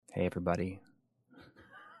Hey, everybody.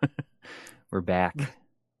 We're back.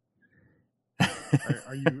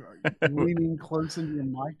 Are you leaning close into your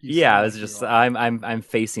mic? Yeah, I was just I'm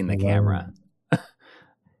facing the camera.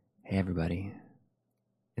 Hey, everybody.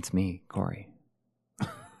 It's me, Corey.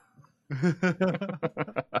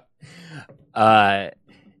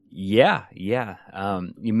 Yeah.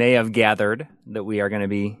 You may have gathered that we are going to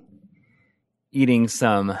be eating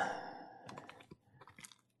some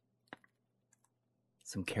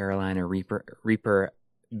Carolina Reaper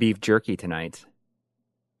beef jerky tonight.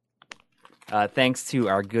 Thanks to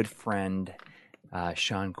our good friend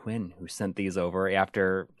Sean Quinn, who sent these over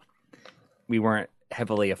after we weren't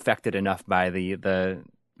heavily affected enough by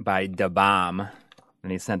by the bomb,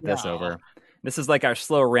 and he sent this over. This is like our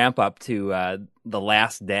slow ramp up to the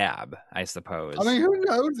last dab, I suppose. I mean, who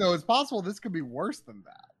knows though? It's possible this could be worse than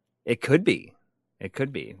that. It could be.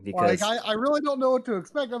 Because I really don't know what to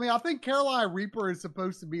expect. I mean, I think Carolina Reaper is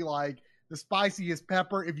supposed to be like the spiciest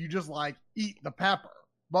pepper if you just like eat the pepper.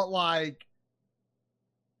 But like,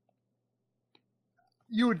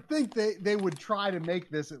 you would think they would try to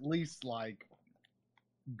make this at least like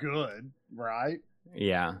good, right?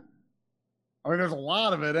 Yeah. I mean, there's a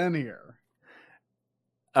lot of it in here.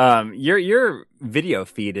 Your video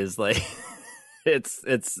feed is like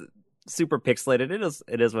it's super pixelated.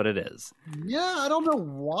 It is what it is. Yeah, I don't know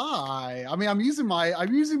why. I mean, I'm using my.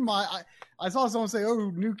 I saw someone say, "Oh,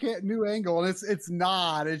 new angle," and it's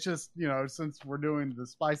not. It's just, you know, since we're doing the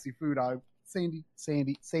spicy food, Sandy,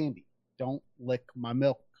 don't lick my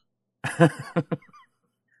milk.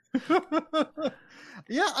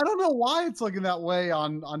 Yeah, I don't know why it's looking that way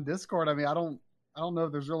on Discord. I mean, I don't know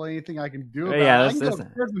if there's really anything I can do about it. I can go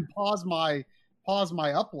upstairs and pause my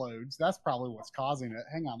uploads. That's probably what's causing it.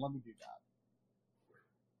 Hang on, let me do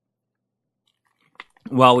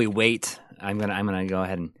that. While we wait, I'm gonna go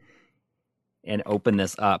ahead and open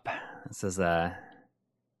this up. This is a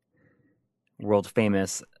world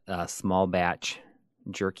famous small batch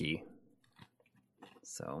jerky.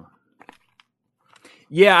 So,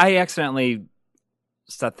 yeah, I accidentally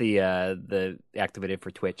set the activated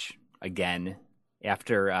for Twitch again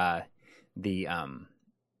after the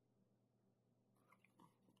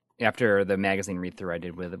magazine read through I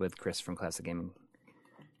did with Chris from Classic Gaming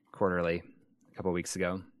Quarterly a couple weeks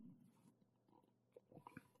ago.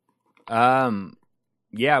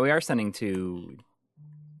 Yeah, we are sending to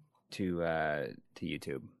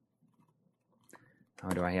YouTube. How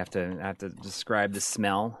do I have to describe the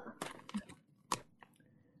smell?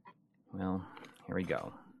 Well, here we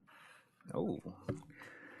go. Oh,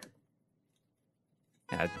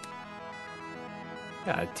 got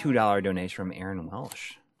a $2 donation from Aaron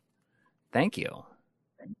Welsh. Thank you.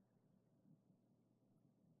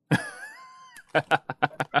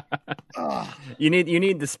 You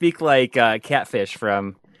need to speak like Catfish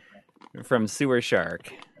from Sewer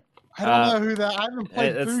Shark. I don't know who that. I haven't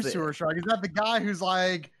played through Sewer Shark. Is that the guy who's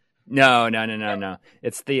like? No.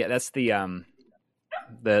 It's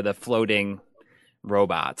the floating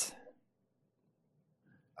robot.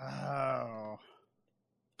 Oh.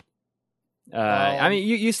 I mean,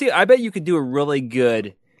 you see. I bet you could do a really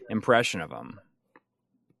good impression of him.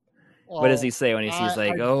 Well, what does he say when he sees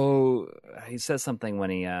he says something when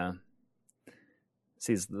he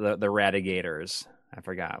sees the Radigators. I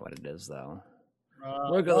forgot what it is though.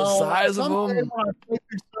 Look at the size of them. When I play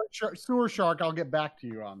through Sewer Shark, I'll get back to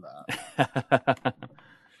you on that.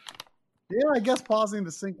 Yeah, I guess pausing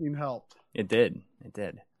the syncing helped. It did.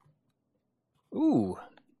 Ooh,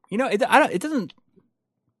 you know, it doesn't.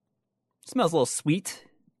 It smells a little sweet.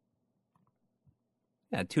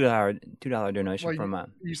 Yeah, $2 donation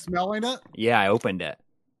from. You smelling it? Yeah, I opened it.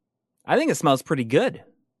 I think it smells pretty good.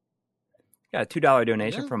 Got a $2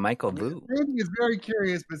 donation from Michael Boo. Sandy is very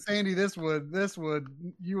curious, but Sandy, this would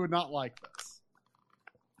you would not like this.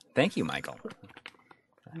 Thank you, Michael.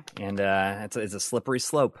 And it's a slippery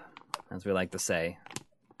slope, as we like to say.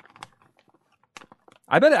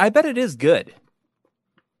 I bet it is good.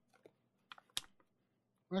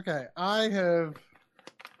 Okay, I have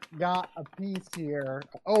got a piece here.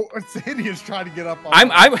 Oh, Sandy is trying to get up on I'm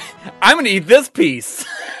gonna eat this piece.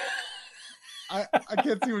 I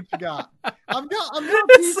can't see what you got. I've got a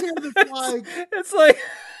piece here that's like it's like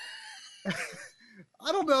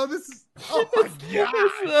I don't know. This is oh my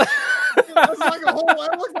god! It's like a whole.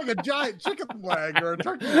 It looks like a giant chicken leg or a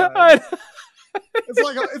turkey leg. It's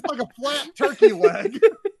like a flat turkey leg.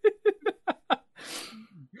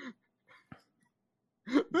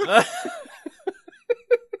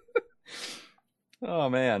 Oh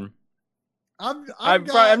man, I'm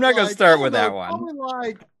not gonna start with that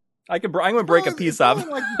one. I'm gonna break a piece it's off.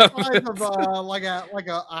 only like the size of like a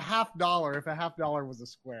 $50 if a $50 was a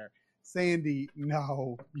square. Sandy,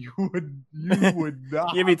 no, you would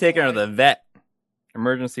not. You'd be taking her to the vet,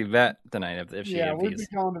 emergency vet tonight if she Yeah, had we'd peas.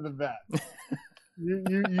 be going to the vet.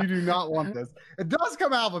 You do not want this. It does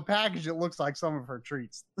come out of a package that looks like some of her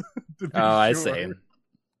treats. To be I sure. see.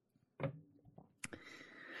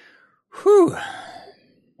 Whew.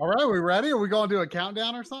 All right, we ready? Are we going to do a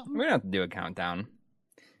countdown or something? We don't have to do a countdown.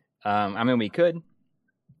 I mean, we could.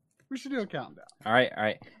 We should do a countdown. All right.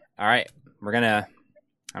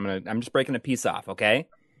 I'm just breaking a piece off. Okay.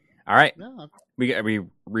 All right. Yeah, Are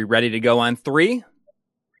we ready to go on 3?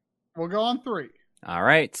 we'll go on 3. All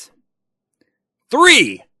right.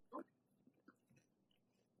 3.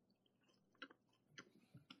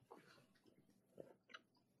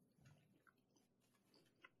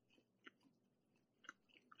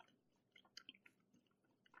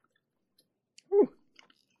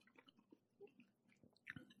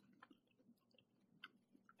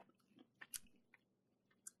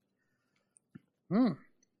 Mm.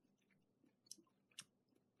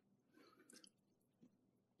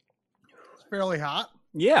 It's fairly hot.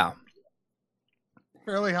 Yeah.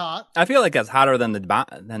 Fairly hot. I feel like that's hotter than the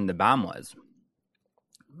bomb was.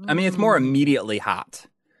 I mean, it's more immediately hot.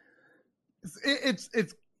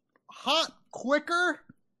 It's hot quicker.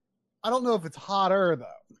 I don't know if it's hotter though.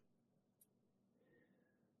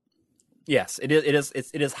 Yes, it is.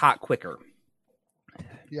 It is hot quicker.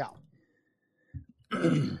 Yeah.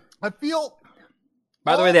 I feel.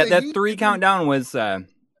 By the way, all that heat 3 is- countdown was the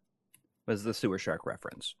sewer shark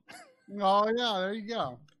reference. Oh yeah, there you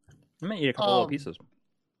go. I might eat a couple little pieces.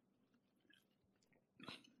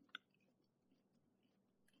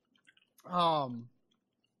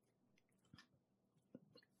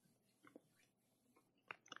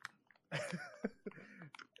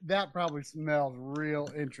 That probably smells real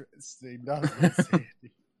interesting, doesn't it, Sandy?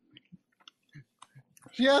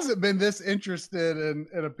 She hasn't been this interested in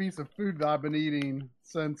a piece of food that I've been eating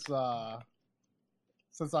since I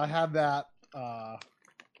had that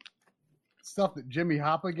stuff that Jimmy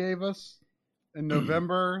Hoppa gave us in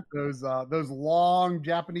November. Those long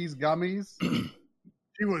Japanese gummies.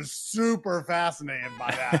 She was super fascinated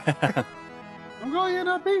by that. I'm going in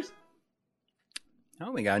that piece.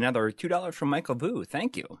 Oh, we got another $2 from Michael Vu.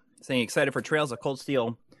 Thank you. Saying excited for Trails of Cold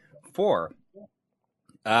Steel 4.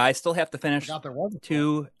 I still have to finish Forgot there was a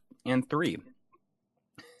 2 and 3.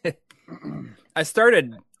 I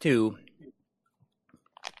started 2,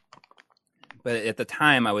 but at the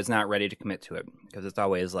time I was not ready to commit to it because it's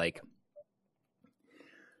always like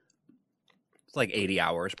 80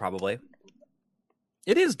 hours probably.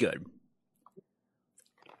 It is good.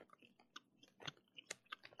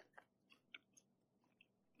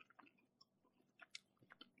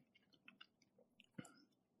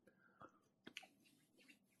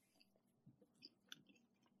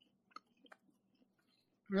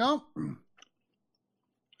 Yeah.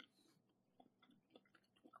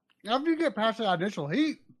 After you get past that initial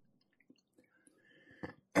heat,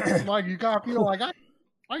 like you gotta feel like I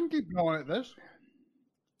can keep going at this.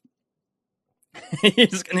 You're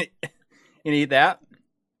just gonna eat that?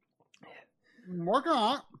 I'm working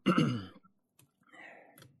on it.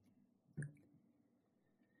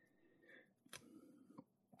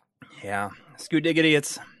 Yeah, Scoot Diggity.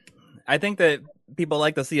 I think that people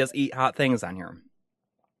like to see us eat hot things on here.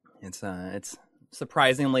 It's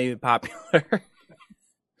surprisingly popular.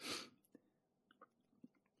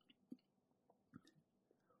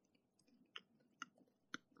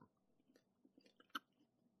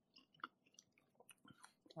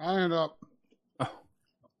 I ended up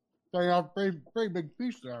taking off a very big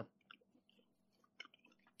piece there.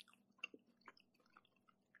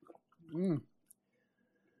 Woo.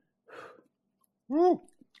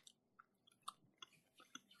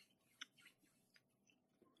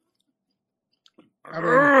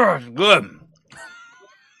 It's good.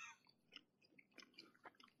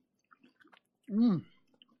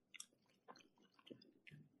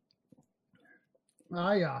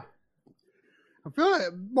 I feel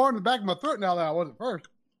it more in the back of my throat now than I was at first.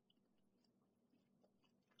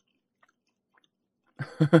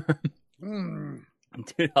 $2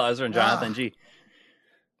 from Jonathan G.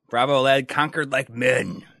 Bravo, lad, conquered like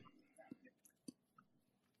men.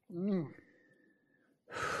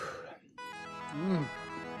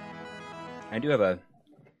 I do have a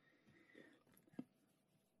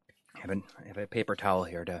paper towel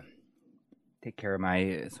here to take care of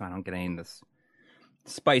so I don't get any of this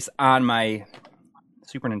spice on my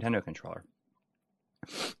Super Nintendo controller.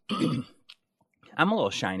 I'm a little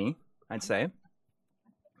shiny, I'd say.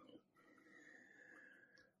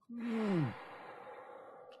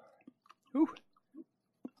 Ooh.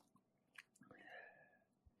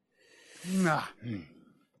 Nah.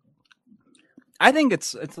 I think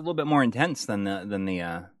it's a little bit more intense than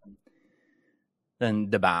the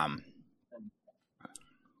bomb,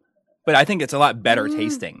 but I think it's a lot better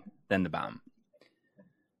tasting than the bomb.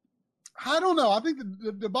 I don't know. I think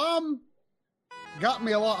the bomb got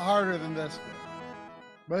me a lot harder than this did.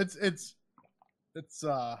 But it's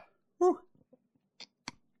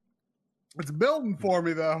building for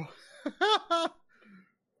me though.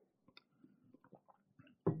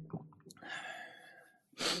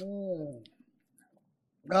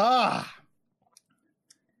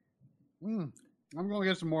 I'm gonna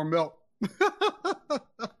get some more milk.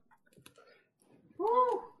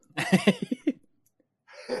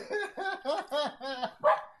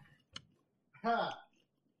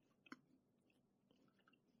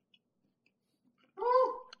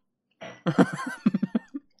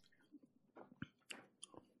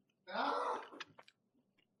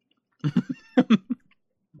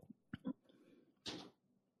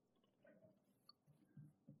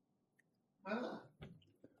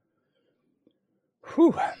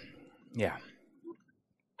 Whew. Yeah.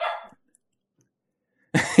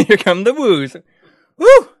 Here come the woos.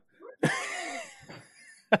 Woo!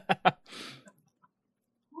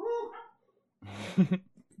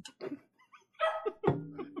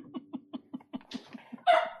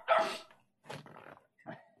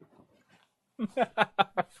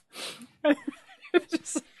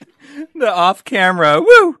 Just the off-camera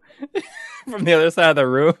woo from the other side of the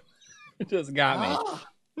room. It just got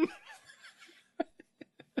me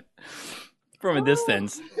from a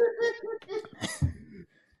distance.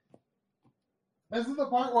 This is the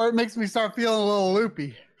part where it makes me start feeling a little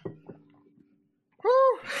loopy.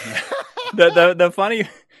 The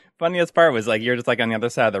funniest part was like you're just like on the other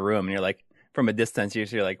side of the room and you're like from a distance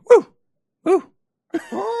you're like woo woo.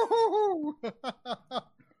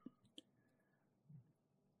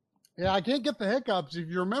 Yeah, I can't get the hiccups. If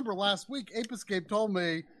you remember last week, Ape Escape told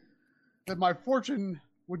me that my fortune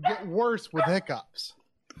would get worse with hiccups.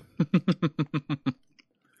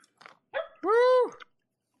 Woo!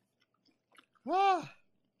 Ah.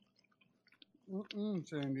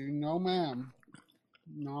 Sandy, no ma'am.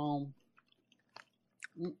 No.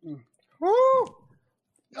 Woo!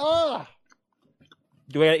 Ah!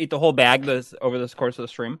 Do we gotta eat the whole bag over this course of the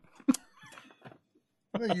stream?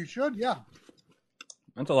 Yeah, you should, yeah.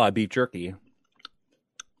 That's a lot of beef jerky.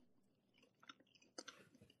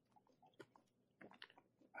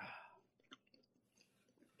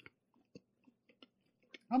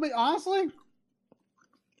 I mean, honestly,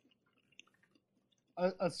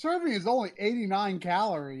 a serving is only 89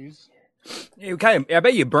 calories. I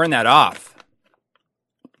bet you burn that off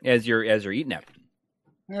as you're eating it.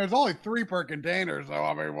 There's only 3 per container, so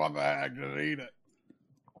I mean, what the heck, just eat it.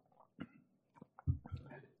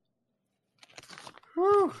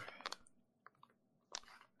 Whew.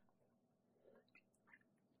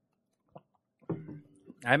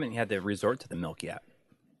 I haven't had to resort to the milk yet.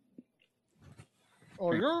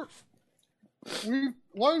 Oh, we've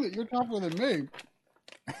learned that you're tougher than me.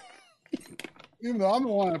 Even though I'm the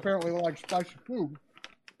one that apparently likes spicy food.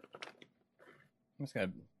 I'm just going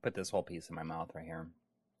to put this whole piece in my mouth right here.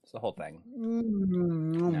 It's the whole thing.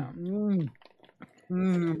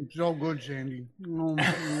 So good, Sandy. So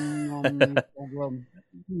good.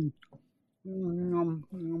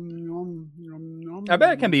 I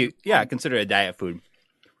bet it can be, considered a diet food.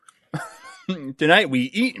 Tonight we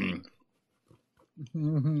eatin'.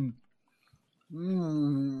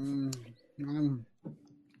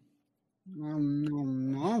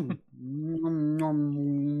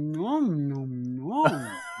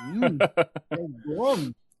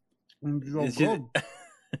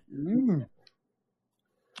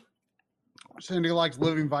 Sandy likes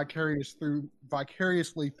living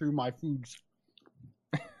vicariously through my foods.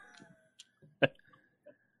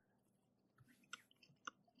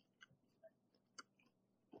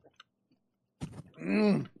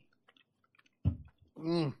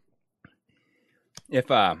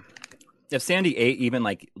 If Sandy even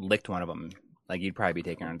like licked one of them, like you'd probably be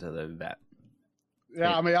taking her to the vet.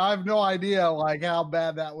 Yeah, I mean, I have no idea like how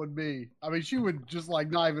bad that would be. I mean, she would just like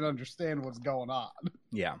not even understand what's going on.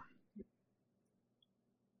 Yeah.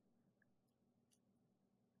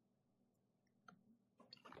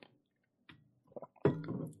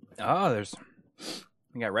 Oh,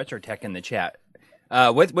 we got Retro Tech in the chat.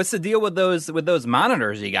 What's the deal with those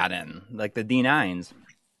monitors you got in, like the D9s?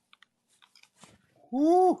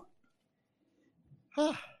 Woo.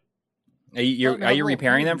 Are you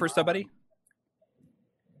repairing them for somebody?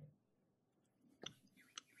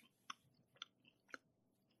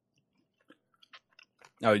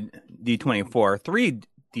 Oh, D24, 3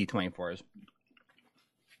 D24s.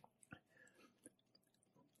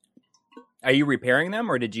 Are you repairing them,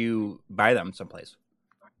 or did you buy them someplace?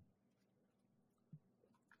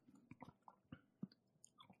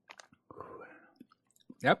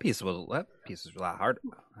 That piece was a lot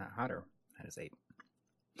hotter. That is 8.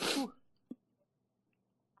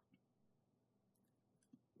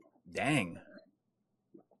 Dang.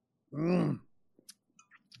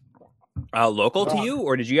 Local to you,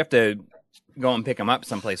 or did you have to go and pick them up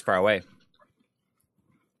someplace far away?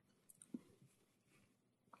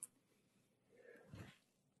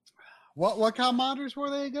 What kind of monitors were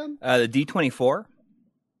they again? The D24,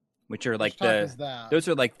 which are like Which type is those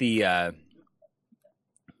are like the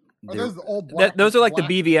those the old black, those are like black?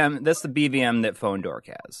 the BVM. That's the BVM that Phone Dork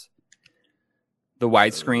has. The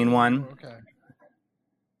widescreen one. Okay.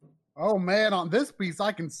 Oh man, on this piece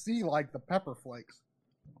I can see like the pepper flakes.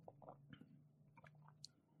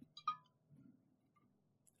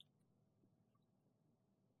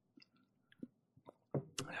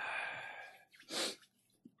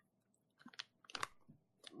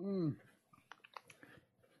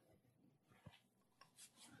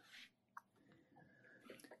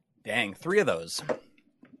 Dang, 3 of those.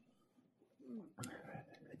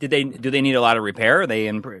 Do they need a lot of repair?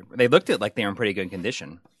 They looked at like they were in pretty good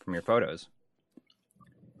condition from your photos.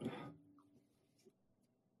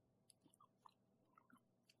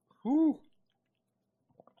 Ooh.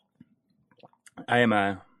 I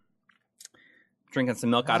am drinking some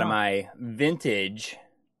milk out of my vintage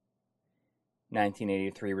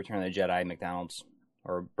 1983 Return of the Jedi McDonald's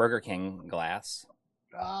or Burger King glass.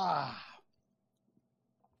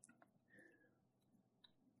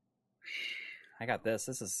 I got this.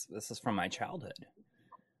 This is from my childhood.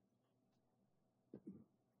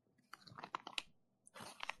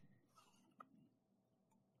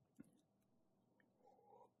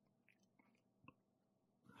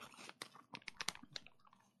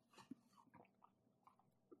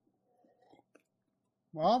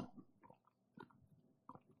 Well,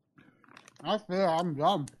 I feel I'm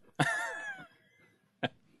done.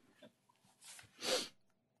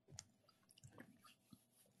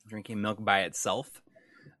 Drinking milk by itself?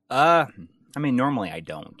 I mean, normally I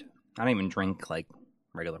don't. I don't even drink like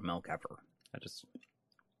regular milk ever.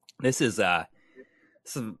 This is I'm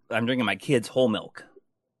drinking my kids' whole milk.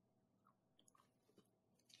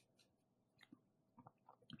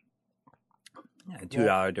 Yeah, a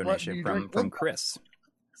 $2 donation from Chris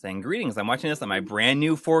saying, "Greetings, I'm watching this on my brand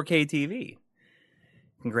new 4K TV.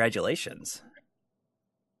 Congratulations."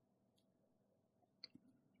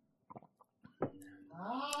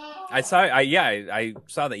 I saw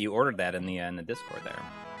that you ordered that in the Discord there.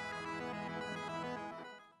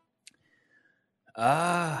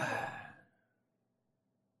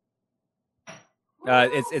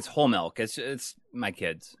 It's whole milk. It's my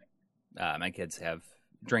kids. My kids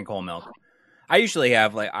drink whole milk. I usually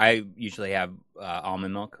have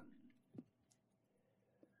almond milk,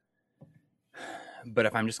 but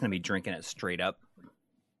if I'm just gonna be drinking it straight up,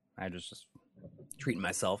 I just treating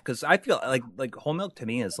myself because I feel like whole milk to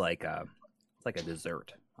me is like a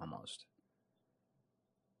dessert almost.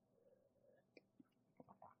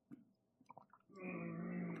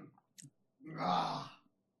 All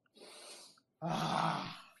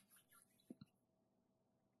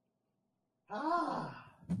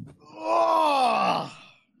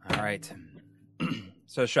right.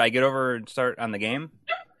 So should I get over and start on the game?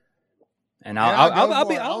 And I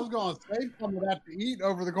was going to save some of that to eat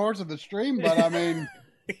over the course of the stream, but I mean,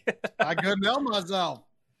 I couldn't help myself.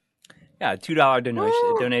 Yeah, $2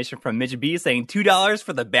 donation from Mitch B saying $2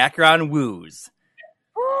 for the background woos.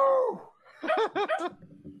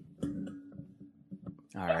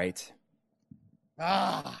 All right.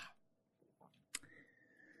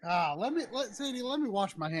 Sadie, let me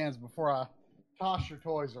wash my hands before I toss your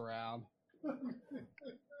toys around.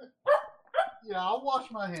 Yeah, I'll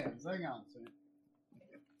wash my hands. Hang on a second.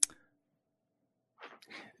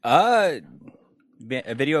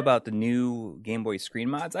 A video about the new Game Boy screen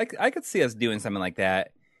mods. I could see us doing something like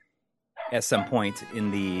that at some point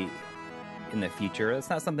in the future.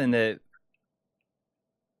 It's not something that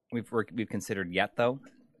we've considered yet, though.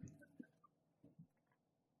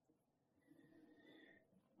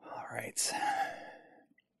 All right.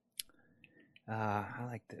 I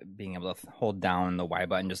like being able to hold down the Y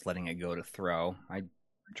button, just letting it go to throw. I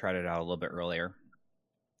tried it out a little bit earlier.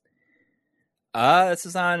 This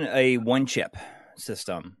is on a one chip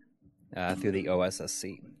system through the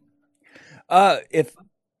OSSC. If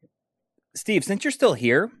Steve, since you're still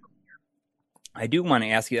here, I do want to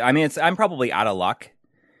ask you. I mean, I'm probably out of luck,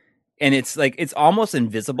 and it's almost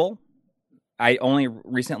invisible. I only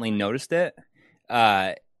recently noticed it.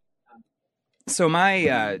 So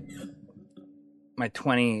my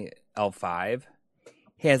 20 L5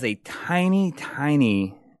 has a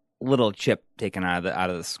tiny little chip taken out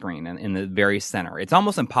of the screen in the very center. It's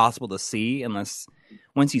almost impossible to see unless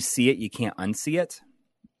once you see it, you can't unsee it.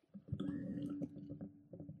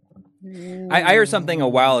 I heard something a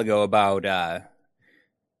while ago about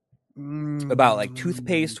like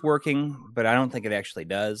toothpaste working, but I don't think it actually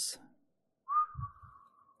does.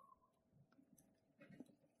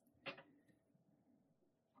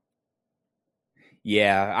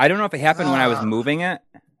 Yeah, I don't know if it happened when I was moving it,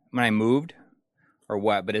 when I moved, or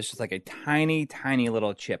what. But it's just like a tiny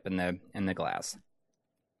little chip in the glass.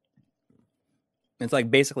 It's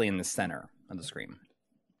like basically in the center of the screen.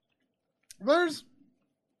 There's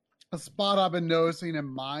a spot I've been noticing in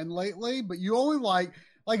mine lately, but you only like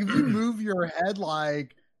if you move your head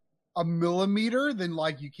like a millimeter, then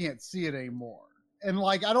like you can't see it anymore. And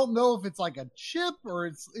like I don't know if it's like a chip or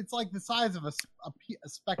it's like the size of a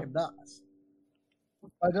speck of dust.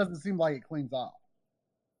 It doesn't seem like it cleans up.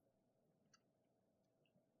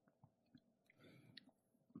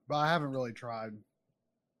 But I haven't really tried.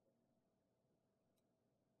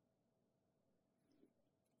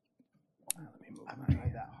 Let me move my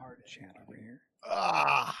that hard chat over here.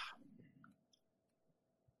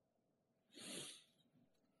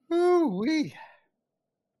 Ooh-wee.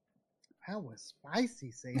 That was spicy,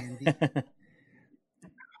 Sandy. That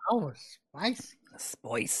was spicy.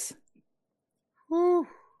 Spice. Whew.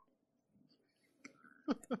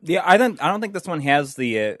 Yeah, I don't think this one has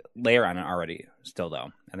the layer on it already. Still though,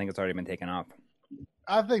 I think it's already been taken off.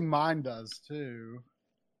 I think mine does too.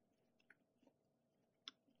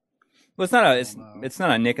 Well, it's not it's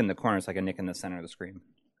not a nick in the corner. It's like a nick in the center of the screen.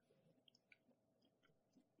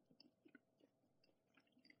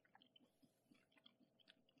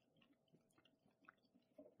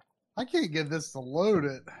 I can't get this to load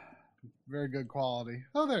it. Very good quality.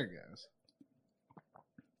 Oh, there it goes.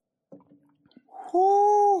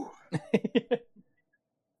 Whoo!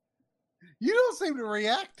 You don't seem to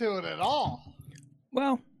react to it at all.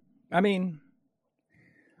 Well, I mean,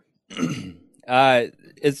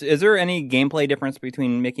 is there any gameplay difference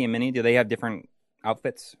between Mickey and Minnie? Do they have different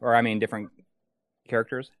outfits, or I mean, different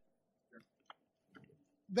characters?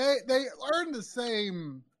 They earn the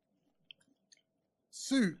same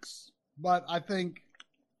suits, but I think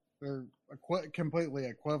they're completely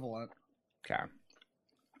equivalent. Okay.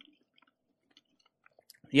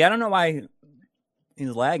 Yeah, I don't know why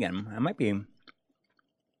he's lagging. I might be.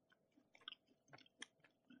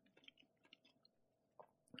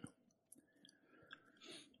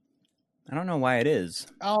 I don't know why it is.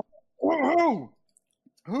 Oh, all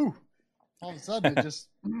of a sudden it just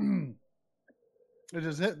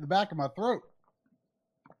hit the back of my throat.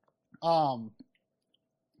 I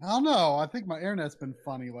don't know. I think my internet's been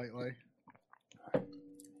funny lately.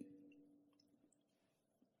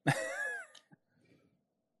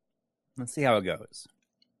 Let's see how it goes.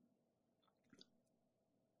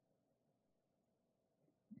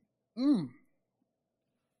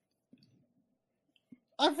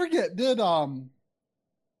 I forget. Did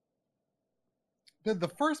the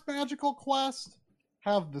first Magical Quest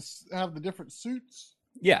have the different suits?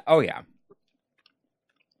 Yeah. Oh yeah.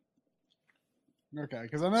 Okay,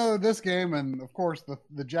 because I know this game and of course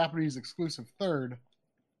the Japanese exclusive third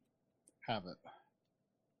have it.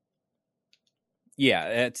 Yeah,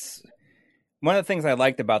 it's one of the things I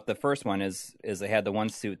liked about the first one is they had the one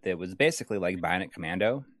suit that was basically like Bionic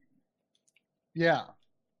Commando. Yeah.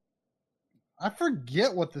 I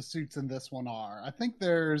forget what the suits in this one are. I think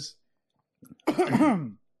there's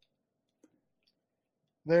the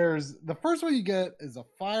first one you get is a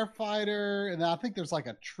firefighter, and I think there's like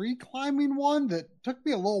a tree climbing one that took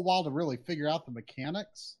me a little while to really figure out the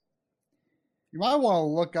mechanics. You might want to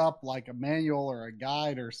look up like a manual or a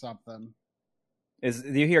guide or something.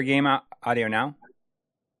 Do you hear game audio now?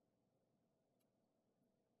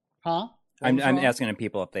 Huh? I'm asking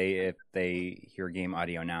people if they hear game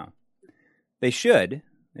audio now. They should.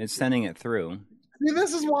 It's sending it through. See,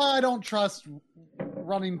 this is why I don't trust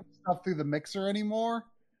running stuff through the mixer anymore.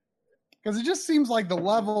 Because it just seems like the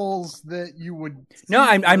levels that you would. No,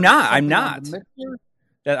 I'm not. I'm not.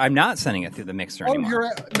 I'm not sending it through the mixer anymore. Oh,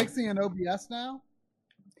 you're mixing in OBS now?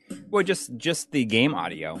 Well, just the game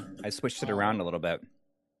audio. I switched it around a little bit.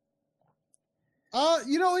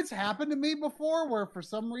 It's happened to me before where for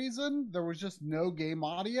some reason there was just no game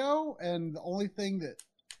audio, and the only thing that,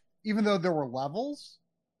 even though there were levels,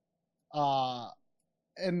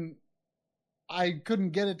 and I couldn't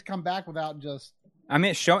get it to come back without just. I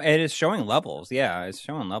mean, it is showing levels. Yeah, it's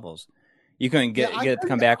showing levels. You couldn't get it to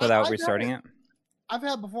come back without restarting it? I've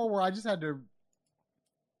had before where I just had to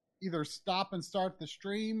either stop and start the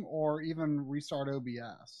stream or even restart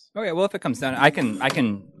OBS. Okay, well if it comes down, I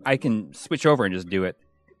can switch over and just do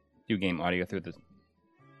game audio through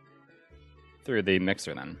the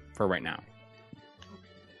mixer then for right now.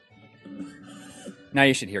 Now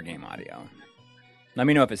you should hear game audio. Let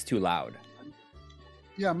me know if it's too loud.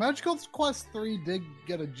 Yeah, Magical Quest 3 did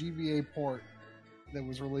get a GBA port that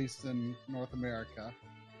was released in North America.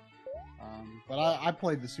 But I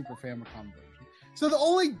played the Super Famicom version. So the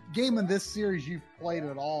only game in this series you've played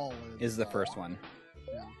at all is the first one.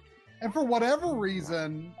 Yeah. And for whatever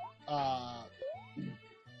reason,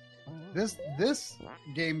 this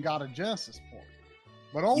game got a Genesis port.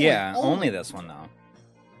 But only this one though.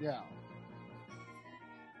 Yeah.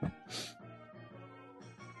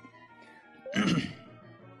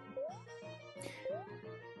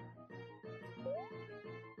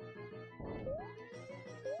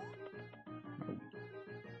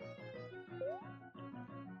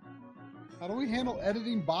 How do we handle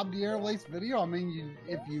editing Bob D'Airlace video? I mean,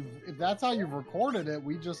 if that's how you've recorded it,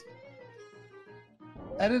 we just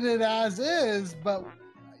edit it as is. But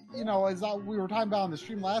you know, as we were talking about on the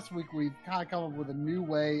stream last week, we've kind of come up with a new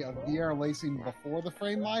way of D'Airlacing before the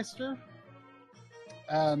FrameMeister,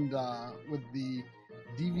 and with the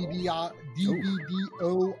DVDO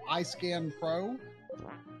iScan Pro,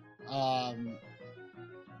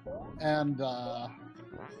 and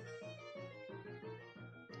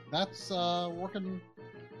that's working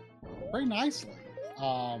pretty nicely.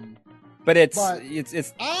 But it's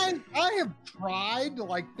I have tried to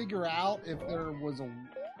like figure out if there was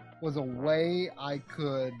a way I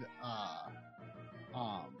could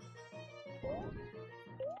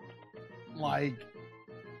like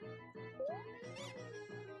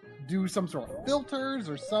do some sort of filters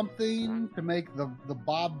or something to make the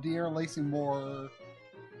Bob D'Airlacing more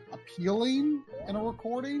appealing in a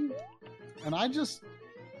recording, and I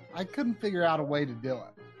couldn't figure out a way to do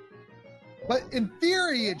it. But in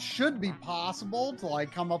theory, it should be possible to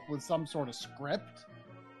like come up with some sort of script,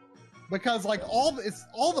 because like all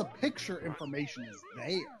the picture information is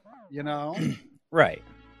there, you know? Right.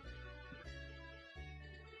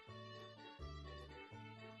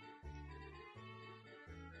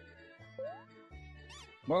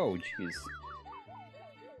 Whoa, jeez.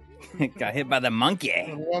 Got hit by the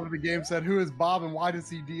monkey. One of the game said, "Who is Bob and why does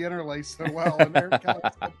he de-interlace so well?" And Eric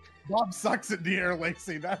said, "Bob sucks at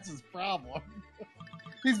de-interlacing. That's his problem."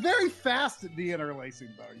 He's very fast at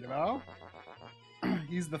de-interlacing, though. You know,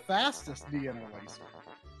 he's the fastest de-interlacer.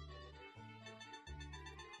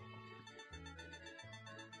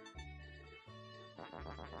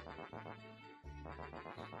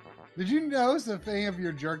 Did you notice if any of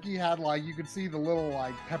your jerky had like you could see the little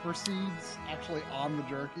like pepper seeds actually on the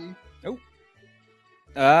jerky? Oh,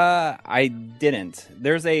 I didn't.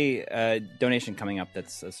 There's a donation coming up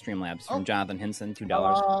that's Streamlabs from Jonathan Hinson,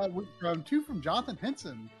 $2. From Jonathan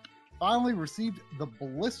Hinson. Finally received the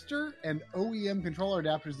Blister and OEM controller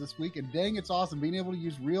adapters this week, and dang, it's awesome. Being able to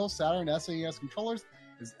use real Saturn SNES controllers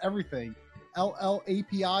is everything.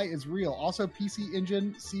 LLAPI is real. Also, PC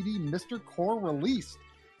Engine CD Mr. Core released.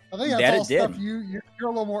 I think that's all stuff you're a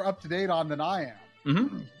little more up to date on than I am.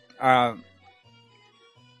 Mm-hmm.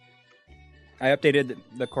 I updated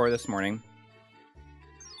the core this morning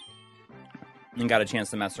and got a chance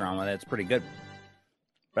to mess around with it. It's pretty good,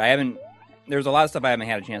 but there's a lot of stuff I haven't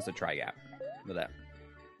had a chance to try yet with that.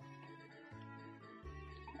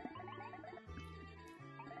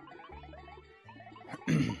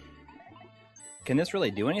 Can this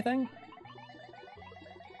really do anything?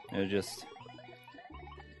 It just...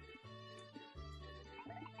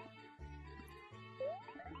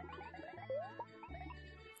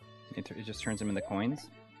 It just turns them into coins.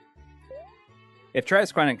 If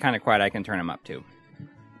Try's kind of quiet, I can turn him up too.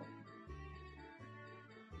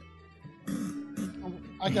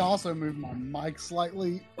 I can also move my mic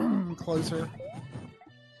slightly closer.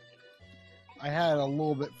 I had it a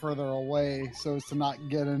little bit further away so as to not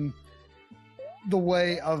get in the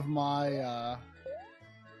way of my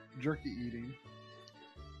jerky eating.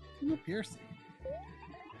 Come up here, see.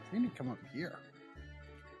 I need to come up here.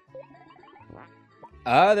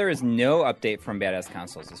 There is no update from Badass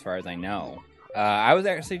Consoles as far as I know. I was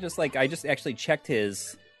actually I just actually checked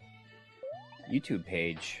his YouTube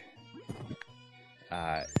page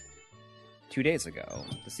 2 days ago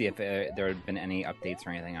to see if there had been any updates or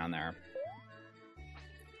anything on there.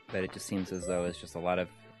 But it just seems as though it's just a lot of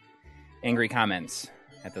angry comments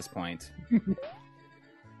at this point.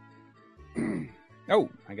 Oh,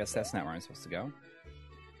 I guess that's not where I'm supposed to go.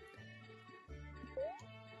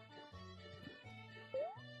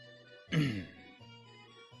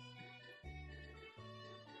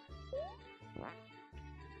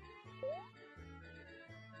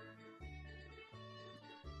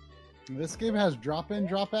 This game has drop in,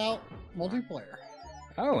 drop out multiplayer.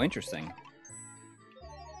 Oh, interesting.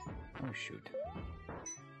 Oh, shoot.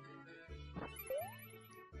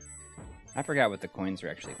 I forgot what the coins are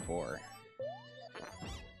actually for.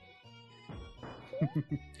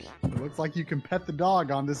 It looks like you can pet the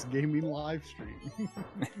dog on this gaming live stream.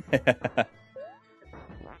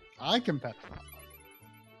 I can pet the dog.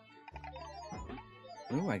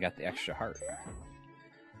 Ooh, I got the extra heart.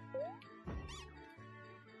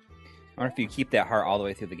 I wonder if you keep that heart all the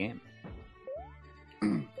way through the game.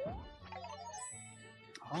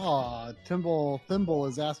 Thimble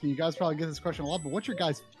is asking, you guys probably get this question a lot, but what's your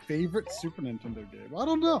guys' favorite Super Nintendo game? I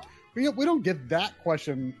don't know. We don't get that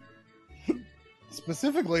question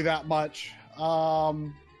specifically that much. I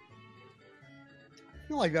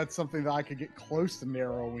feel like that's something that I could get close to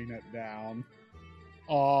narrowing it down.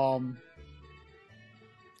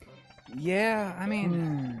 Yeah, I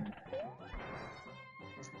mean...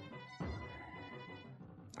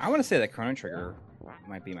 I want to say that Chrono Trigger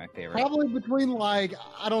might be my favorite. Probably between, like,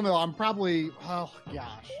 I don't know, I'm probably, oh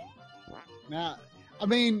gosh. Nah, I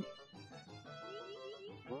mean,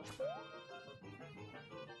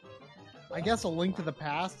 I guess A Link to the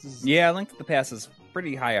Past is... Yeah, Link to the Past is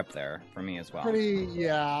pretty high up there for me as well. I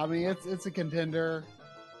mean, it's a contender.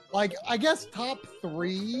 Like, I guess top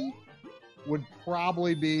 3 would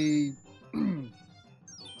probably be Link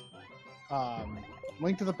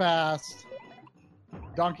to the Past,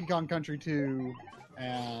 Donkey Kong Country 2,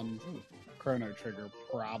 and Chrono Trigger,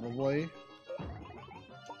 probably.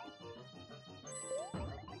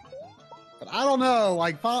 But I don't know,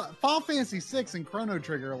 like, Final Fantasy 6 and Chrono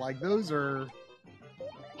Trigger, like, those are...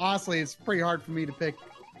 Honestly, it's pretty hard for me to pick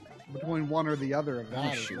between one or the other of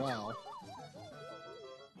that as well.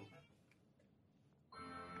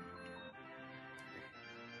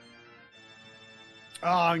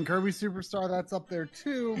 Oh, and Kirby Superstar, that's up there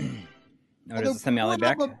too. Oh, does it send me all the way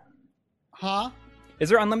back? Huh? Is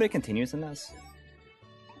there unlimited continues in this?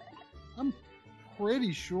 I'm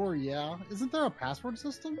pretty sure, yeah. Isn't there a password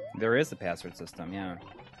system? There is a password system, yeah.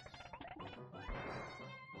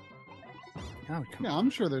 Oh, yeah, I'm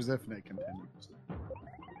sure there's infinite continues.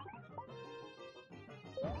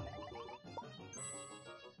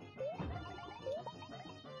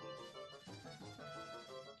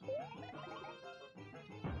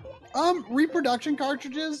 Reproduction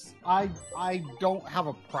cartridges, I don't have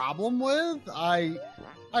a problem with. I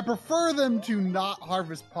prefer them to not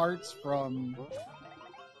harvest parts from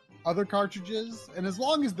other cartridges, and as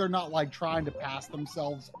long as they're not like trying to pass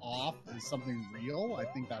themselves off as something real, I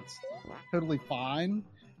think that's totally fine.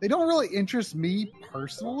 They don't really interest me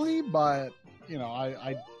personally, but you know,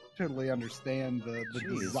 I totally understand the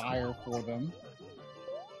desire for them.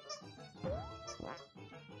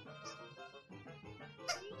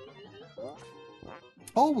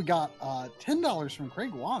 Oh, we got $10 from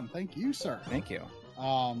Craig Wan. Thank you, sir. Thank you.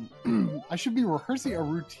 I should be rehearsing a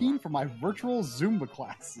routine for my virtual Zumba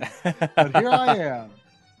class, but here I am.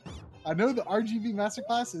 I know the RGB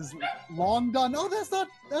masterclass is long done. Oh,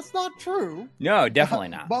 that's not true. No, definitely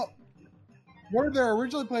not. But were there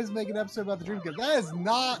originally plans to make an episode about the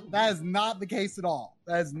Dreamcast? That is not the case at all.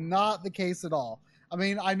 That is not the case at all. I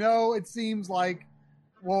mean, I know it seems like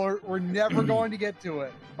we're never going to get to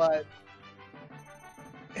it, but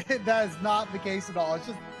that is not the case at all.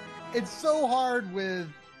 It's so hard with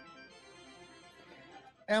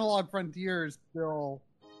Analog Frontiers still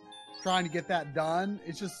trying to get that done.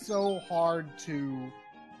 It's just so hard to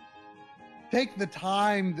take the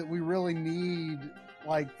time that we really need,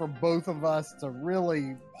 like, for both of us to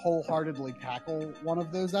really wholeheartedly tackle one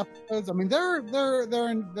of those episodes. I mean, they're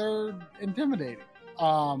intimidating.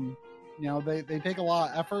 You know, they take a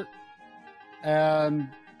lot of effort, and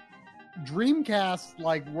Dreamcast,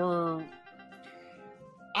 like,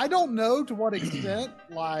 I don't know to what extent,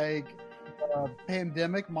 like, the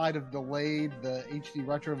pandemic might have delayed the HD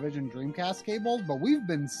Retrovision Dreamcast cables, but we've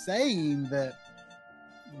been saying that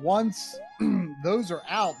once those are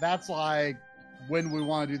out, that's like when we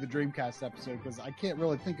want to do the Dreamcast episode, because I can't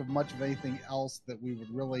really think of much of anything else that would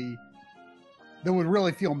really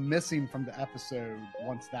feel missing from the episode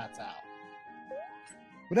once that's out.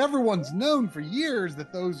 But everyone's known for years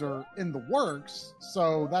that those are in the works,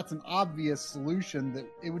 so that's an obvious solution that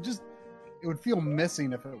it would feel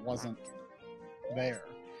missing if it wasn't there.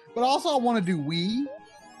 But also, I want to do Wii.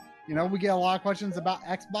 You know, we get a lot of questions about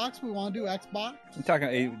Xbox. We want to do Xbox. You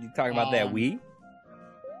talking about that Wii?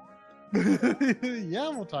 Yeah,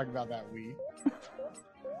 we'll talk about that Wii.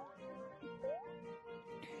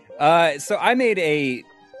 So I made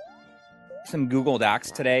some Google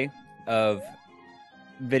Docs today of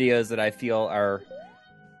videos that I feel are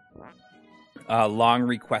long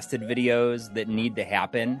requested videos that need to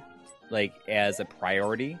happen, like as a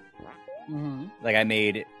priority. Mm-hmm. Like I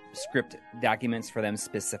made script documents for them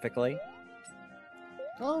specifically.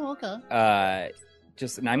 Oh, okay.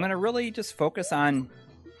 And I'm gonna really just focus on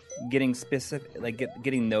getting specific, like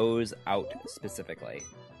getting those out specifically.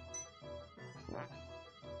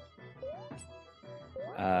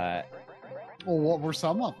 Well, what were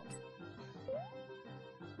some of them?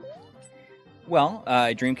 Well,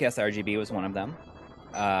 Dreamcast RGB was one of them.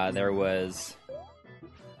 There was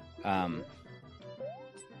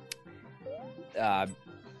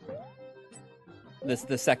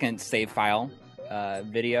the second save file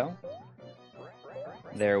video.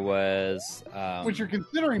 There was Which you're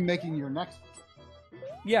considering making your next.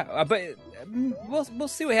 yeah, but we'll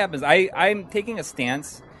see what happens. I'm taking a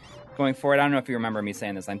stance going forward. I don't know if you remember me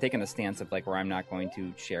saying this. I'm taking a stance of like where I'm not going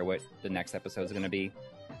to share what the next episode is going to be.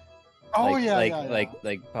 Oh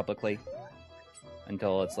like publicly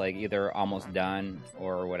until it's like either almost done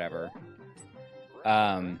or whatever.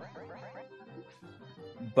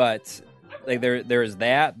 But like there is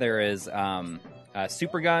that. There is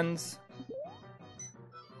Super Guns.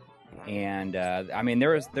 And I mean,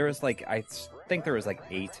 there was like I think there was like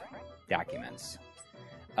 8 documents.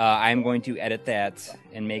 I'm going to edit that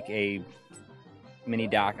and make a mini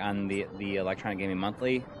doc on the Electronic Gaming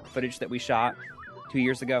Monthly footage that we shot 2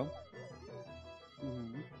 years ago.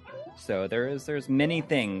 Mm-hmm. So there's many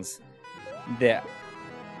things that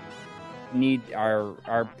need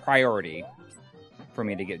our priority for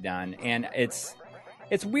me to get done, and it's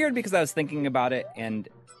weird because I was thinking about it and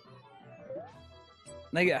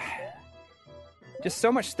like just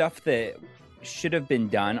so much stuff that should have been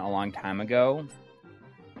done a long time ago,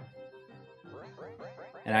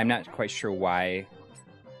 and I'm not quite sure why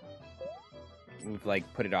we've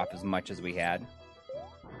like put it off as much as we had.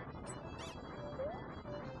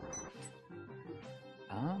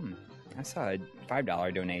 I saw a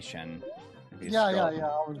 $5 donation. Yeah. I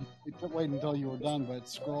was waiting until you were done, but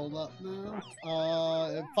scrolled up now.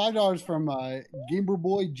 $5 from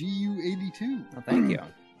Gamerboy GU82. Oh, thank you.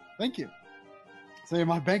 Thank you. Say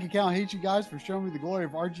my bank account hates you guys for showing me the glory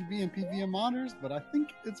of RGB and PVM monitors, but I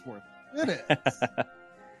think it's worth it. It is.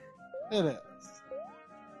 It is.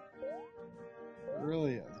 It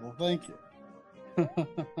really is. Well, thank you.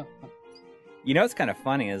 You know what's kind of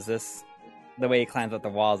funny is this, the way he climbs up the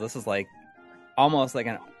walls. This is like almost like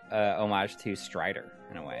an homage to Strider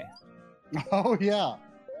in a way. Oh yeah.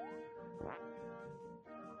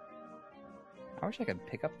 I wish I could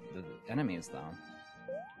pick up the enemies though.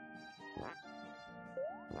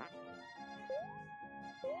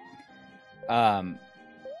 Oh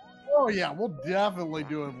yeah, we'll definitely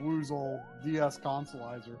do a Woozle DS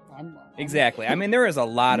consolizer. Exactly. I mean, there is a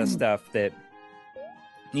lot of stuff that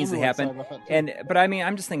needs to really happen, excited about that, too. but I mean,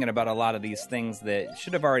 I'm just thinking about a lot of these things that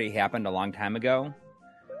should have already happened a long time ago,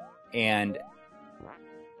 and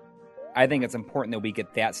I think it's important that we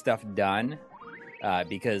get that stuff done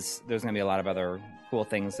because there's going to be a lot of other cool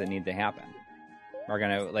things that need to happen. We're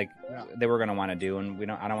gonna that we're gonna want to do,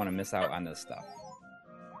 and I don't want to miss out on this stuff.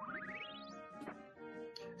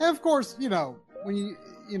 And of course, when the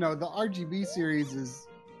RGB series is,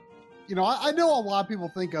 I know a lot of people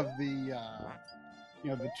think of the,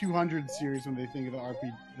 the 200 series when they think of the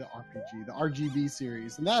RGB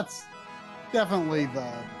series, and that's definitely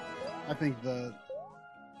the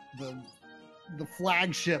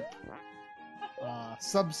flagship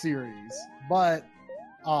sub series. But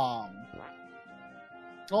there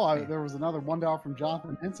was another $1 from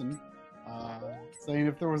Jonathan Henson. Saying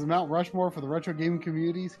if there was a Mount Rushmore for the retro gaming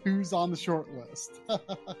communities, who's on the short list?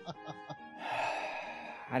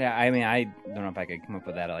 I mean, I don't know if I could come up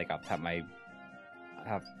with that like off the top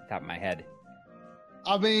of my head.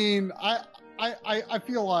 I mean, I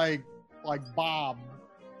feel like Bob,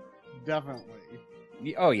 definitely.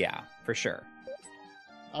 Oh yeah, for sure.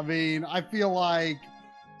 I mean, I feel like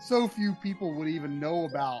so few people would even know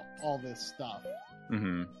about all this stuff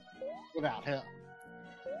without him.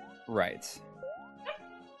 Right.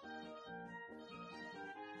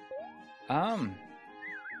 I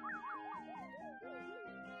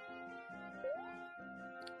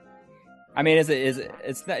mean,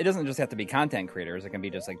 it doesn't just have to be content creators. It can be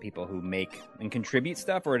just like people who make and contribute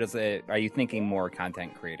stuff, or are you thinking more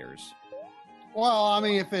content creators? Well, I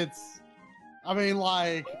mean,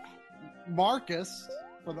 like Marcus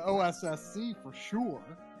for the OSSC for sure.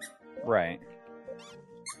 Right.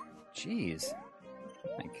 Jeez. I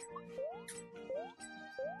think.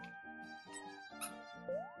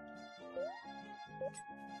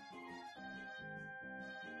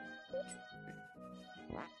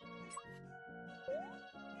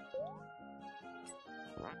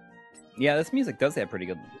 Yeah, this music does have pretty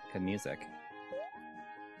good music.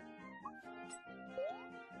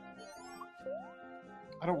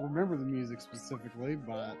 I don't remember the music specifically,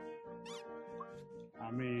 but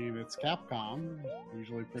I mean, it's Capcom.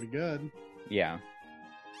 Usually pretty good. Yeah.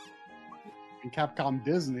 And Capcom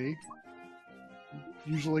Disney.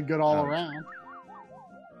 Usually good all around.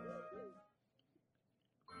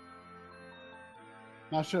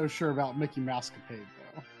 Not so sure about Mickey Mousecapade,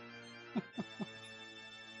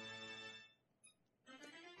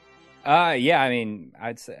 though. Yeah, I mean,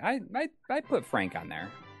 I'd say I'd put Frank on there.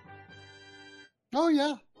 Oh,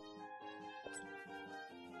 yeah.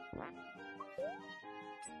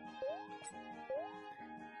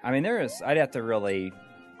 I mean, I'd have to really...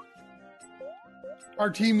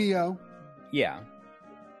 Artemio. Yeah.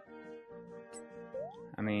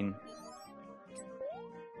 I mean,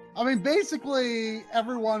 basically,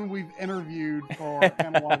 everyone we've interviewed for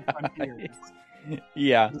Analog Frontiers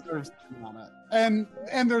yeah, deserves to be on it. And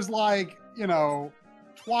there's like,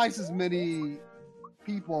 twice as many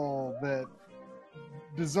people that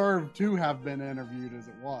deserve to have been interviewed as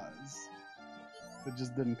it was. That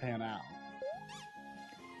just didn't pan out.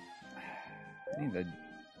 I need to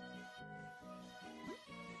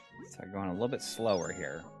start going a little bit slower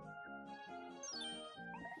here.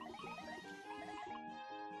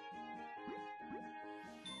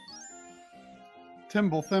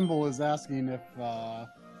 Timble Thimble is asking if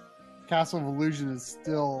Castle of Illusion is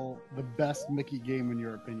still the best Mickey game in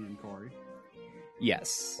your opinion, Corey.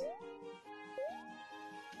 Yes.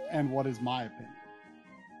 And what is my opinion?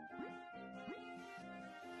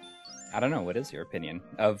 I don't know. What is your opinion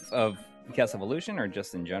of Castle of Illusion, or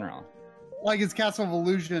just in general? Like, is Castle of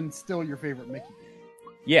Illusion still your favorite Mickey game?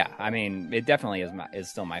 Yeah, I mean, it definitely is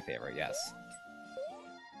still my favorite. Yes.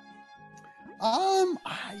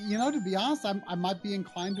 To be honest, I might be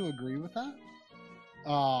inclined to agree with that.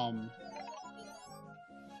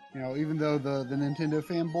 Even though the Nintendo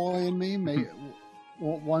fanboy in me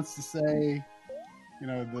wants to say,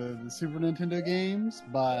 the Super Nintendo games,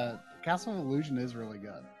 but Castle of Illusion is really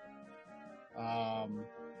good.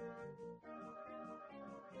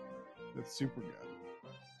 It's super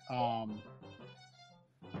good.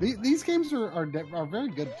 These games are very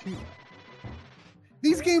good too.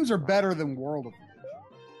 These games are better than World of Illusion,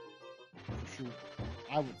 for sure,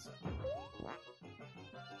 I would say.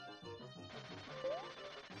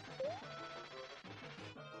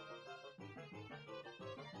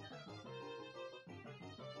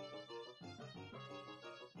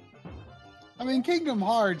 I mean, Kingdom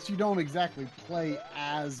Hearts, you don't exactly play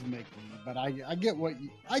as Mickey, but I get what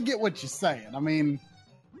you're saying. I mean,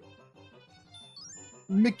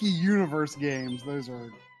 Mickey Universe games, those are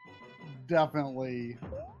definitely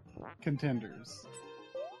contenders.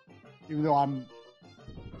 Even though I'm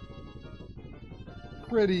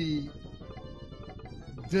pretty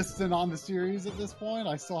distant on the series at this point,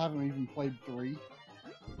 I still haven't even played 3.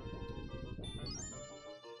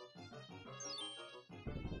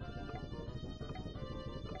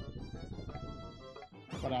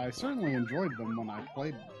 But I certainly enjoyed them when I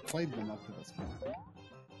played them up to this point.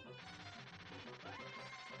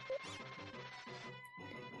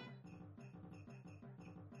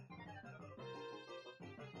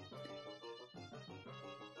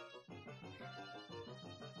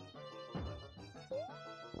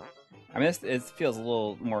 I mean, it feels a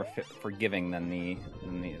little more forgiving than the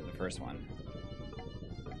first one.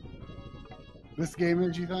 This game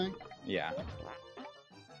is, you think? Yeah.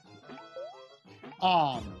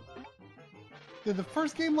 Did the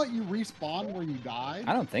first game let you respawn where you died?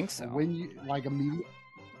 I don't think so. When you immediately?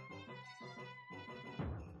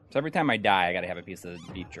 So every time I die, I got to have a piece of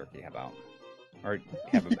beef jerky. How about, or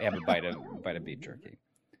have a bite of beef jerky?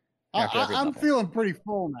 I'm feeling pretty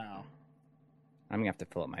full now. I'm gonna have to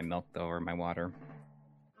fill up my milk though, or my water.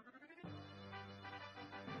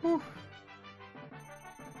 Whew.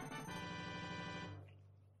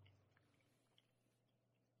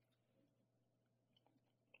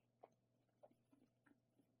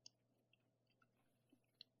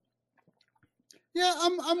 Yeah,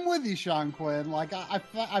 I'm with you, Sean Quinn. Like,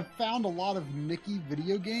 I've found a lot of Mickey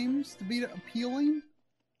video games to be appealing,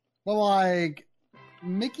 but like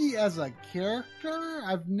Mickey as a character,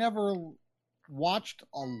 I've never watched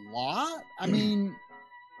a lot. I mean,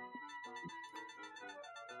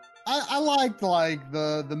 I liked like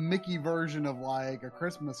the Mickey version of like A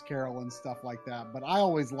Christmas Carol and stuff like that, but I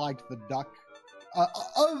always liked the duck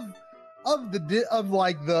of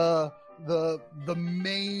the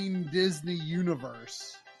main Disney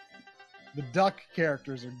universe. The duck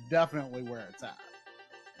characters are definitely where it's at.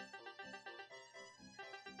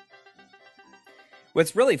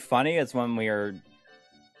 What's really funny is when we are.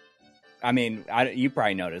 I mean, you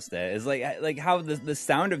probably noticed it. Is like how the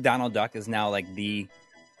sound of Donald Duck is now like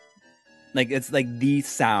it's like the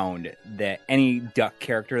sound that any duck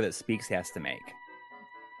character that speaks has to make.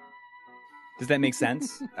 Does that make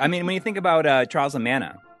sense? I mean, when you think about Charles and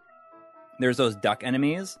Manna, there's those duck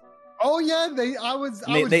enemies. Oh yeah,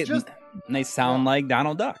 they sound like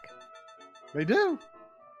Donald Duck. They do.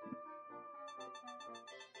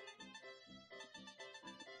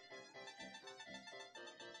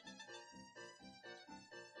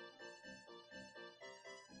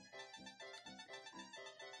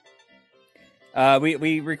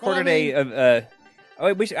 We recorded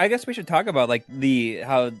I guess we should talk about like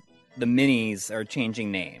how the minis are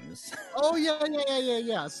changing names. Oh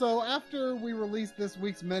yeah. So after we released this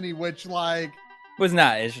week's mini, which it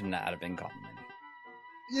should not have been called a mini.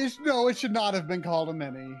 It should not have been called a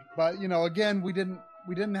mini. But again, we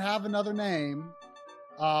didn't have another name.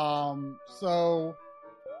 And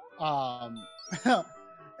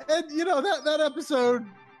that episode,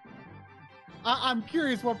 I'm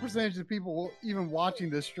curious what percentage of people even watching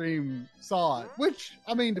this stream saw it. Which,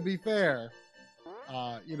 I mean, to be fair,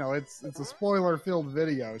 it's a spoiler-filled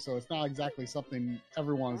video, so it's not exactly something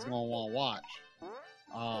everyone's going to want to watch.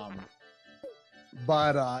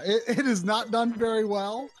 But it is not done very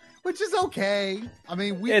well, which is okay. I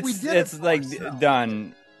mean, we did it's like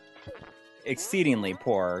done exceedingly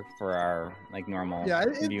poor for our like normal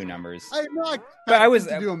view numbers. I'm not expecting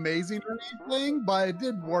to do amazing or anything, but it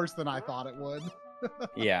did worse than I thought it would.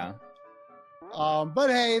 Yeah. But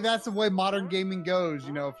hey, that's the way modern gaming goes.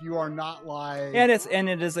 If you are not and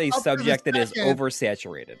it is a subject that is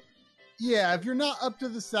oversaturated. Yeah, if you're not up to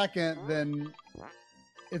the second, then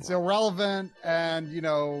it's irrelevant, and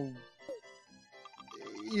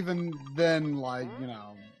even then,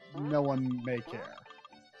 no one may care.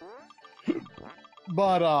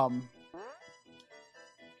 But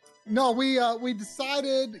no, we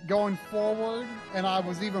decided going forward, and I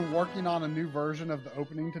was even working on a new version of the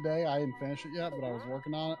opening today. I didn't finish it yet, but I was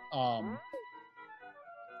working on it.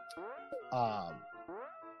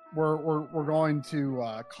 We're going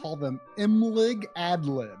to call them Imlig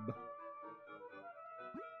Adlib.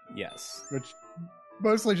 Yes, which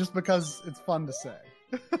mostly just because it's fun to say.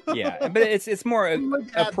 Yeah, but it's more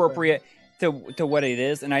appropriate to what it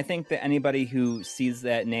is, and I think that anybody who sees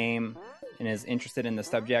that name and is interested in the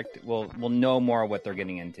subject will know more what they're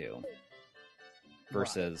getting into.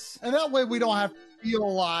 Versus, and that way we don't have to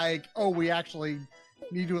feel like, oh, we actually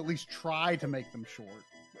need to at least try to make them short,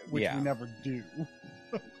 which we never do.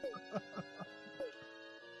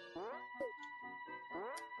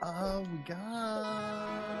 We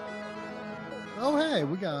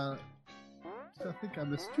got. I think I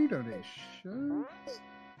missed 2 donations.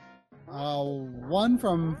 One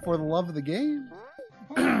from For the Love of the Game,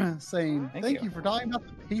 saying thank you for talking about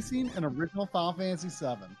the pacing in original Final Fantasy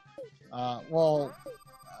VII.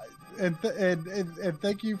 And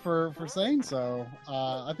thank you for saying so.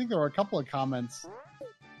 I think there were a couple of comments,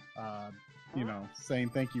 saying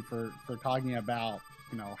thank you for talking about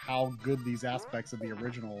how good these aspects of the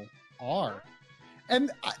original are,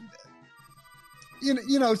 and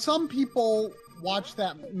some people watched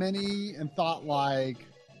that mini and thought like,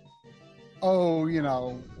 oh,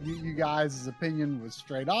 you guys' opinion was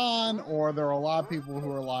straight on, or there are a lot of people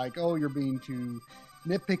who are like, oh, you're being too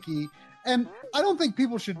nitpicky. And I don't think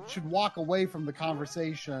people should walk away from the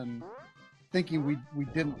conversation thinking we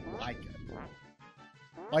didn't like it.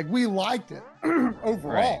 Like, we liked it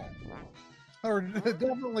overall. Right. There were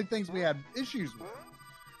definitely things we had issues with.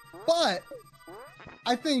 But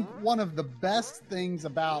I think one of the best things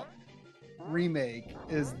about Remake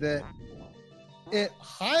is that it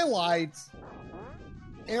highlights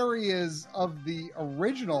areas of the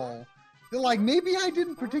original that, like, maybe I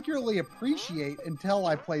didn't particularly appreciate until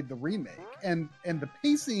I played the remake. And the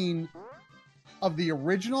pacing of the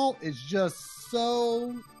original is it's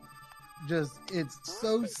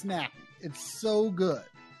so snappy. It's so good.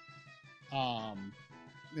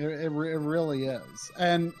 It really is.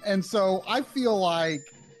 And so I feel like,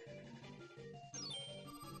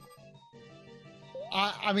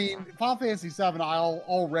 I mean, Final Fantasy VII I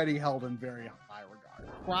already held in very high regard.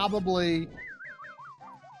 Probably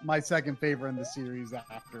my second favorite in the series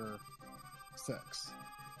after 6.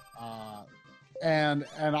 And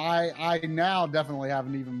I now definitely have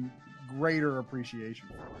an even greater appreciation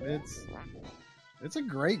for it. It's a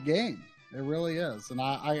great game. It really is. And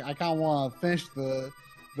I kind of want to finish the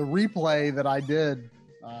replay that I did,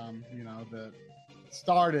 that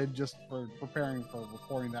started just for preparing for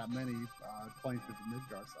recording that mini, playing through the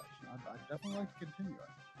Midgar section. I'd definitely like to continue it.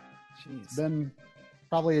 Jeez. It's been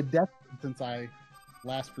probably a decade since I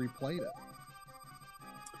last replayed it.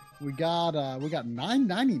 We got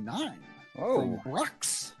 $9.99 from Oh,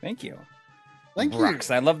 Brooks. thank you. Thank Brooks.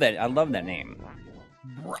 you, I love that. I love that name.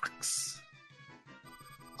 Brooks.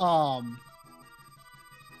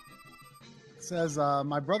 Says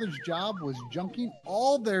my brother's job was junking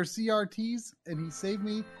all their CRTs, and he saved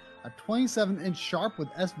me a 27-inch Sharp with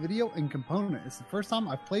S video and component. It's the first time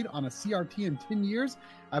I've played on a CRT in 10 years.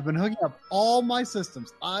 I've been hooking up all my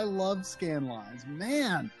systems. I love Scanlines.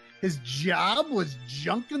 Man, his job was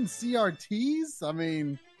junking CRTs. I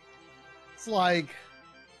mean, it's like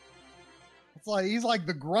he's like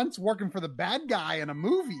the grunts working for the bad guy in a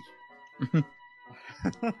movie.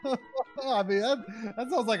 I mean, that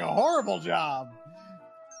sounds like a horrible job.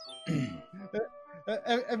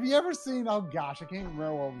 Have you ever seen, oh gosh, I can't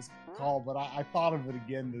remember what it was called, but I thought of it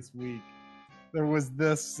again this week. There was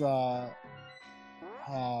this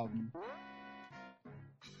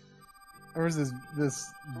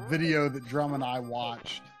this video that Drum and I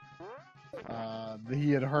watched that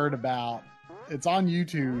he had heard about. It's on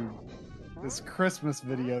YouTube. This Christmas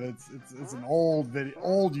video. It's an old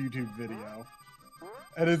YouTube video,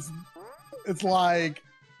 and it's like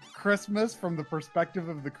Christmas from the perspective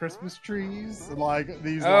of the Christmas trees, and like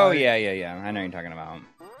these. Oh, like, yeah. I know what you're talking about.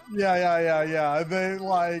 Yeah.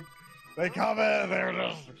 They come in. They're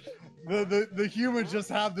just the humans just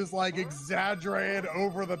have this like exaggerated,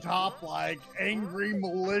 over the top, like angry,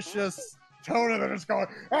 malicious tone, and they're just going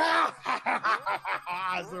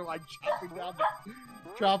as they're like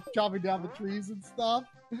chopping down the trees and stuff.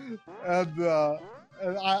 And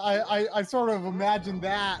I sort of imagine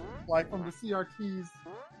that like from the CRT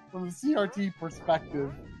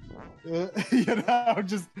perspective.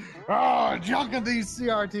 Just junking these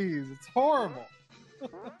CRTs. It's horrible.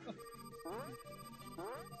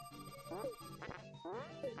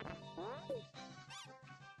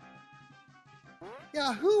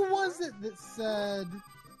 Yeah, who was it that said?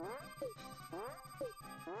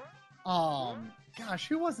 Gosh,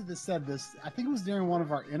 who was it that said this? I think it was during one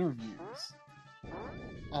of our interviews.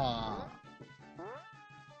 What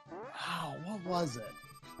was it?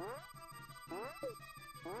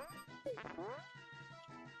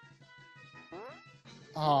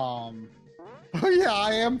 Oh yeah,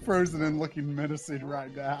 I am frozen and looking menacing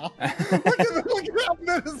right now. look at how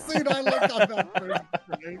menacing I look on that frozen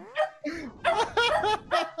screen.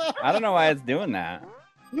 I don't know why it's doing that.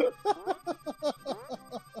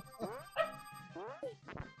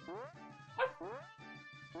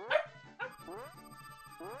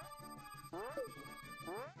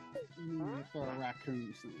 For a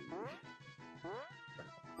raccoon scene.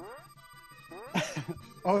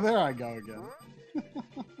 Oh, there I go again.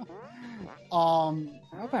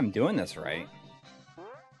 I hope I'm doing this right.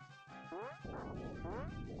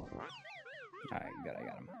 Alright, good, I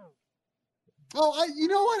got him. Oh, you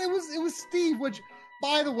know what? It was Steve. Which,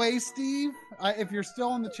 by the way, Steve, if you're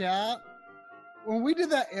still in the chat, when we did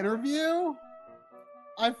that interview,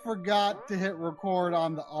 I forgot to hit record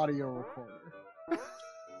on the audio recorder.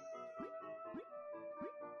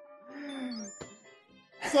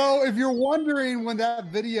 So if you're wondering when that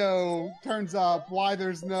video turns up, why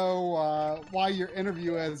there's no, why your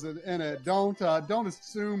interview is in it, don't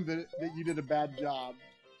assume that you did a bad job.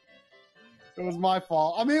 It was my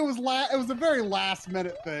fault. I mean, it was a very last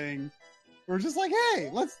minute thing. We were just like, hey,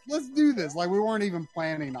 let's do this. Like we weren't even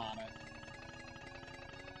planning on it.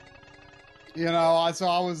 You know, so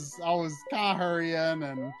I was kind of hurrying,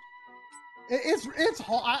 and it's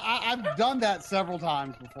hard. I've done that several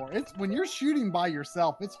times before. It's when you're shooting by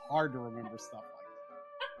yourself, it's hard to remember stuff like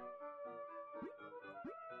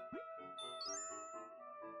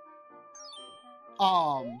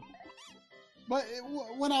that. But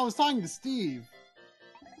when I was talking to Steve,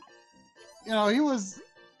 you know, he was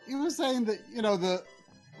saying that, you know, the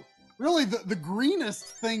greenest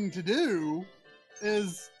thing to do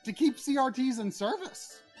is to keep CRTs in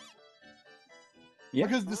service. Yeah.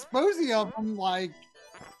 Because disposing of them, like,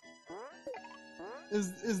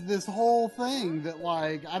 is this whole thing that,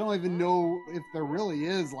 like, I don't even know if there really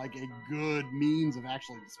is, like, a good means of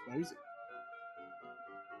actually disposing.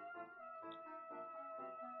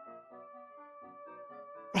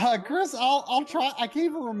 Chris, I'll try. I can't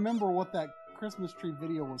even remember what that Christmas tree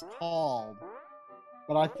video was called,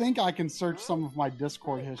 but I think I can search some of my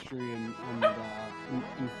Discord history and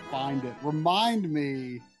find it. Remind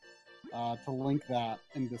me to link that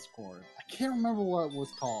in Discord. I can't remember what it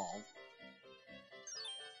was called.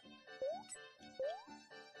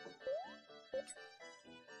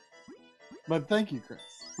 But thank you, Chris.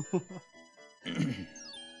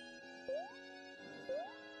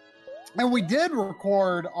 And we did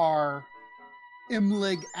record our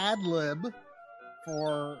Imlig ad lib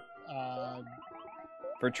for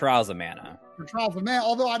Trials of Mana. For Trials of Mana.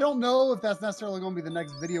 Although I don't know if that's necessarily going to be the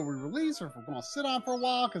next video we release, or if we're going to sit on for a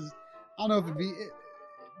while, because I don't know if it'd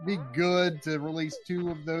be good to release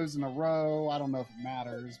 2 of those in a row. I don't know if it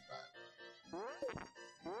matters, but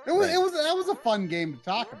that was a fun game to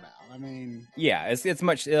talk about. I mean, yeah,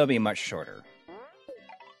 it'll be much shorter.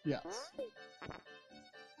 Yes.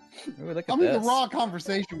 Ooh, look at I mean, this. the raw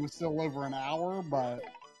conversation was still over an hour, but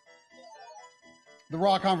the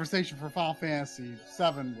raw conversation for Final Fantasy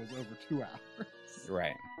VII was over 2 hours.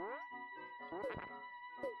 Right.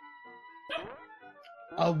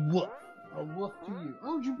 A woof. A woof to you.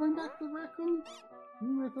 Oh, did you bring back the raccoon?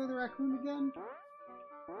 You want to throw the raccoon again?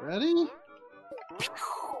 Ready?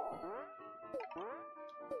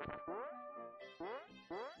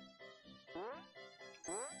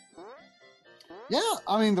 Yeah,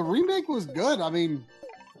 I mean, the remake was good. I mean,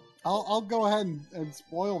 I'll go ahead and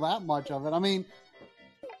spoil that much of it. I mean,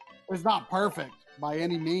 it's not perfect by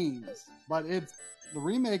any means, but the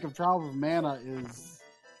remake of Trials of Mana is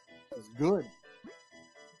good.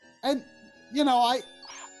 And, you know, I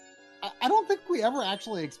don't think we ever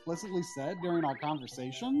actually explicitly said during our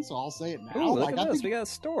conversation, so I'll say it now. Ooh, look at this. We got a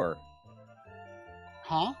store.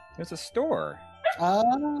 Huh? There's a store.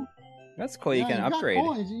 That's cool. Yeah, you can upgrade.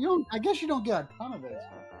 I guess you don't get a ton of this.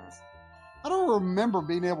 I don't remember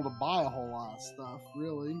being able to buy a whole lot of stuff,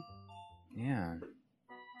 really. Yeah.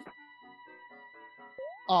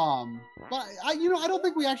 But I don't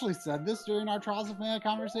think we actually said this during our Trials of Mana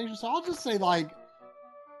conversation, so I'll just say, like,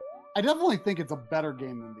 I definitely think it's a better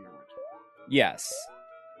game than the original. Yes.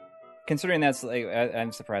 Considering that's like,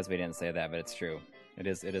 I'm surprised we didn't say that, but it's true. It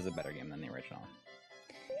is a better game than the original.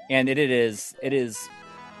 And it is.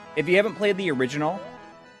 If you haven't played the original,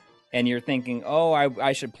 and you're thinking, "Oh,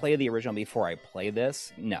 I should play the original before I play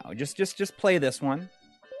this," no, just play this one,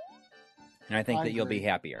 and I think that you'll be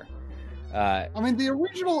happier. I mean, the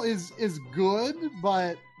original is good,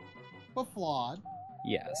 but flawed.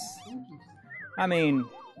 Yes. I mean,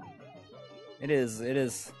 it is. It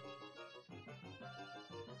has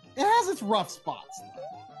its rough spots,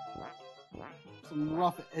 though. Some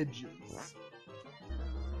rough edges.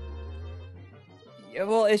 Yeah,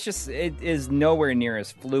 well, it is nowhere near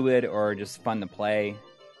as fluid or just fun to play.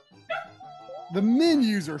 The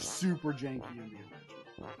menus are super janky in the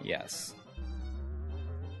original. Yes.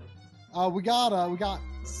 We got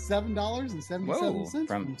 $7.77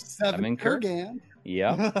 from Seven Kurgan.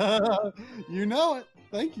 Yep. You know it.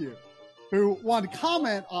 Thank you. Who wanted to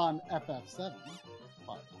comment on FF7?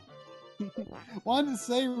 Wanted to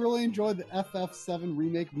say really enjoyed the FF7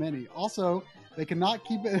 remake mini. Also, they cannot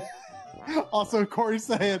keep it. Also, Corey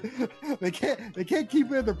saying they can't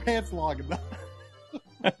keep it in their pants long enough.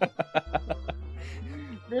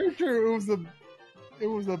 Very true. It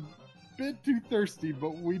was a bit too thirsty,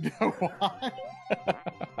 but we know why.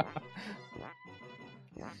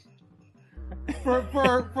 For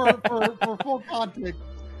full context,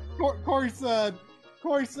 Corey said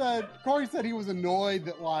he was annoyed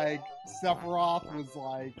that, like, Sephiroth was,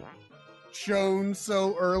 like, shown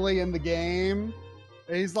so early in the game.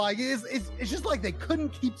 And he's like, it's just like they couldn't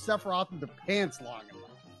keep Sephiroth in their pants long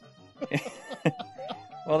enough.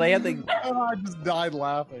 Well, they had the. I just died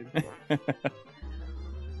laughing.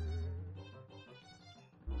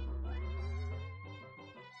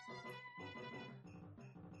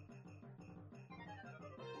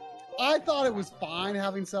 I thought it was fine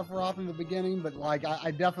having Sephiroth in the beginning, but, like,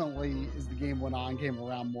 I definitely, as the game went on, came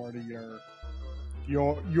around more to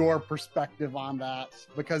your perspective on that,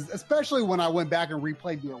 because especially when I went back and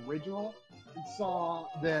replayed the original and saw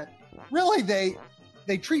that really they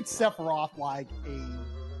treat Sephiroth like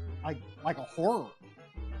a horror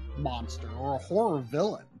monster or a horror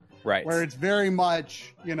villain, Right. Where it's very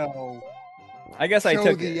much, I guess I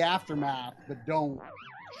took the aftermath, but don't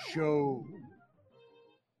show.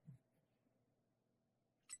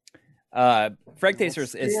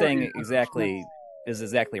 Fragtaster is saying exactly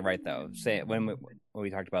right though. Say when we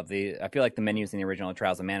talked about I feel like the menus in the original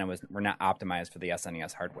Trials of Mana were not optimized for the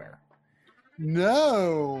SNES hardware.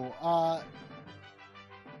 No, I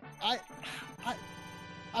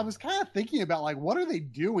was kind of thinking about, like, what are they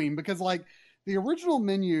doing? Because, like, the original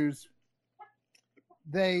menus,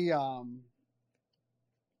 they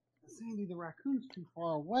Sandy, the raccoon's too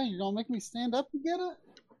far away. You're gonna make me stand up to get it?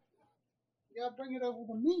 You gotta bring it over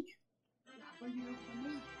to me.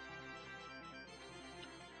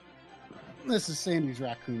 This is Sandy's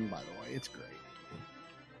raccoon, by the way. It's great.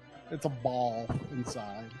 It's a ball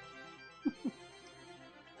inside.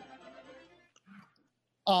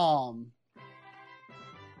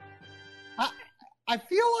 I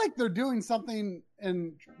feel like they're doing something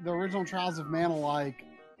in the original Trials of Mana, like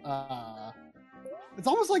it's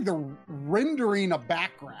almost like they're rendering a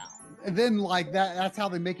background, and then like that's how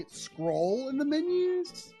they make it scroll in the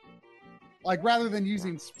menus. Like rather than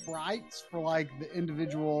using sprites for like the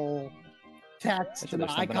individual text and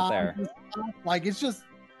icons, and stuff, like it's just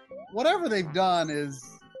whatever they've done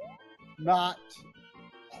is not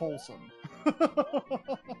wholesome.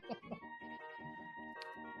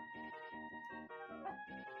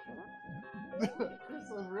 Chris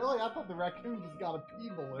says, really? I thought the raccoon just got a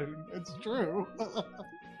pee balloon. It's true.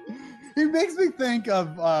 He makes me think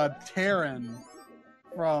of Terran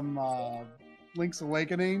from Link's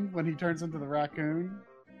Awakening when he turns into the raccoon.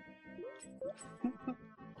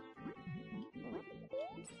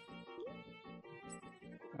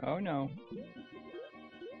 Oh no.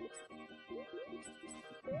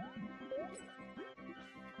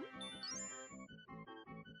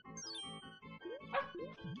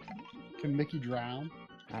 Can Mickey drown?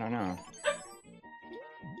 I don't know.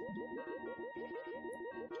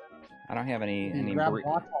 I don't have any grab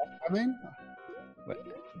while swimming? But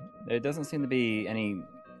there doesn't seem to be any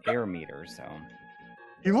air meter, so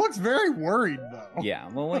he looks very worried though. Yeah,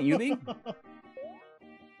 well, wouldn't you be?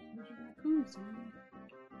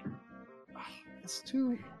 It's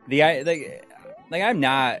too like I'm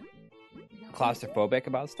not claustrophobic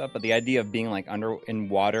about stuff, but the idea of being like in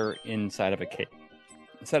water inside of a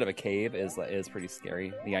cave is pretty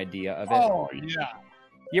scary. The idea of it. Oh yeah.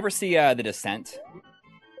 You ever see The Descent?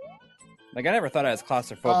 Like I never thought I was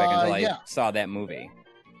claustrophobic until I saw that movie.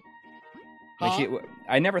 Like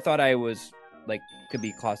I never thought I was like could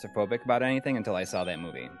be claustrophobic about anything until I saw that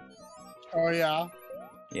movie. Oh yeah.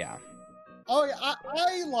 Yeah. Oh yeah.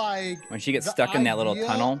 I like when she gets stuck in that little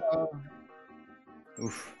tunnel.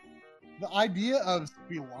 Oof. The idea of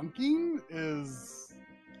spelunking is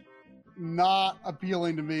not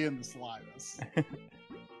appealing to me in the slightest.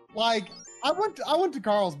 Like I went to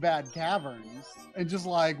Carlsbad Caverns and just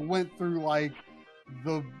like went through like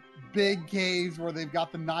the big caves where they've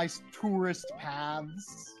got the nice tourist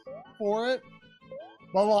paths for it.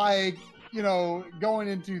 But like, you know, going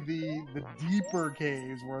into the deeper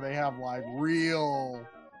caves where they have like real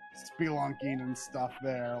spelunking and stuff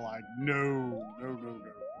there, like no.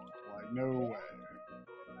 Like no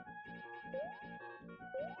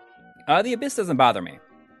way. The Abyss doesn't bother me.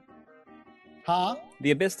 Huh?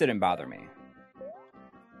 The Abyss didn't bother me.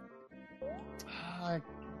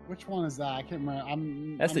 Which one is that? I can't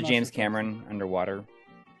remember. That's the James Cameron underwater.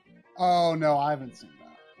 Oh no, I haven't seen that.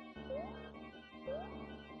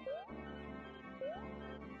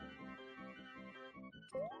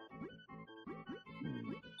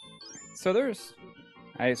 So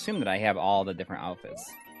I assume that I have all the different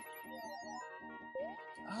outfits.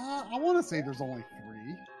 I want to say there's only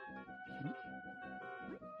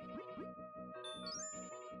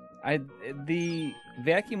 3. The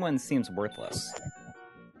vacuum one seems worthless.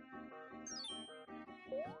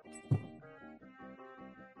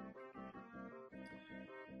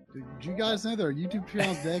 Did you guys know there are YouTube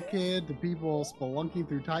channels dedicated to people spelunking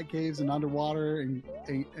through tight caves and underwater and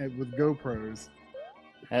with GoPros?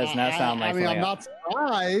 That does not sound like. I mean, I'm not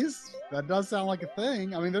surprised. That does sound like a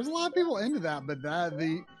thing. I mean, there's a lot of people into that, but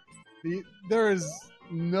there is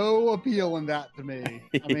no appeal in that to me.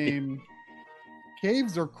 I mean,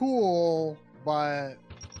 caves are cool, but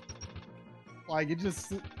like it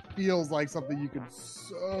just feels like something you could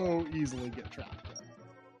so easily get trapped in.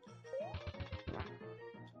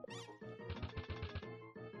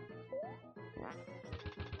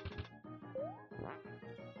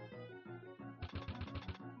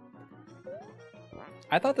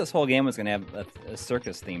 I thought this whole game was going to have a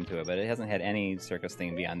circus theme to it, but it hasn't had any circus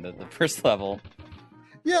theme beyond the first level.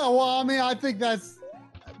 Yeah, well, I mean, I think that's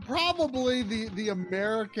probably the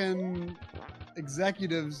American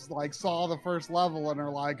executives like saw the first level and are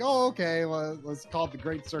like, oh, okay, let's call it the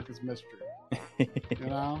Great Circus Mystery. You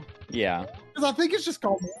know? Yeah. Because I think it's just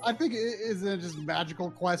called, isn't it just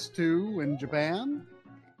Magical Quest 2 in Japan?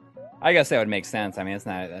 I guess that would make sense. I mean, it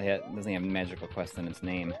doesn't have Magical Quest in its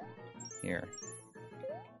name here.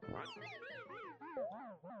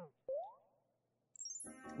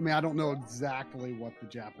 I mean, I don't know exactly what the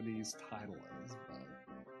Japanese title is,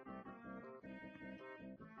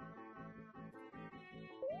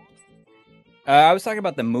 but... I was talking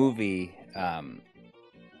about the movie, The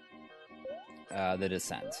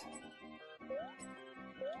Descent.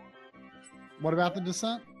 What about The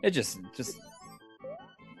Descent? It just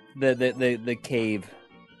the cave,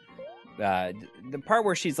 the part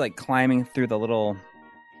where she's like climbing through the little,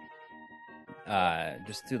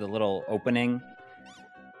 just through the little opening.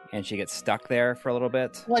 and she gets stuck there for a little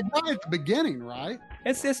bit. Like right at the beginning, right?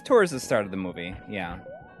 It's towards the start of the movie, yeah.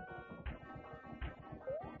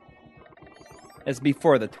 It's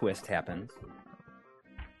before the twist happens.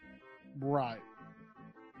 Right.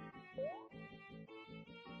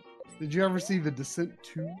 Did you ever see The Descent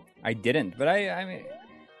 2? I didn't, but I mean,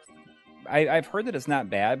 I've heard that it's not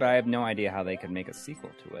bad, but I have no idea how they could make a sequel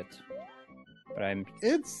to it. But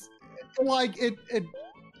It's like it.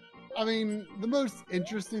 I mean, the most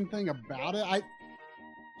interesting thing about it,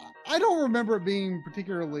 I don't remember it being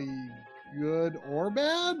particularly good or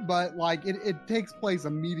bad, but like it takes place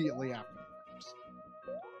immediately after the first,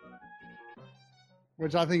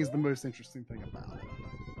 which I think is the most interesting thing about it.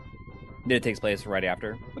 Did it take place right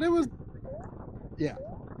after? But it was, yeah.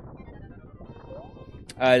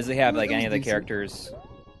 Does it have like It was any of the decent. characters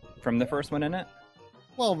from the first one in it?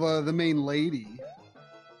 Well, the main lady.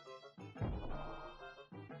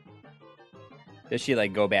 Does she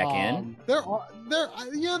like go back in? There's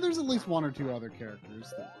at least one or two other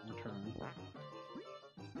characters that return,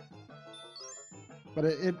 but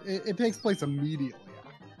it takes place immediately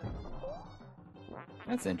after.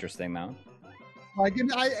 That's interesting, though. Like,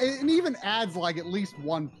 it even adds like at least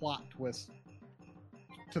one plot twist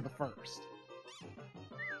to the first.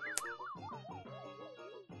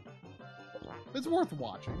 It's worth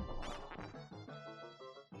watching.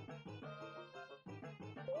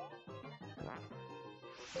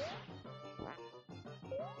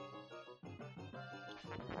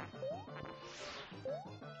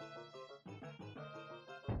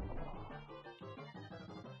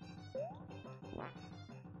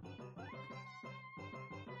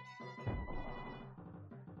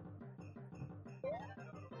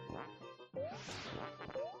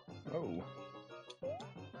 Oh.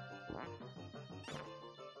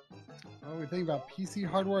 Oh, we think about PC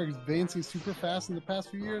hardware advancing super fast in the past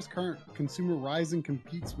few years. Current consumer Ryzen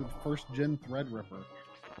competes with first-gen Threadripper.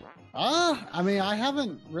 I mean, I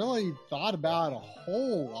haven't really thought about it a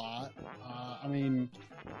whole lot. I mean,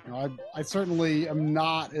 you know, I certainly am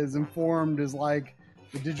not as informed as like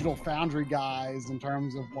the Digital Foundry guys in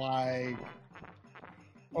terms of like,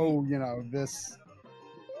 oh, you know, this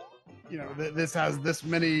has this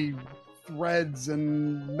many threads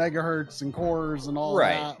and megahertz and cores and all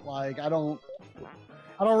Right. that. Like, I don't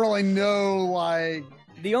really know. Like,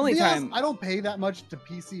 The only to be honest, time. I don't pay that much to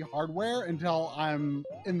PC hardware until I'm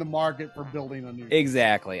in the market for building a new.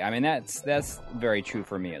 Exactly. I mean, that's very true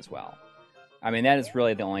for me as well. I mean, that is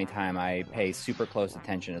really the only time I pay super close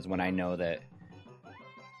attention is when I know that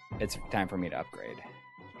it's time for me to upgrade.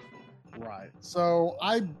 Right. So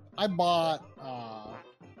I bought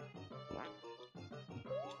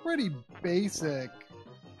pretty basic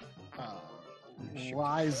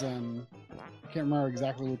Ryzen. I can't remember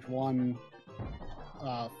exactly which one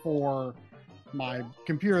for my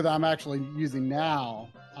computer that I'm actually using now,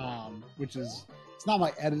 which is it's not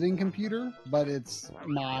my editing computer, but it's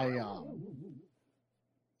my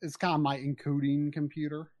it's kind of my encoding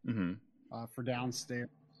computer Mm-hmm. for downstairs,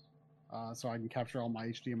 so I can capture all my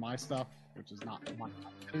HDMI stuff, which is not my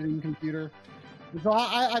editing computer. And so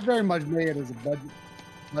I very much made it as a budget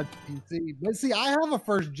PC. But see, I have a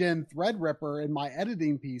first gen Threadripper in my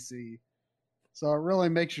editing PC, so it really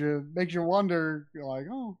makes you wonder. You're like,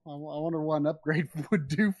 oh, I wonder what an upgrade would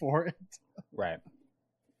do for it. Right.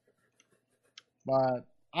 But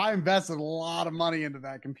I invested a lot of money into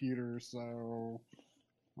that computer, so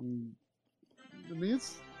I mean,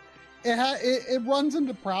 it runs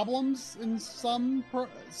into problems in some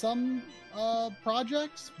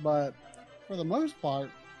projects, but for the most part,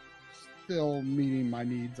 still meeting my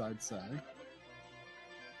needs, I'd say.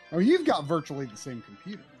 Oh, you've got virtually the same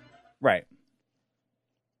computer. Right.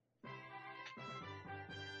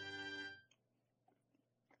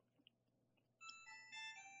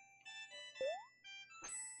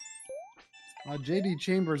 JD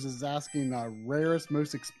Chambers is asking rarest,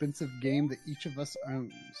 most expensive game that each of us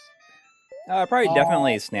owns. Probably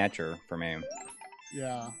definitely Snatcher for me.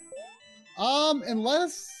 Yeah.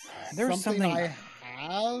 Unless There's something something- I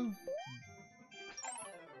have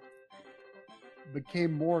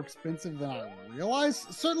became more expensive than I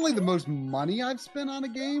realized. Certainly, the most money I've spent on a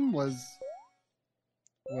game was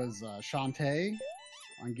Shantae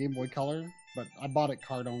on Game Boy Color, but I bought it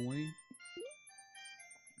card only.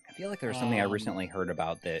 I feel like there was something I recently heard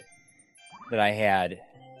about that I had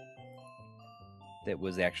that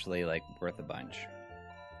was actually like worth a bunch.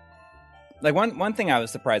 Like one thing I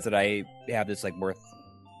was surprised that I have that's like worth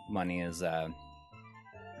money is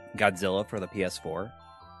Godzilla for the PS4.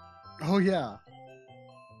 Oh yeah.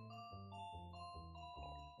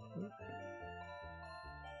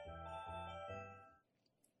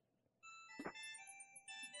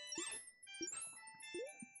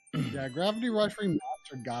 Yeah, Gravity Rush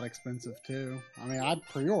Remastered got expensive too. I mean, I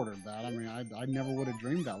pre-ordered that. I mean, I never would have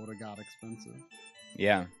dreamed that would have got expensive.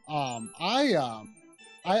 Yeah. I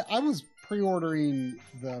was pre-ordering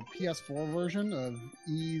the PS4 version of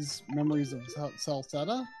Ys Memories of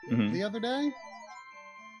Celceta the other day.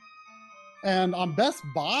 And on Best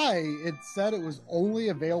Buy, it said it was only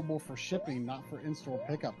available for shipping, not for in-store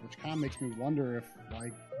pickup, which kind of makes me wonder if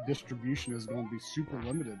like distribution is going to be super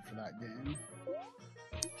limited for that game.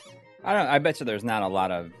 I bet you there's not a lot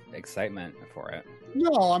of excitement for it.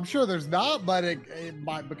 No, I'm sure there's not, but it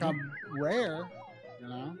might become rare, you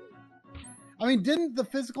know? I mean, didn't the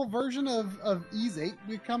physical version of Ys 8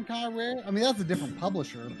 become kind of rare? I mean, that's a different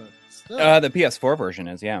publisher, but still. The PS4 version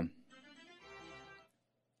is, yeah.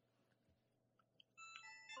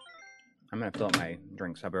 I'm going to fill up my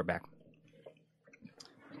drinks. I'll be right back.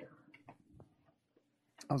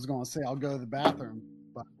 I was going to say I'll go to the bathroom,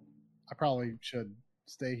 but I probably should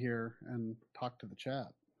stay here and talk to the chat.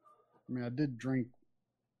 I mean, I did drink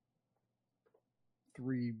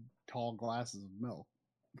 3 tall glasses of milk.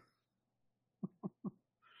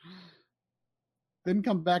 Didn't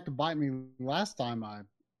come back to bite me last time I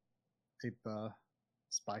ate the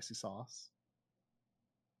spicy sauce.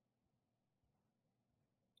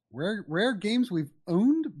 Rare games we've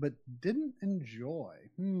owned but didn't enjoy.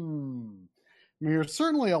 I mean, there's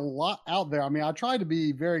certainly a lot out there. I mean, I try to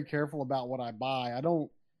be very careful about what I buy. I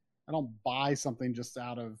don't buy something just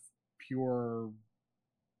out of purely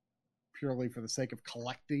for the sake of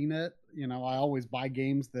collecting it. You know, I always buy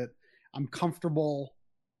games that I'm comfortable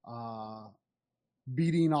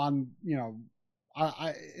beating on. You know,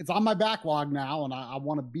 it's on my backlog now, and I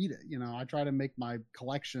want to beat it. You know, I try to make my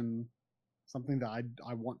collection something that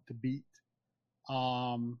I want to beat.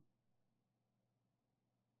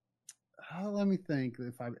 Let me think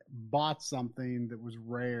if I bought something that was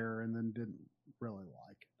rare and then didn't really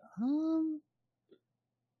like it.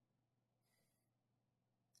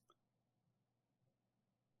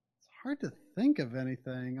 It's hard to think of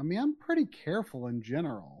anything. I mean, I'm pretty careful in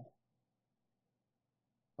general.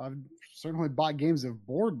 I've certainly bought games that have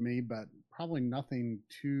bored me, but probably nothing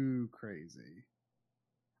too crazy.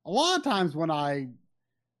 A lot of times when I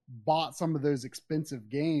bought some of those expensive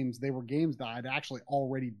games, they were games that I'd actually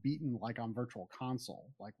already beaten, like on Virtual Console,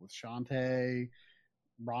 like with Shantae,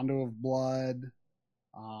 Rondo of Blood,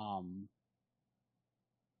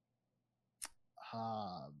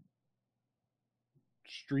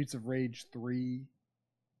 Streets of Rage 3,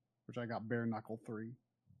 which I got bare knuckle 3.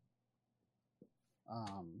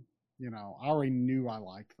 You know, I already knew I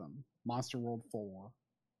liked them. Monster World 4.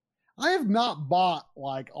 I have not bought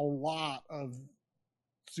like a lot of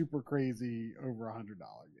super crazy over $100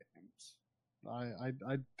 games.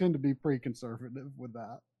 I tend to be pretty conservative with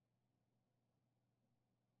that.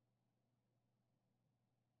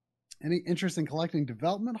 Any interest in collecting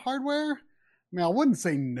development hardware? I mean, I wouldn't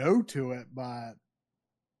say no to it, but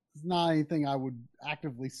it's not anything I would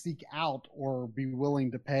actively seek out or be willing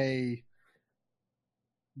to pay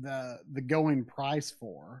the going price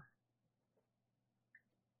for.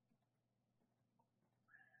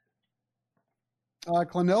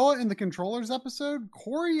 Klonoa in the Controllers episode,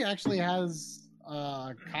 Corey actually has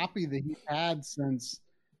a copy that he's had since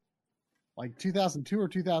like 2002 or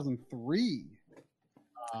 2003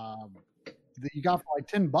 that you got for like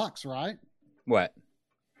 $10, right? What?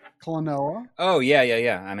 Klonoa. Oh, yeah.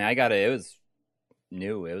 I mean, I got it. It was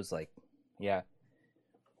new. It was like, yeah.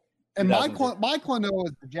 And my Klonoa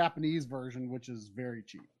is the Japanese version, which is very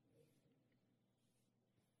cheap.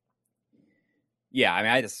 Yeah, I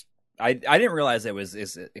mean, I didn't realize it was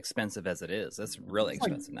as expensive as it is. That's really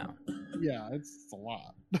expensive now. Yeah, it's a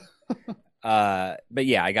lot. But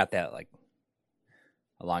yeah, I got that like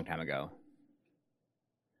a long time ago.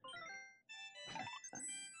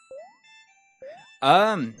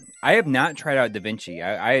 I have not tried out DaVinci.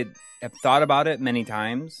 I have thought about it many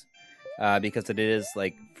times because it is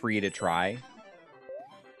like free to try.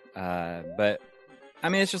 But I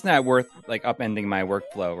mean, it's just not worth like upending my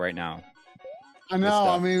workflow right now. I know.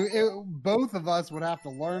 I mean, both of us would have to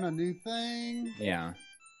learn a new thing. Yeah.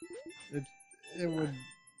 It would.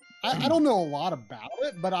 I don't know a lot about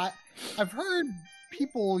it, but I've heard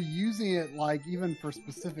people using it like even for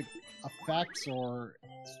specific effects or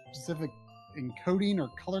specific encoding or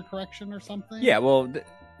color correction or something. Yeah. Well,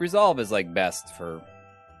 Resolve is like best for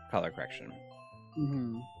color correction.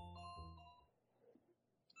 Mm-hmm.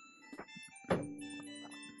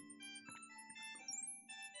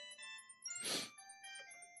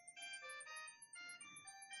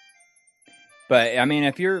 But I mean,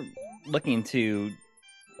 if you're looking to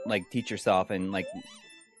like teach yourself and like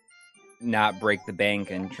not break the bank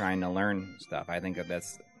and trying to learn stuff, I think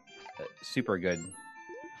that's a super good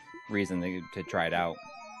reason to try it out.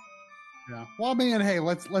 Yeah. Well, I mean, hey,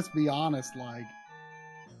 let's be honest. Like,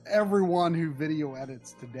 everyone who video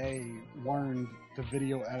edits today learned to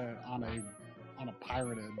video edit on a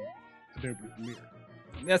pirated Adobe Premiere.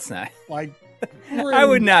 That's not. Like, I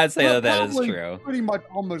would not say that is probably true. Pretty much,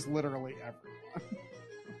 almost literally everyone.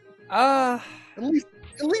 Uh At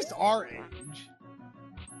least our age.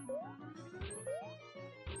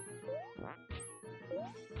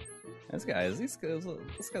 this guy's a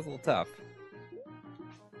little tough.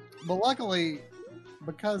 But luckily,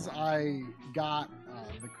 because I got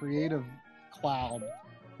the Creative Cloud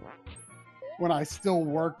when I still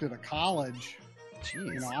worked at a college,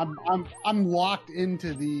 Jeez. you know, I'm locked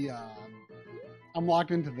into the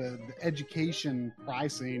education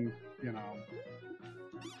pricing, you know,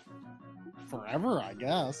 forever, I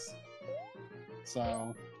guess.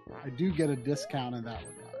 So I do get a discount in that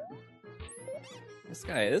regard. This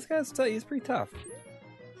guy's he's pretty tough.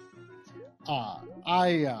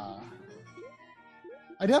 I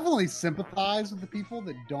definitely sympathize with the people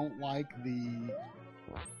that don't like the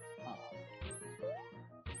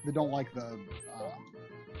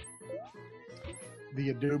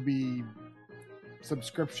Adobe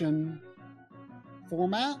subscription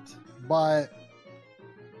format, but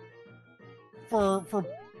for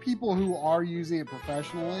people who are using it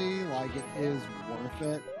professionally, like, it is worth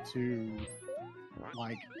it to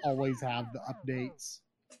like always have the updates.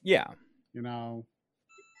 Yeah. You know,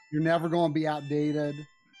 you're never going to be outdated.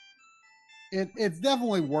 It's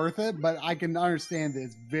definitely worth it, but I can understand that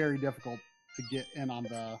it's very difficult to get in on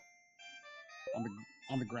the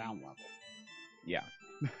ground level. Yeah.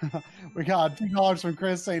 We got $2 from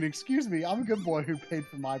Chris saying, "Excuse me, I'm a good boy who paid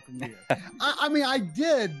for my Premiere." I mean, I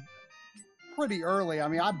did pretty early. I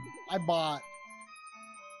mean, I bought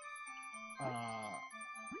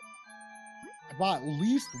at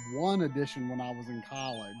least one edition when I was in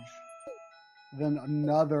college, then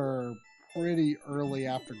another pretty early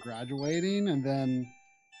after graduating, and then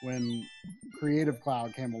when Creative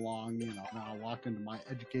Cloud came along, you know, now I locked into my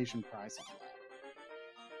education price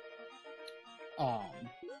on that.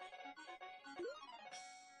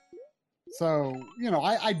 So, you know,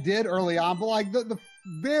 I did early on, but like the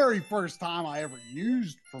very first time I ever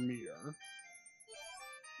used Premiere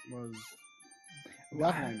was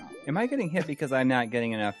definitely not. Am I getting hit because I'm not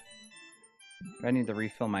getting enough? Do I need to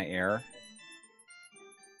refill my air?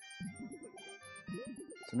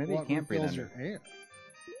 So maybe I can't breathe under. Your air?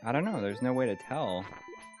 I don't know. There's no way to tell.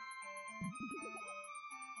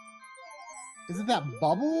 Is it that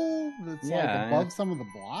bubble that's like above some of the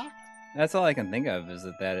blocks? That's all I can think of, is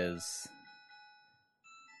that is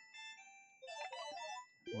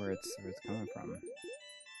where it's coming from.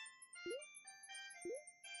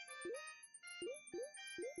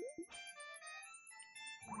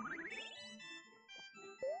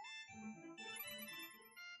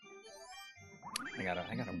 I got a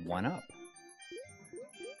 1-up.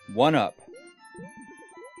 1-up.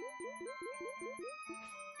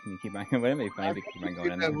 Can you keep on going? Maybe keep on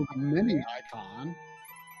going in there. With a mini icon.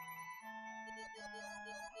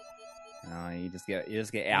 You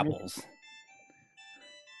just get apples.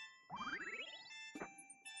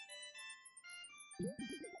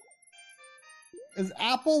 Is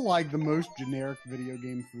apple like the most generic video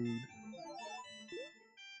game food?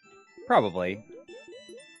 Probably.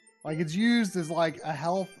 Like, it's used as like a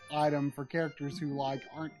health item for characters who like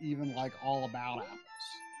aren't even like all about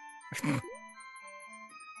apples.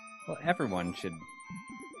 Well, everyone should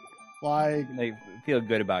like feel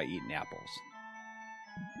good about eating apples.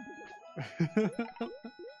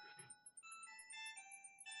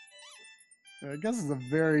 I guess it's a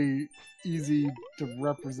very easy to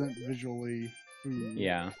represent visually food.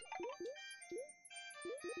 Yeah.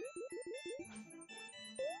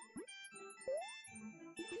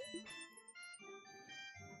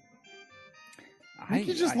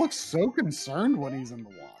 He just looks so concerned when he's in the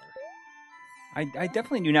water. I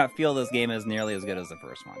definitely do not feel this game is nearly as good as the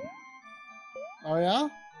first one. Oh, yeah?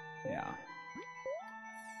 Yeah.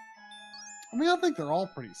 I mean, I think they're all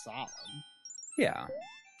pretty solid. Yeah.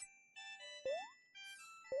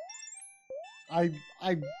 I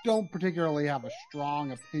don't particularly have a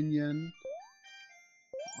strong opinion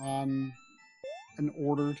on an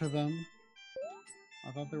order to them.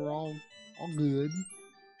 I thought they were all good.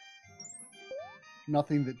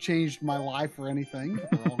 Nothing that changed my life or anything, but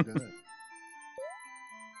they're all good.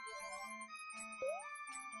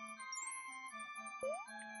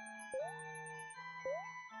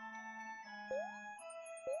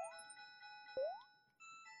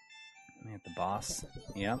 We have the boss.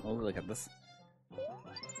 Yeah, oh, look at this.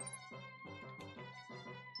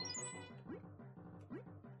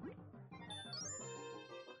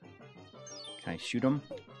 Can I shoot him?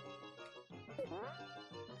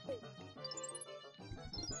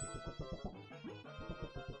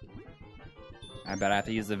 I bet I have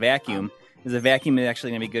to use the vacuum. Is the vacuum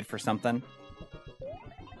actually going to be good for something?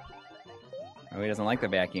 Oh, he doesn't like the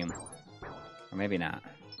vacuum. Or maybe not.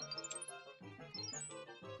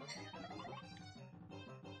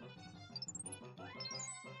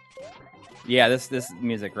 Yeah, this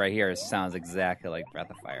music right here sounds exactly like Breath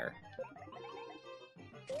of Fire.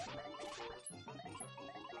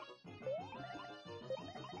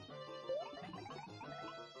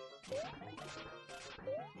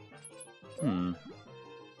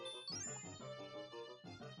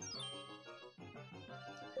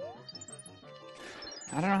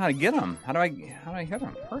 I don't know how to get him. How do I hit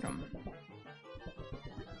him? Hurt him?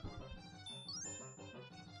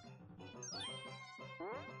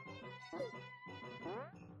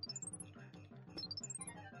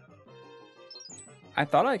 I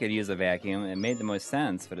thought I could use a vacuum. It made the most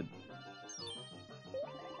sense, but it...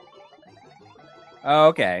 Oh,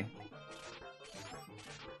 okay.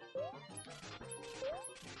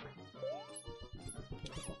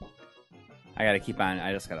 I gotta keep on...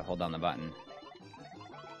 I just gotta hold down the button.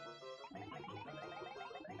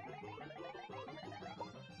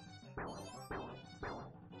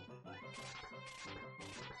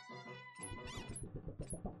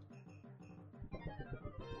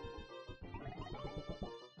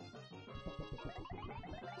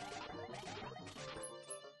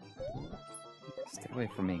 Stay away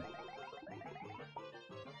from me.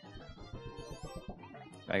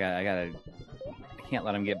 I can't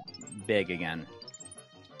let him get big again.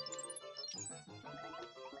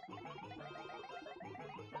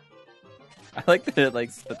 I like that it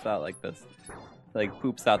like spits out like this. Like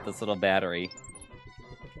poops out this little battery.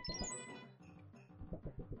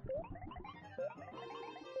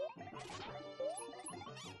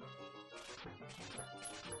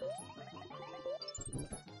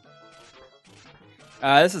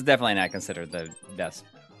 This is definitely not considered the best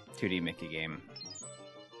 2D Mickey game.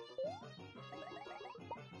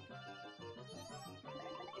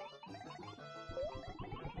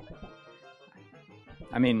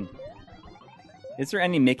 I mean, is there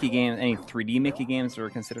any Mickey games, any 3D Mickey games that are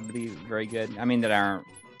considered to be very good? I mean, that aren't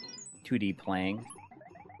 2D playing?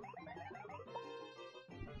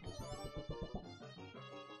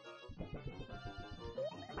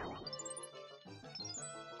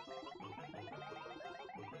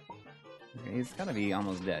 He's gotta be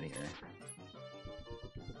almost dead here.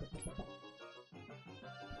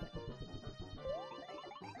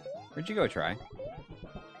 Where'd you go, Try?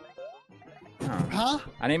 Oh. Huh?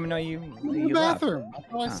 I didn't even know you. In the bathroom. I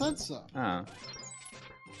thought I said so. Oh.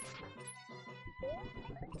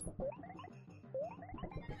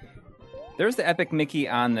 There's the Epic Mickey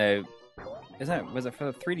on the. Was it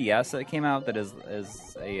for the 3DS that came out? That is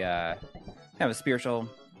a kind of a spiritual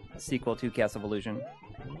sequel to Castle of Illusion.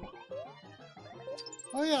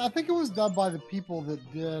 Oh yeah, I think it was done by the people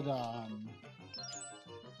that did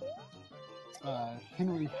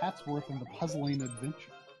Henry Hatsworth and the Puzzling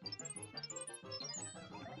Adventure,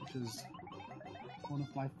 which is one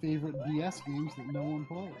of my favorite DS games that no one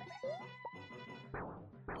played.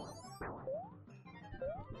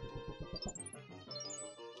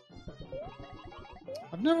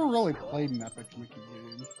 I've never really played an Epic Mickey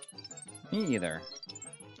game. Me either.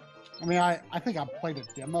 I mean, I think I played a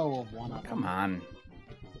demo of one of them. Come on.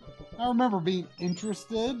 I remember being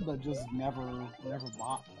interested, but just never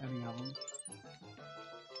bought any of them.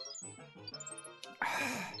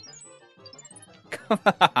 Come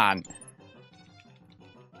on.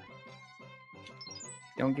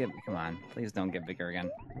 Don't get... Come on. Please don't get bigger again.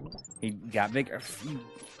 He got bigger.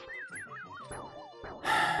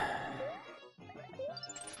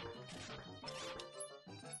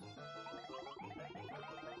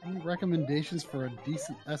 Any recommendations for a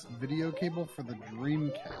decent S video cable for the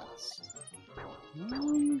Dreamcast?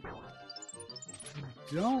 I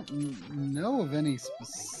don't know of any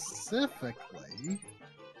specifically.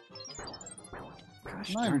 Gosh,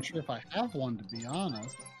 I'm not even sure if I have one, to be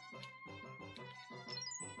honest.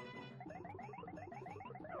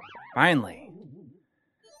 Finally.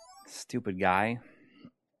 Stupid guy.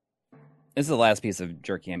 This is the last piece of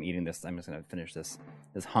jerky I'm eating. I'm just going to finish this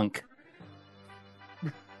hunk.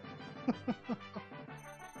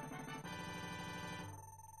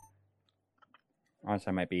 Honestly,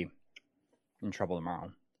 I might be in trouble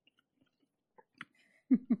tomorrow.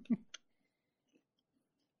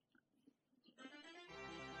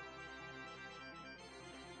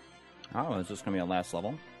 Oh, is this going to be a last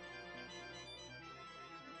level?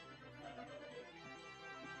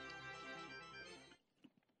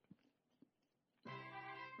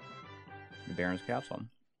 The Baron's Castle.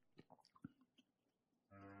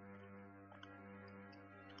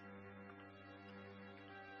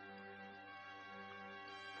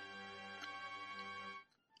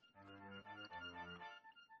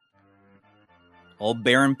 Old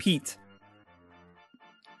Baron Pete.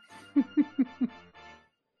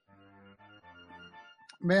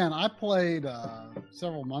 Man, I played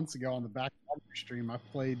several months ago on the back stream. I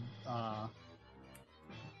played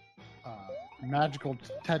Magical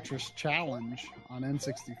Tetris Challenge on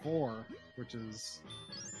N64, which is,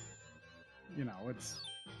 you know,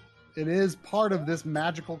 it is part of this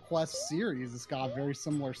Magical Quest series. It's got a very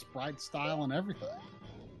similar sprite style and everything.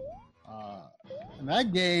 And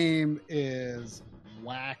that game is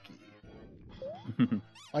wacky.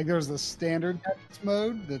 Like, there's the standard Tetris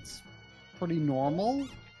mode that's pretty normal.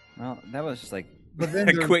 Well, that was just like But then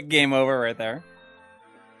a quick game over right there.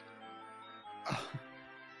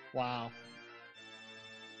 Wow.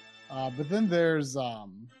 But then there's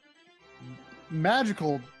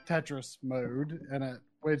magical Tetris mode in it,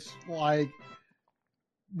 which, like,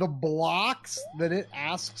 the blocks that it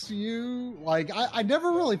asks you, like, I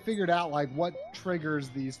never really figured out, like, what triggers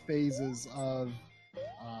these phases of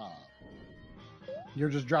you're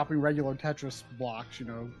just dropping regular Tetris blocks, you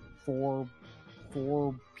know, four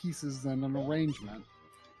pieces in an arrangement.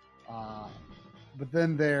 But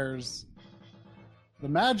then there's the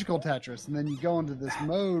magical Tetris, and then you go into this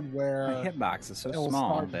mode where The hitbox is so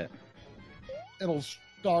small that it'll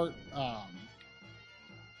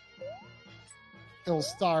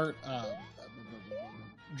start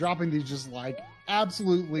dropping these just like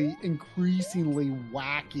absolutely increasingly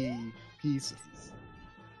wacky pieces,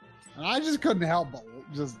 and I just couldn't help but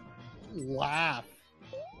just laugh.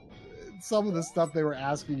 Some of the stuff they were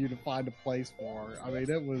asking you to find a place for, I mean,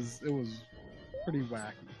 it was pretty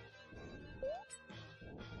wacky.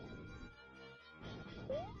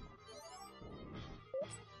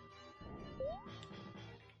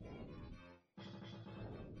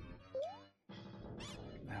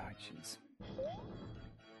 jeez.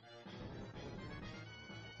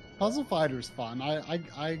 Puzzle Fighter's fun.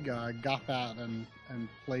 I got that and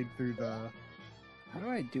played through the How do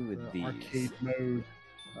I do with these? arcade mode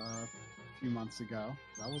a few months ago.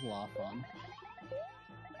 That was a lot of fun.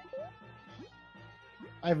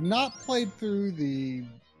 I have not played through the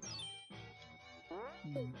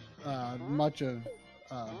much of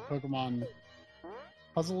Pokemon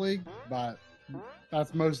Puzzle League, but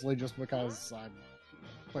that's mostly just because I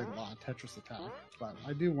played a lot of Tetris Attack. But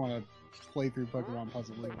I do want to play through Pokemon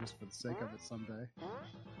Puzzle League just for the sake of it someday.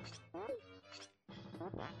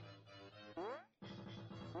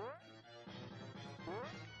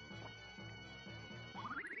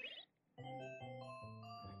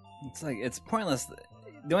 It's like it's pointless.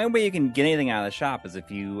 The only way you can get anything out of the shop is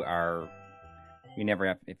if you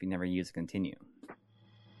never use a continue,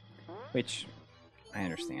 which I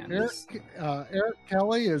understand. Eric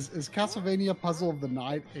Kelly, is Castlevania Puzzle of the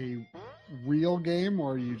Night a real game,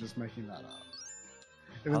 or are you just making that up?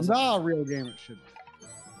 If it's not a real game, it should be.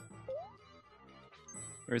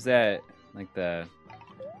 Or is that like the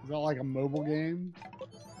Is that like a mobile game?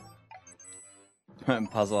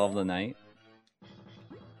 Puzzle of the Night?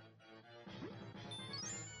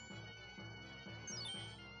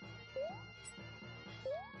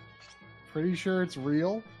 Pretty sure it's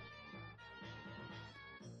real.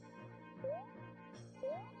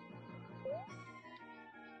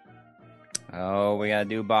 Oh, we gotta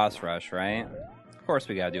do boss rush, right? Of course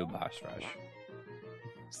we gotta do boss rush.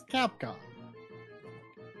 It's Capcom.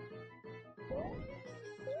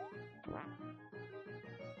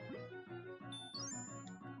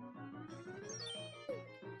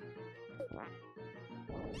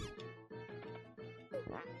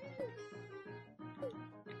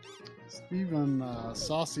 Stephen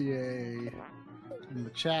Saucier in the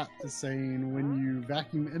chat is saying when you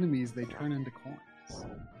vacuum enemies, they turn into coins.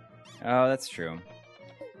 Oh, that's true.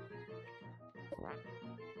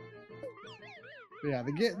 But yeah,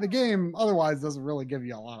 the game otherwise doesn't really give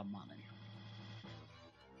you a lot of money.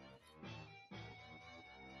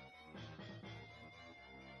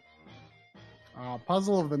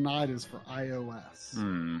 Puzzle of the Night is for iOS.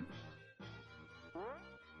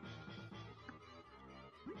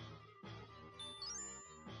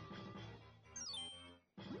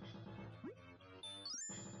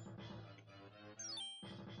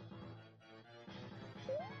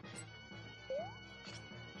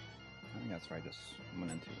 I think that's where I just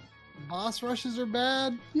went into. Boss rushes are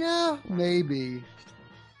bad? Yeah, maybe.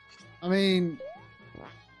 I mean,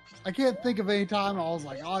 I can't think of any time I was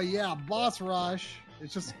like, oh yeah, boss rush.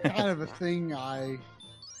 It's just kind of a thing I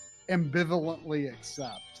ambivalently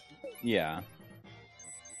accept. Yeah.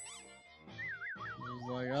 was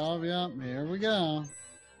like, oh yeah, here we go.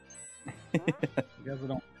 I guess I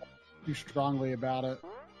don't feel too strongly about it.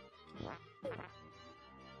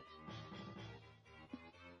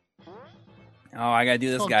 Oh, I gotta do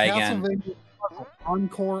It's this called guy again. Castlevania Puzzle,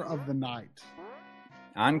 Encore of the Night.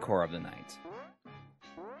 Encore of the night.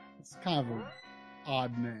 It's kind of an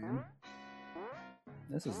odd name.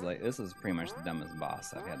 This is pretty much the dumbest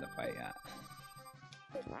boss I've had to fight yet.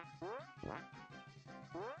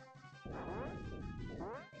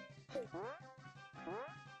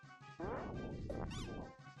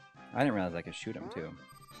 I didn't realize I could shoot him too.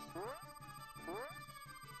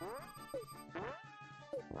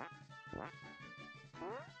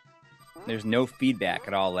 There's no feedback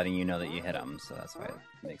at all letting you know that you hit him, so that's why it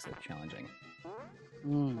makes it challenging.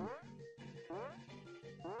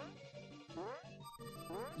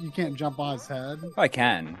 You can't jump on his head. Oh, I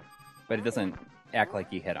can, but it doesn't act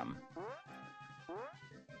like you hit him.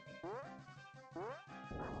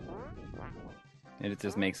 It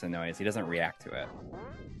just makes a noise. He doesn't react to it.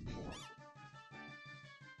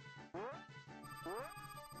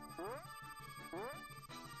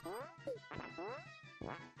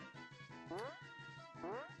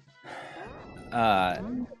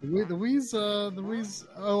 The Wii's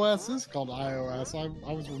OS is called iOS.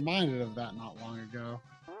 I was reminded of that not long ago.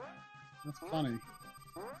 That's funny.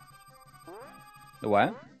 The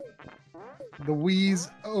what? The Wii's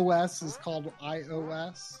OS is called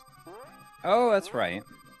iOS. Oh, that's right.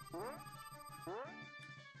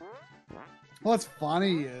 What's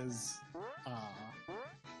funny is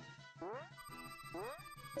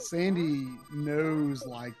Sandy knows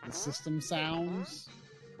like the system sounds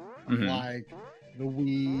of like the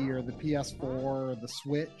Wii or the PS4 or the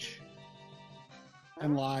Switch,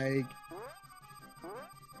 and like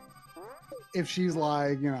if she's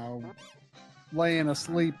like, you know, laying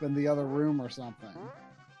asleep in the other room or something,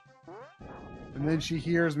 and then she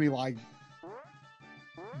hears me like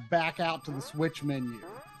back out to the Switch menu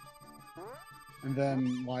and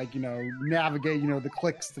then like, you know, navigate, you know, the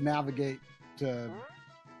clicks to navigate to,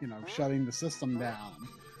 you know, shutting the system down.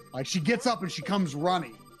 Like she gets up and she comes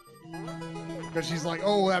running because she's like,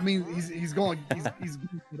 oh, that means he's going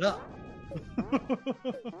it up.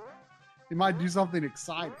 He might do something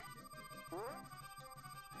exciting.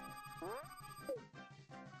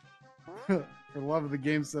 For love of the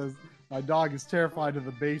game says, my dog is terrified of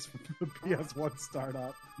the bass from the PS1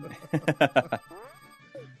 startup.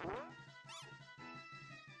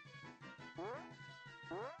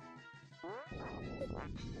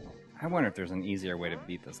 I wonder if there's an easier way to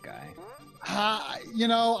beat this guy. You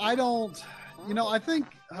know, I don't. You know, I think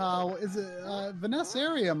Vanessa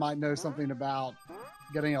Area might know something about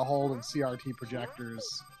getting a hold of CRT projectors.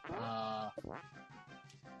 I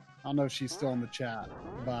don't know if she's still in the chat,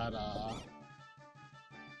 but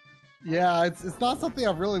yeah, it's not something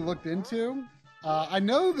I've really looked into. I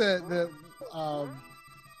know that the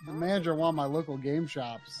manager of one of my local game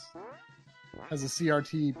shops has a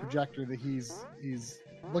CRT projector that he's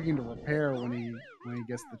looking to repair when he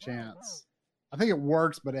gets the chance. I think it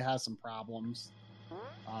works, but it has some problems.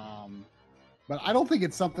 But I don't think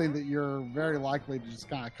it's something that you're very likely to just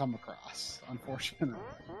kind of come across, unfortunately.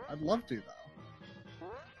 I'd love to, though.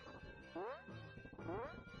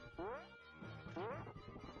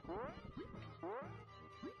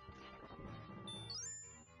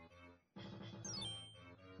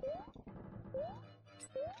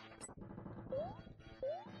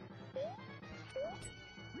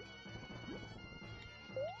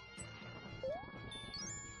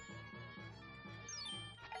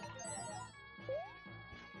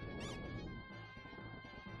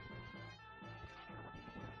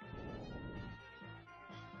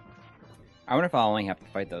 I wonder if I'll only have to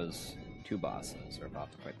fight those two bosses, or if I'll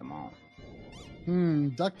have to fight them all.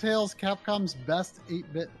 DuckTales, Capcom's best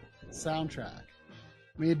 8-bit soundtrack.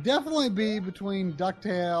 I mean, it'd definitely be between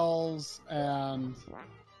DuckTales and,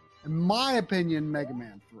 in my opinion, Mega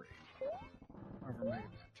Man 3 over Mega Man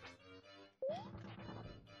 2.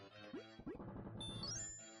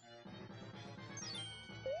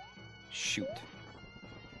 Shoot.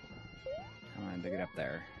 I wanted to get up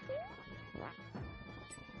there.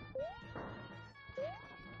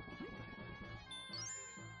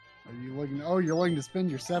 Are you looking? Oh, you're looking to spend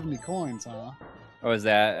your 70 coins, huh? Oh, is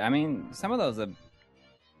that? I mean, some of those have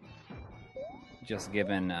just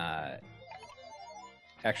given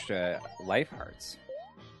extra life hearts.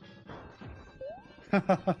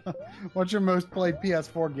 What's your most played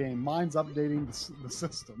PS4 game? Mine's updating the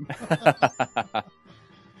system.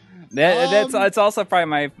 It's also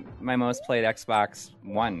probably my most played Xbox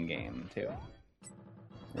One game too.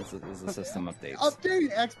 This is the system updates.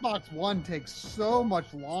 Updating Xbox One takes so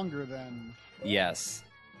much longer than Yes.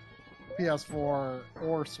 PS4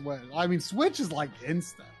 or Switch. I mean, Switch is like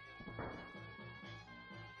instant.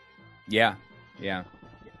 Yeah. Yeah.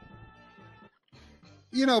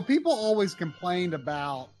 You know, people always complained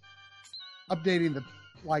about updating the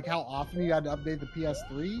like how often you had to update the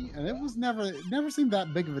PS3, and it never seemed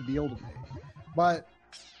that big of a deal to me. But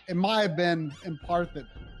it might have been in part that,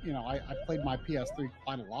 you know, I played my PS3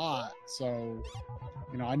 quite a lot, so,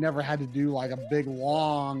 you know, I never had to do like a big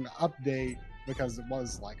long update because it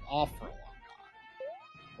was like off for a long time.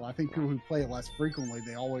 Well, I think people who play it less frequently,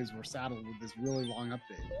 they always were saddled with this really long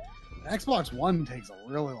update. The Xbox One takes a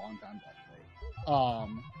really long time to update.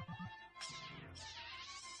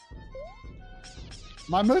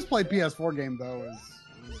 My most played PS4 game though is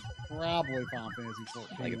probably Final Fantasy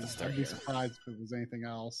 14. I get to start I'd be here. surprised if it was anything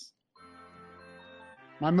else.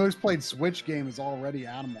 My most played Switch game is already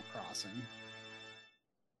Animal Crossing.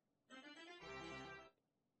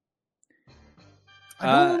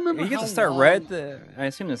 I don't remember. You get how to start long... Red. I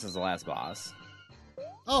assume this is the last boss.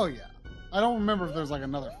 Oh yeah, I don't remember if there's like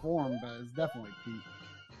another form, but it's definitely Pete.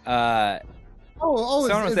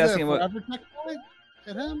 Someone was asking what. Forever Tech Boy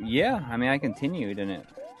at him? Yeah, I mean, I continued in it.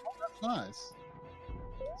 That's nice.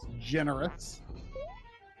 It's generous.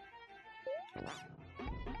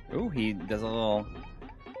 Ooh, he does a little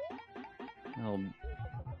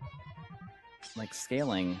like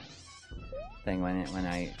scaling thing when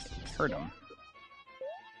I heard him.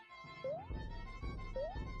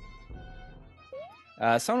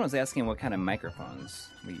 Someone was asking what kind of microphones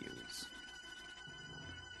we use,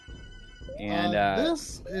 and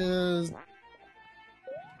this is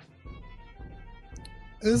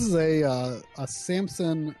a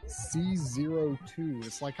Samson C02.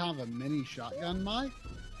 It's like kind of a mini shotgun mic,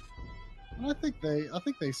 and I think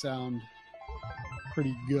they sound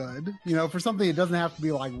pretty good. You know, for something it doesn't have to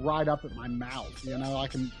be like right up at my mouth. You know, I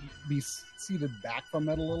can be seated back from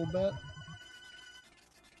it a little bit.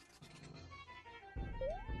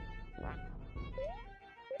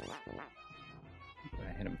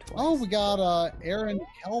 I hit him twice. Oh, we got Aaron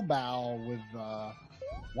Kelbow with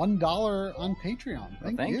 $1 on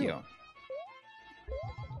Patreon. Thank you.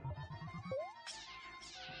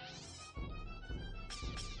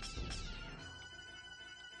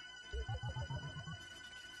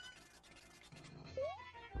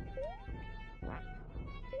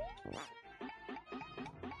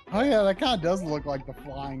 Oh yeah, that kind of does look like the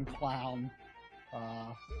flying clown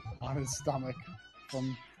on his stomach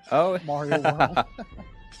from Mario World.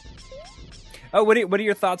 Oh, what are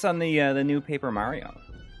your thoughts on the new Paper Mario?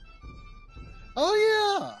 Oh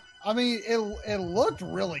yeah, I mean it looked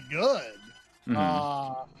really good.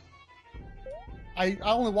 Mm-hmm. I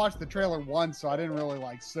only watched the trailer once, so I didn't really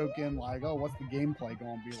like soak in like, oh, what's the gameplay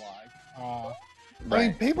going to be like? Right. I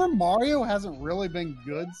mean, Paper Mario hasn't really been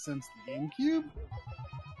good since the GameCube,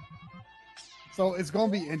 so it's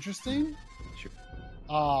going to be interesting. Sure.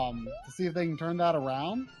 To see if they can turn that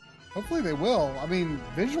around. Hopefully they will. I mean,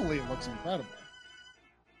 visually it looks incredible.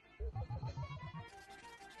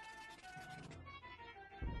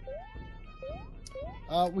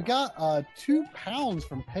 We got £2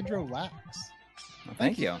 from Pedro Lax. Well,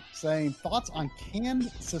 thank you. Saying thoughts on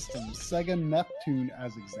canned systems, Sega Neptune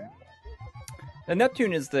as example. The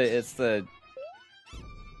Neptune is the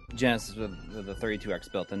Genesis with the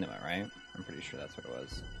 32X built into it, right? I'm pretty sure that's what it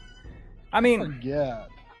was. I mean, yeah,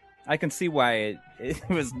 I can see why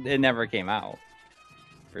it never came out,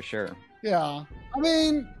 for sure. Yeah, I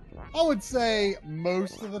mean, I would say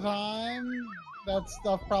most of the time that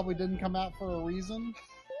stuff probably didn't come out for a reason.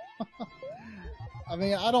 I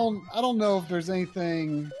mean, I don't know if there's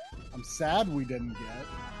anything I'm sad we didn't get.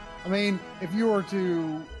 I mean, if you were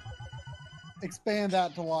to expand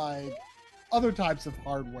that to like other types of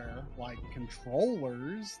hardware, like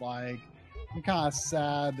controllers, like I'm kind of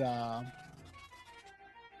sad.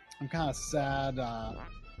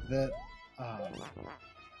 That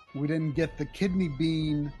we didn't get the Kidney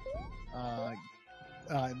Bean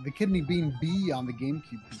B on the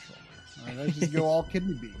GameCube controller. Let's just go all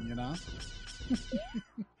Kidney Bean, you know.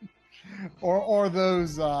 or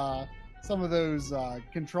those some of those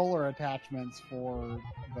controller attachments for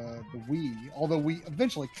the Wii. Although we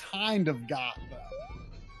eventually kind of got them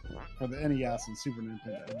for the NES and Super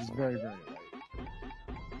Nintendo. It was very, very late.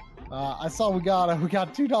 I saw we got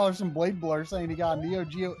 $2 from Blade Blur saying he got a Neo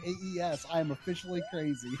Geo AES. I am officially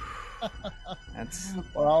crazy. That's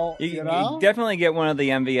well, you definitely get one of the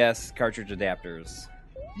MVS cartridge adapters.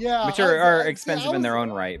 Yeah, which are expensive in their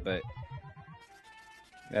own right, but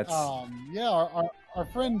that's yeah. Our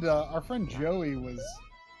friend Joey was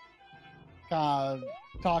kind of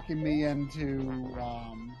talking me into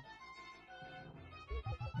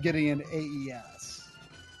getting an AES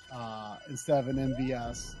instead of an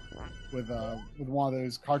MVS with one of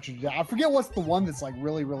those cartridges. I forget what's the one that's like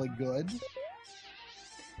really, really good.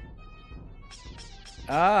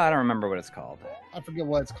 I don't remember what it's called. I forget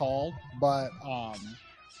what it's called, but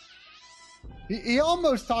he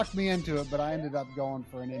almost talked me into it, but I ended up going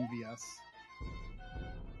for an MVS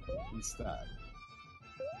instead.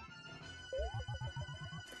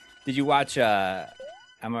 Did you watch? I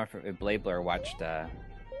don't know if Blabler watched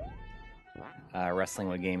Wrestling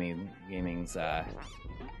with Gaming's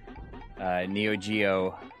Neo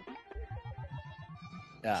Geo.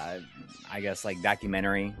 I guess like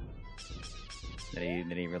documentary that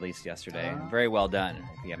he released yesterday. Very well done.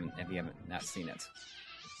 If you haven't not seen it.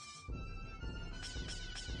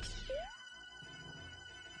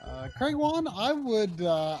 Craig Wan, I would.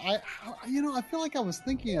 I feel like I was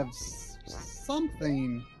thinking of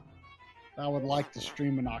something that I would like to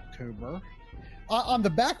stream in October. On the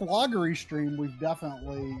Backloggery stream, we've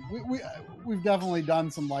definitely done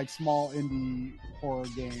some like small indie horror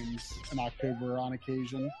games in October on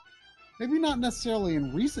occasion. Maybe not necessarily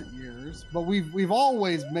in recent years, but we've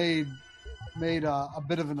always made a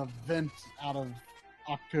bit of an event out of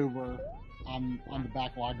October on the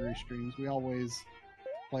Backloggery streams. We always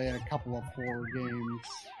play a couple of horror games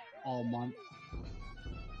all month.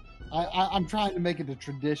 I'm trying to make it a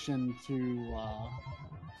tradition to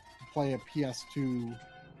play a PS2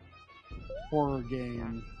 horror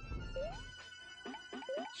game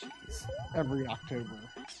every October.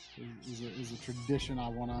 Is a tradition I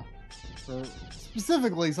want to, for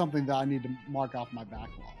specifically something that I need to mark off my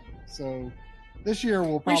backlog. So this year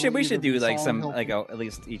we'll probably we should do like some at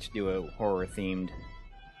least each do a horror themed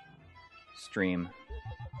stream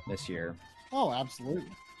this year. Oh, absolutely.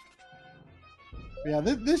 Yeah,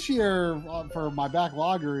 this year for my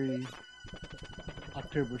Backloggery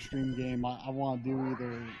October stream game, I want to do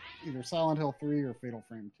either Silent Hill 3 or Fatal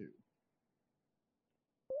Frame 2.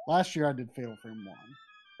 Last year I did Fatal Frame 1.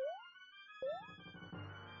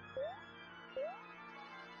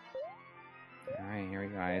 Alright, here we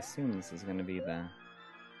go. I assume this is going to be the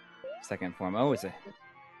second form. Oh, it's a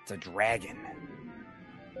dragon.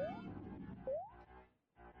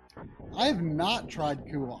 I have not tried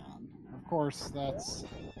Kulan. Of course, that's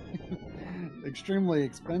extremely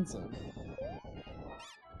expensive.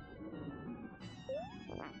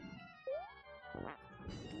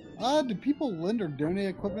 Do people lend or donate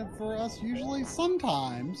equipment for us usually?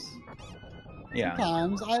 Sometimes. Yeah.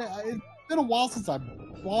 Sometimes. It's been a while since I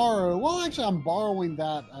borrowed. Well, actually, I'm borrowing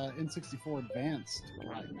that N64 Advanced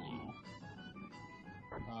right now.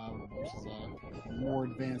 Which is a more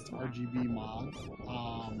advanced RGB mod.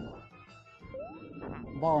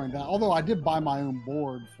 Borrowing that. Although I did buy my own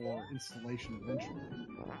board for installation eventually.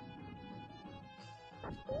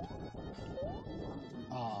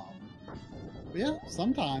 But yeah,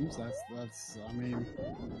 sometimes that's I mean,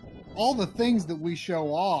 all the things that we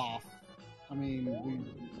show off, I mean,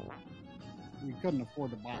 we couldn't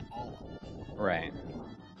afford to buy all of them. Right.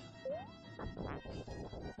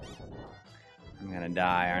 I'm gonna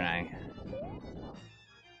die, aren't I?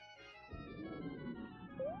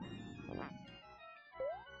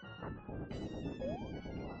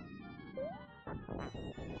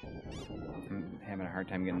 I'm having a hard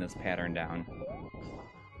time getting this pattern down.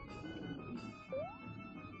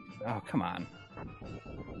 Oh, come on.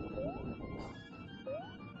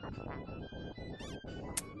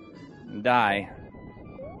 Die.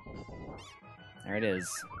 There it is.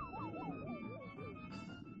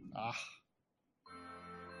 Ah.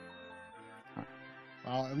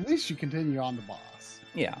 Well, at least you continue on the boss.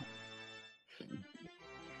 Yeah.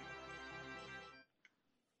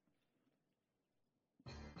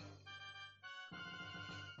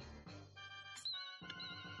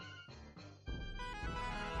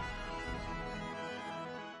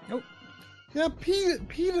 Nope. Yeah,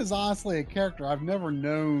 Pete is honestly a character I've never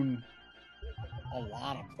known a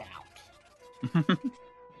lot about.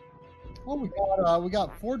 Well, we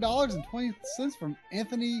got $4.20 from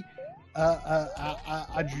Anthony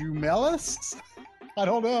Ajumelis. I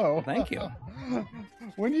don't know. Thank you.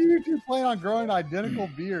 When you two plan on growing identical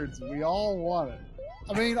beards, we all want it.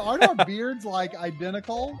 I mean, aren't our beards like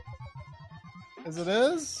identical as it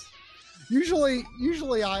is? Usually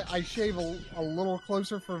I shave a little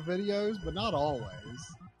closer for videos, but not always.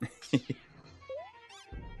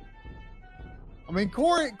 I mean,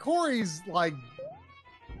 Corey's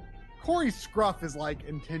scruff is like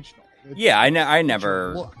intentional. Yeah, I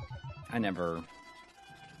never shave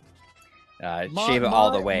it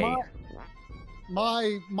all the way.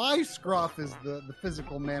 my scruff is the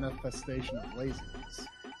physical manifestation of laziness.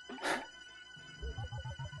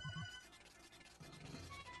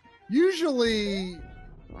 Usually,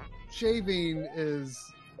 shaving is.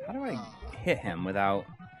 How do I hit him without?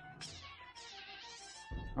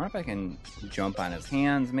 I wonder if I can jump on his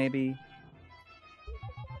hands, maybe.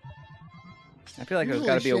 I feel like there's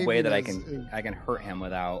got to be a way that I can hurt him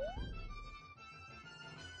without.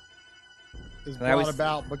 Is brought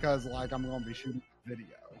about because like I'm going to be shooting video,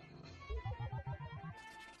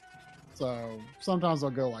 so sometimes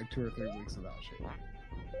I'll go like 2 or 3 weeks without shaving.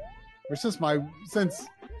 Or since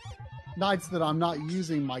nights that I'm not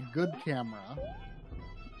using my good camera,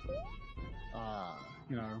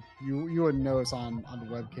 you know, you wouldn't notice on the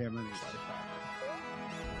webcam anyway.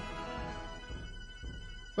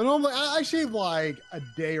 But normally I shave like a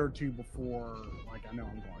day or two before, like I know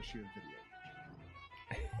I'm going to shoot a video.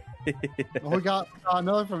 We got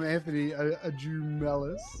another from Anthony, a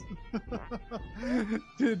Jumelis,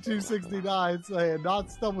 269 saying,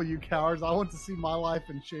 "Not stumble, you cowards! I want to see my life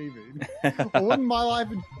in shaving." Well, wouldn't my life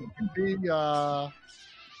in shaving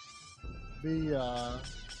be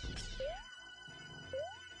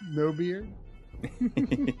no beard?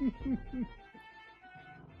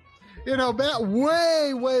 You know,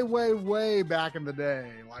 way back in the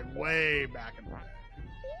day, like way back in the day,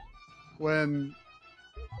 when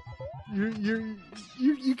you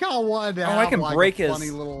kind of wanted to have I can like break a funny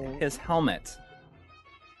little his helmet.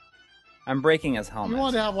 I'm breaking his helmet. You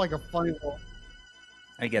want to have like a funny little.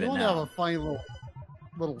 I get it now. You want to have a funny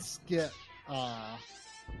little skit,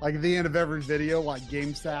 like at the end of every video, like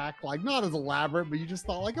game sack, like not as elaborate, but you just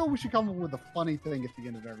thought like, oh, we should come up with a funny thing at the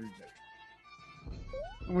end of every video.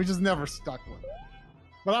 And we just never stuck with it.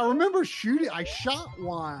 But I remember I shot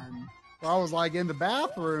one where I was like in the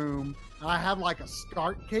bathroom and I had like a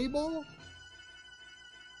SCART cable.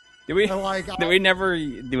 Did we never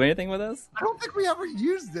do anything with this? I don't think we ever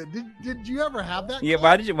used it. Did you ever have that? Yeah,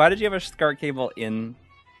 why did you have a SCART cable in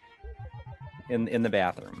the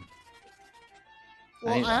bathroom?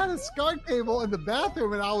 Well, I had a SCART cable in the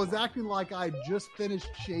bathroom and I was acting like I just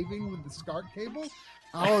finished shaving with the SCART cable.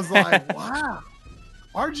 I was like, wow.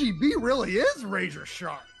 RGB really is razor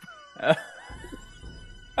sharp. I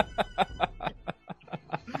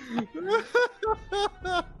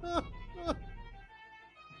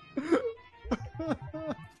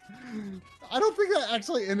don't think that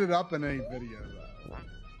actually ended up in any video though.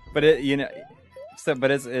 But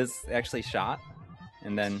it's actually shot,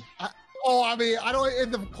 and then.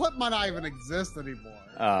 The clip might not even exist anymore.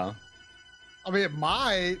 Oh. I mean, it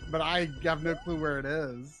might, but I have no clue where it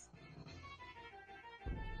is.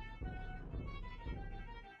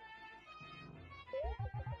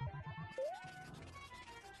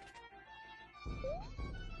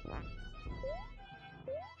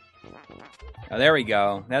 Oh, there we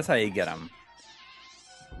go. That's how you get them.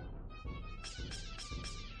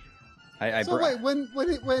 Wait, when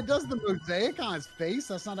it does the mosaic on his face,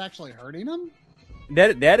 that's not actually hurting him?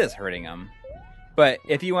 That is hurting him. But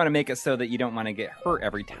if you want to make it so that you don't want to get hurt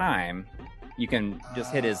every time, you can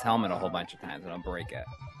just hit his helmet a whole bunch of times and it'll break it.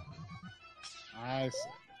 I see.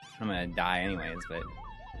 I'm gonna die anyways, but.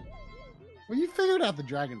 Well, you figured out the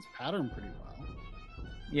dragon's pattern pretty well.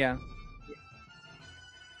 Yeah.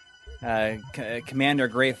 Commander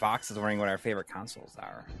Gray Fox is wondering what our favorite consoles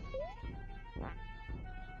are.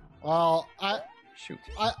 Well, I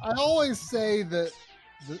always say that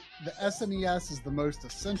the SNES is the most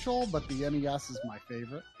essential, but the NES is my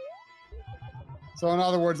favorite. So in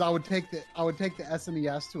other words, I would take the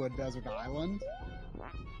SNES to a desert island,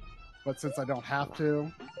 but since I don't have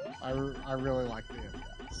to, I really like the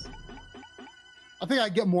NES. I think I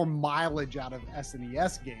get more mileage out of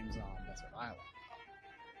SNES games on desert island.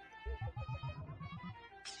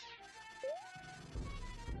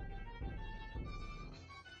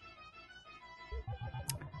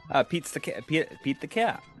 Pete the cat.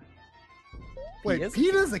 Wait,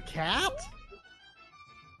 Pete is a cat?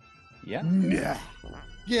 Yeah. Nah.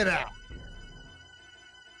 Get out.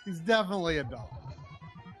 He's definitely a dog.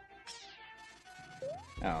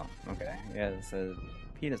 Oh, okay. Yeah, so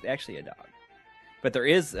Pete is actually a dog. But there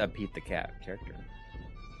is a Pete the cat character.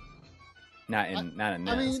 Not in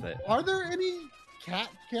this, but are there any cat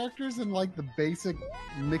characters in like the basic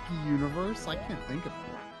Mickey universe? I can't think of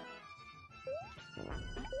them.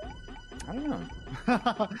 I don't know.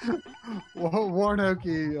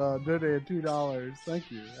 Warnoki donated $2.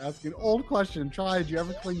 Thank you. Asking old question. Did you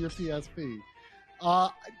ever clean your PSP?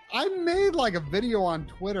 I made like a video on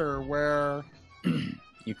Twitter where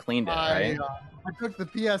you cleaned it, right? I took the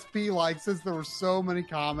PSP since there were so many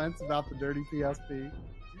comments about the dirty PSP.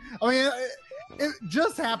 I mean, it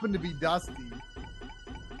just happened to be dusty,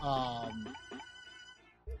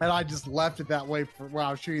 And I just left it that way for while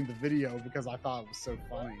I was shooting the video because I thought it was so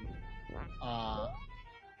funny.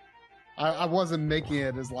 I wasn't making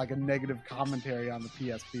it as like a negative commentary on the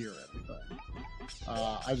PSP or anything.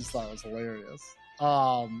 I just thought it was hilarious.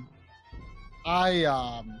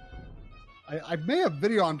 I made a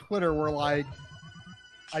video on Twitter where like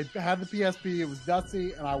I had the PSP, it was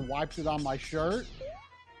dusty, and I wiped it on my shirt,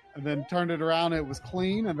 and then turned it around, and it was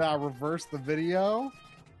clean, and then I reversed the video,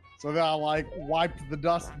 so then I like wiped the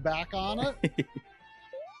dust back on it,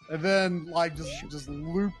 and then like just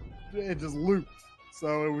looped. It just looped,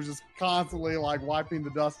 so it was just constantly like wiping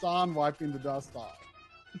the dust on, wiping the dust off.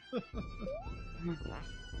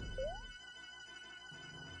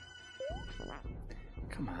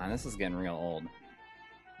 Come on, this is getting real old.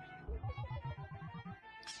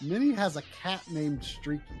 Minnie has a cat named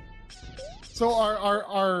Streaky. So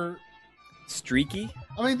are Streaky?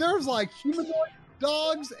 I mean, there's like humanoid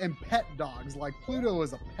dogs and pet dogs. Like Pluto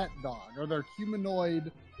is a pet dog. Are there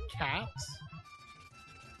humanoid cats?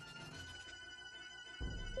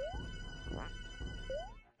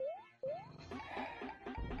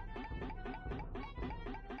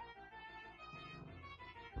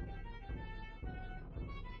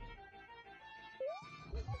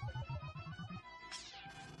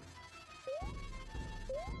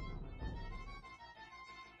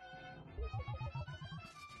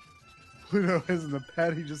 Pluto isn't a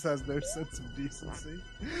pet, he just has no sense of decency.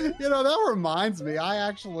 You know, that reminds me, I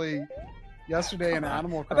actually, yesterday in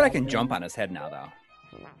Animal Crossing... I bet I can jump on his head now, though.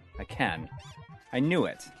 I can. I knew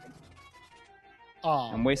it.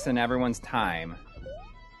 I'm wasting everyone's time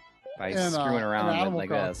by screwing around with like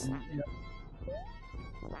this.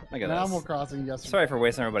 Look at this. Animal Crossing yesterday. Sorry for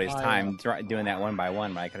wasting everybody's time doing that one by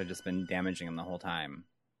one, but I could have just been damaging them the whole time.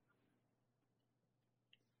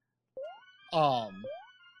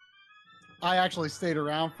 I actually stayed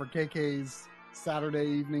around for KK's Saturday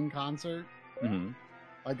evening concert. Mm-hmm.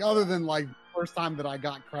 Like, other than like the first time that I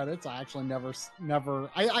got credits, I actually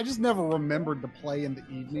I just never remembered to play in the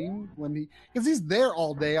evening because he's there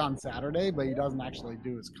all day on Saturday, but he doesn't actually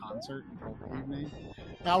do his concert until the evening.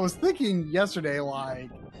 And I was thinking yesterday, like,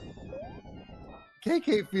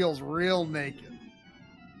 KK feels real naked.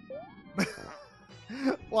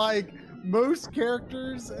 Like, most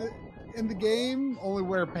characters in the game only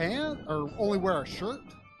wear pants or only wear a shirt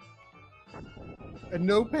and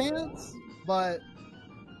no pants, but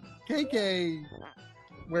KK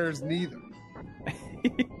wears neither.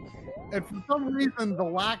 And for some reason,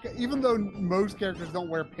 even though most characters don't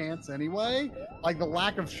wear pants anyway, like the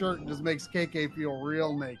lack of shirt just makes KK feel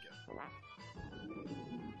real naked.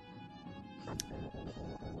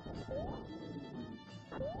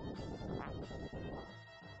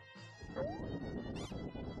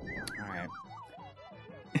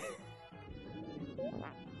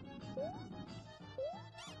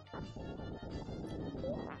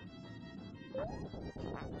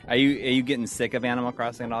 Are you getting sick of Animal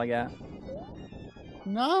Crossing at all yet?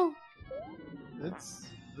 No, it's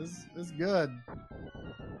good.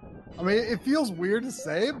 I mean, it feels weird to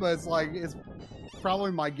say, but it's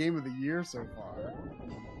probably my game of the year so far.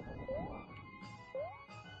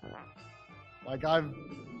 Like, I've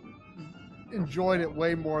enjoyed it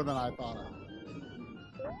way more than I thought I would.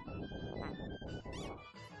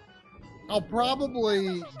 I'll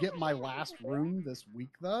probably get my last room this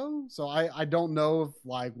week, though. So I don't know if,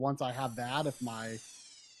 like, once I have that, if my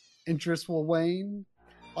interest will wane.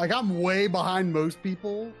 Like, I'm way behind most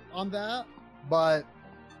people on that. But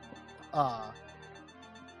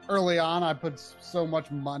early on, I put so much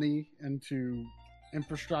money into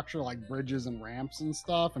infrastructure, like bridges and ramps and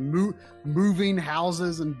stuff, and moving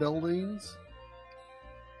houses and buildings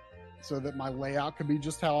so that my layout could be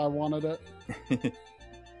just how I wanted it.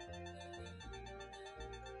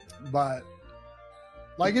 But,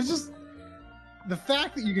 like, it's just the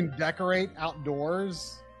fact that you can decorate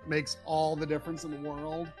outdoors makes all the difference in the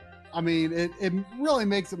world. I mean, it really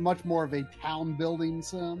makes it much more of a town building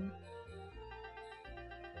sim.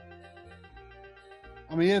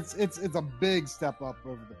 I mean, it's a big step up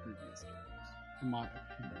over the previous games, in my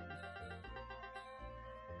opinion.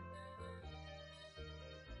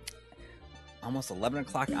 Almost 11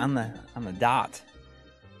 o'clock on the dot,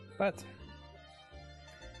 but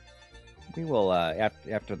we will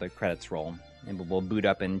after the credits roll, and we'll boot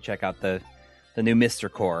up and check out the new Mr.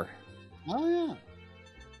 Core. Oh yeah.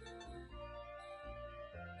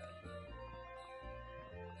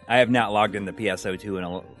 I have not logged into PSO2 in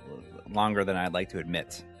longer than I'd like to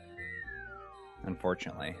admit.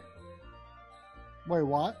 Unfortunately. Wait,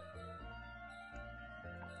 what?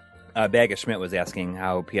 Bag of Schmidt was asking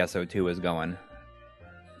how PSO2 is going.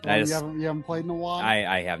 I you just haven't played in a while.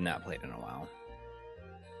 I have not played in a while.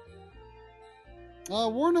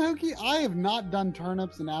 Warnahoki, I have not done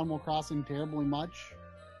turnips in Animal Crossing terribly much.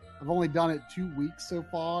 I've only done it 2 weeks so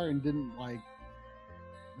far and didn't like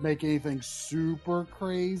make anything super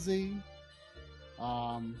crazy.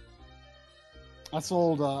 I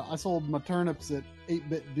sold my turnips at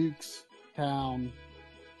 8-Bit Duke's Town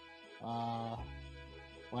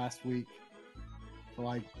last week for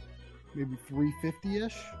like maybe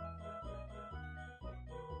 $3.50-ish.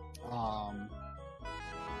 Not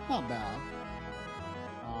bad.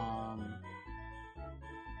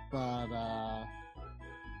 But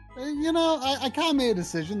you know, I kind of made a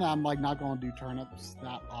decision that I'm like not going to do turnips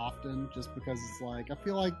that often, just because it's like I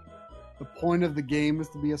feel like the point of the game is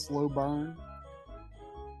to be a slow burn.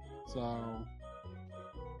 So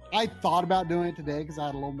I thought about doing it today because I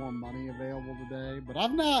had a little more money available today, but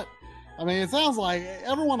I've not. I mean, it sounds like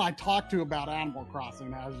everyone I talk to about Animal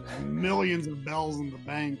Crossing has just millions of bells in the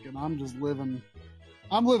bank, and I'm just living.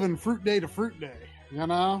 I'm living fruit day to fruit day, you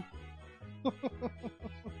know.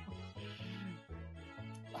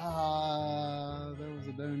 There was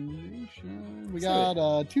a donation. We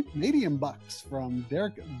got 2 Canadian bucks from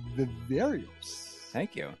Derek Vivarios.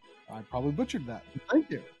 Thank you. I probably butchered that. Thank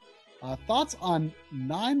you. Thoughts on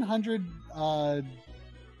 900? I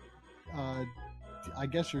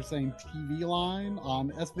guess you're saying TV line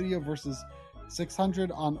on S video versus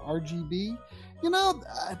 600 on RGB. You know,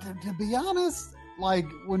 to be honest, like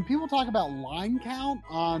when people talk about line count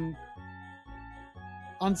on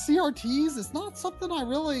CRTs, it's not something I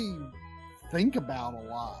really think about a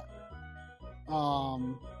lot.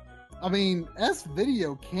 I mean, S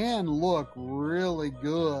video can look really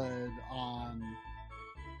good on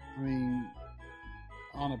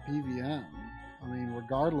a PVM. I mean,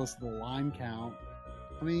 regardless of the line count.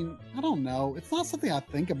 I mean, I don't know. It's not something I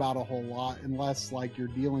think about a whole lot unless like you're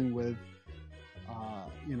dealing with,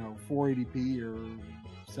 480p or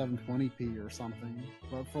 720p or something.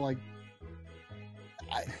 But for like,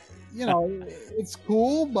 it's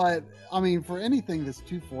cool, but I mean, for anything that's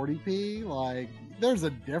 240p, like there's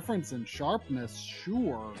a difference in sharpness,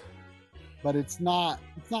 sure, but it's not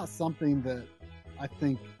something that I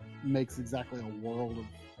think makes exactly a world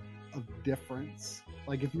of difference.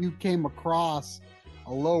 Like if you came across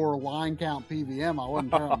a lower line count PVM, I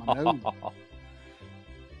wouldn't turn up my nose.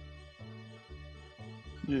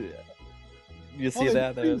 Yeah. You see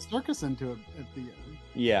that? There's circus into it at the end.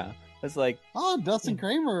 Yeah. It's like, Dustin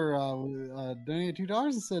Kramer donated $2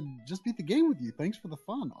 and said, "Just beat the game with you. Thanks for the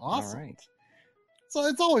fun." Awesome. All right. So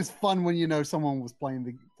it's always fun when you know someone was playing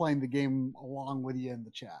the game along with you in the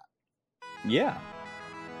chat. Yeah.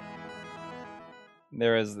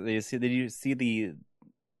 Did you see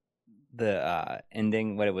the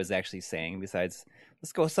ending? What it was actually saying? Besides,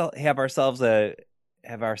 let's go have ourselves a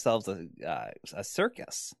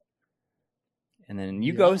circus. And then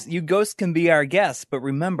you ghosts can be our guests, but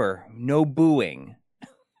remember, no booing.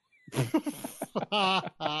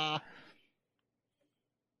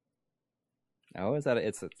 Oh, is that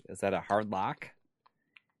a hard lock?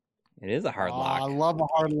 It is a hard lock. I love a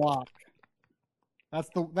hard lock. That's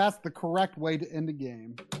the correct way to end a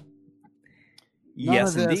game.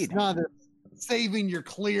 Yes, indeed. None of this saving your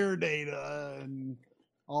clear data and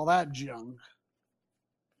all that junk.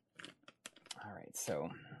 All right, so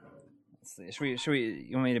let's see. Should we?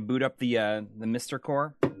 You want me to boot up the Mr.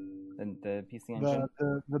 Core, the PC Engine,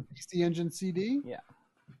 the PC Engine CD? Yeah.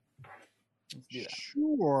 Let's do that.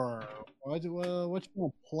 Sure. What you want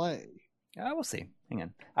to play? We'll see. Hang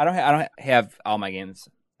on. I don't have all my games.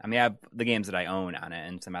 I mean, I have the games that I own on it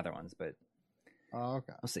and some other ones, but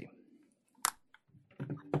okay. We'll see.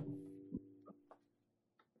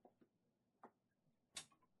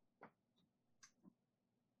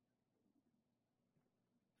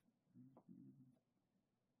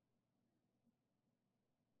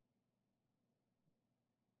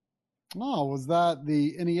 Oh, was that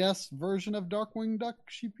the NES version of Darkwing Duck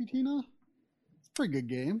Shippuden? It's a pretty good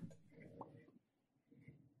game.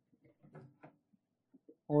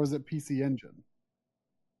 Or was it PC Engine?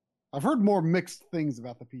 I've heard more mixed things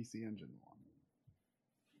about the PC Engine one.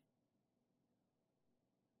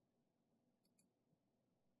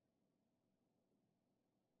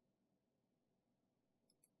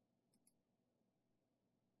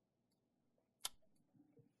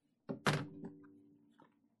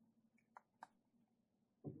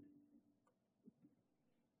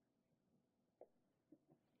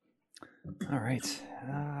 All right.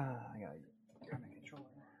 I gotta grab my controller.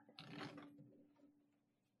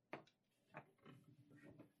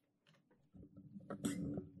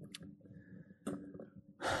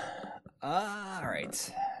 All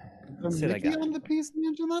right. Let's see what I Mickey got. on the PC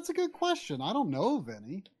Engine? That's a good question. I don't know of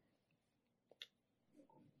any.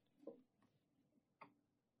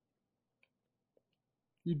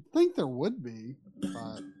 You'd think there would be,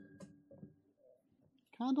 but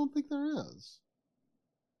kind of don't think there is.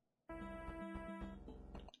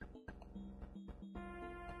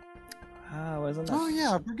 Wasn't that? Oh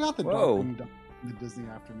yeah, I forgot the Whoa. Darkwing Duck in the Disney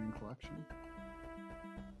Afternoon Collection.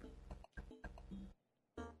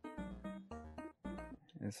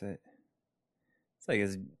 Is it? It's like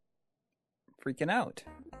it's freaking out.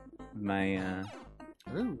 My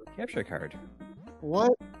Ooh. capture card.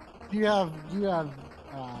 What do you have? Do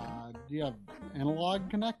you have analog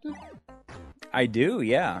connected? I do,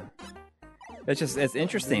 yeah. It's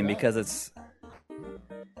interesting that? because it's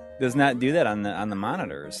does not do that on the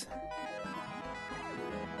monitors.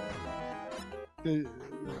 Well,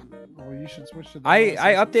 you should switch to the I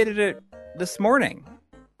OSS. updated it this morning.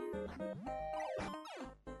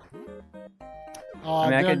 I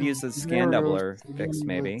mean, I could use the scan doubler fix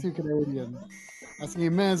maybe. Two Canadian. Asking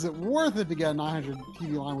him, man, is it worth it to get a 900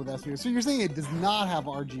 TV line with SVO? So you're saying it does not have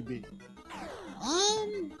RGB?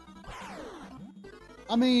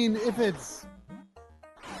 I mean, if it's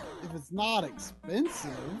not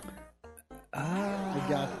expensive, I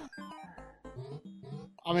guess.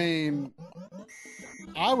 I mean,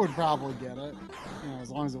 I would probably get it,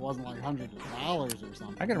 as long as it wasn't like hundreds of dollars or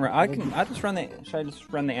something. I'll just run the. Should I just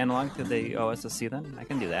run the analog to the OSSC then? I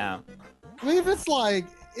can do that. I mean, if it's like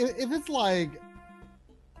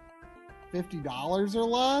 $50 or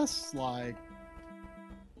less, like,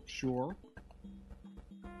 sure.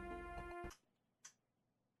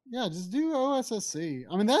 Yeah, just do OSSC.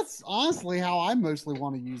 I mean, that's honestly how I mostly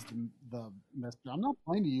want to use the Mister. I'm not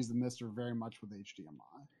planning to use the Mister very much with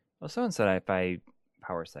HDMI. Well, someone said if I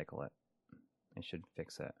power cycle it, I should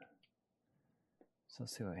fix it. So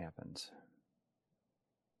let's see what happens.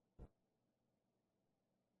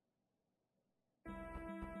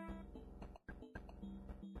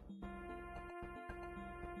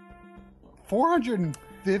 $450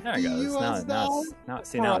 There it goes. US dollars. Now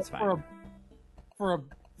it's fine. For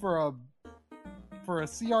a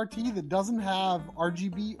CRT that doesn't have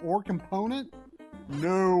RGB or component,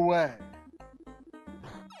 no way.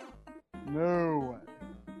 No way.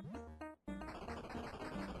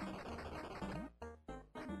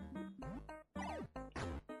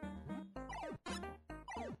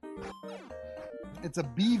 It's a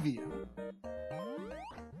BVIA,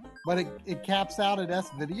 but it caps out at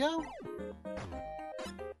S video.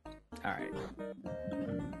 All right.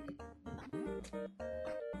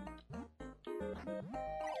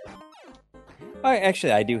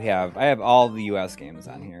 Actually, I have all the US games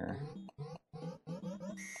on here.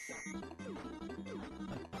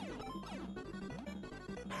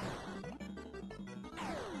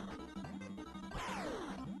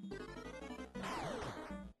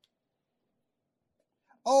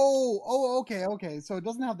 Okay. So it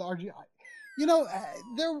doesn't have the RGB.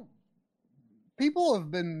 People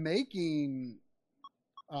have been making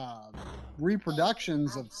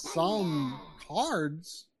reproductions of some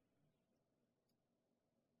cards.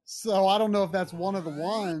 So I don't know if that's one of the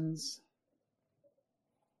ones.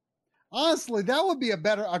 Honestly, that would be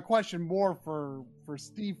a question more for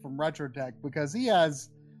Steve from Retrotech, because he has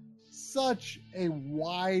such a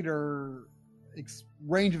wider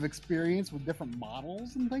range of experience with different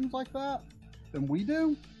models and things like that than we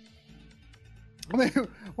do. I mean,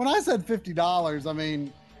 when I said $50, I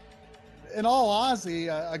mean, in all honesty,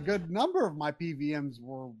 a good number of my PVMs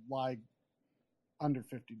were like under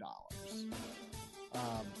 $50.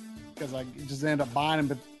 Because I just ended up buying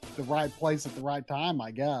them at the right place at the right time,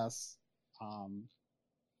 I guess. I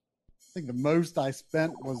think the most I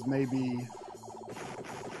spent was maybe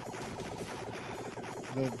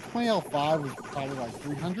the 20L5 was probably like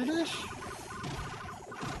 300-ish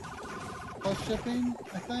plus shipping,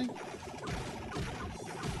 I think.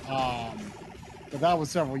 But that was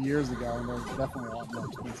several years ago, and they're definitely a lot more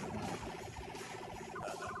expensive now.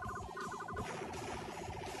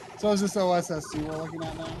 So is this OSSC we're looking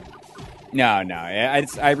at now? No. I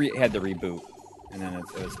had to reboot, and then it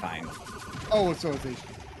was fine. Oh, so it's HD.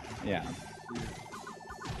 Yeah.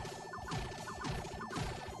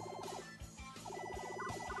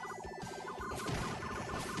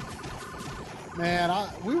 Man,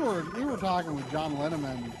 we were talking with John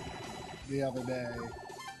Linneman the other day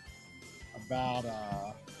about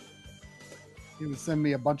he would send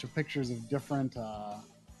me a bunch of pictures of different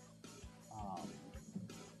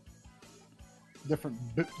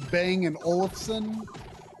Bang and Olufsen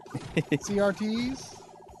CRTs.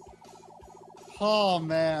 Oh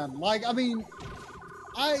man, like, I mean,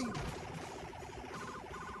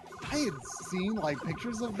 I had seen like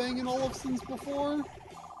pictures of Bang & Olufsen's before,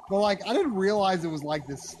 but like I didn't realize it was like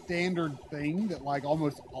this standard thing that like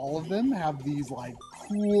almost all of them have these like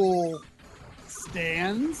cool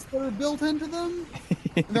stands that are built into them.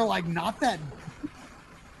 And they're like not that,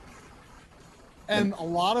 and a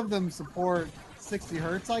lot of them support 60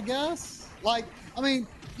 hertz, I guess. Like, I mean,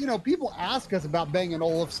 you know, people ask us about Bang &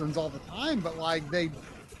 Olufsen's all the time, but like they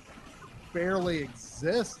barely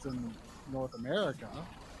exist in North America.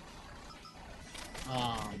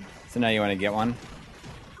 So now you want to get one?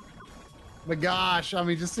 But gosh, I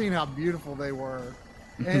mean, just seeing how beautiful they were,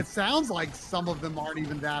 and it sounds like some of them aren't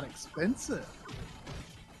even that expensive.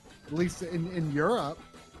 At least in Europe,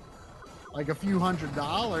 like a few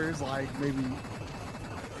 $100s, like maybe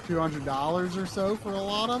 $200 or so for a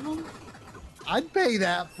lot of them. I'd pay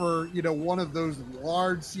that for, you know, one of those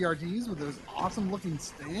large CRTs with those awesome looking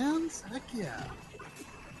stands. Heck yeah.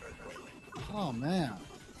 Oh man.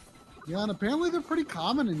 Yeah, and apparently they're pretty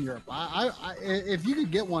common in Europe. I if you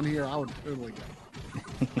could get one here, I would totally get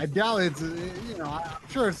one. I doubt it's, you know, I'm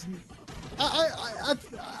sure it's.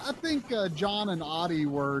 I think John and Audie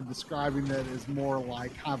were describing that as more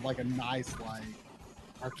like kind of like a nice like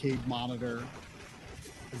arcade monitor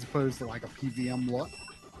as opposed to like a PVM look.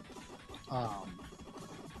 Oh,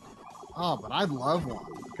 but I'd love one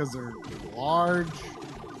because they're large,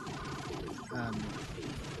 and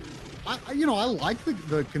I like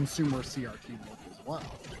the consumer CRT look as well.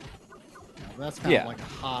 You know, that's kind of like a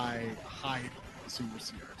high consumer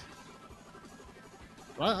CRT.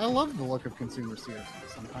 But I love the look of consumer CRT.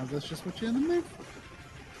 Sometimes that's just what you're in the mood for.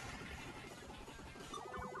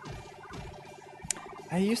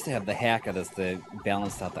 I used to have the hack of this to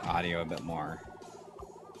balance out the audio a bit more.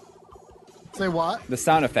 Say what? The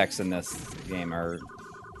sound effects in this game are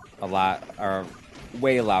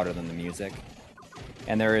way louder than the music.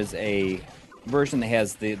 And there is a version that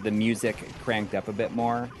has the music cranked up a bit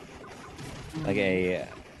more. Like it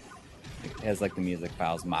has like the music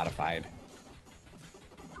files modified.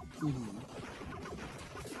 Mm-hmm.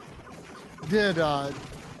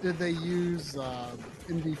 Did they use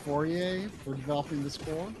NV4A for developing the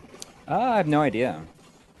score? I have no idea.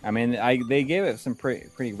 I mean, they gave it some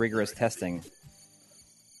pretty rigorous testing,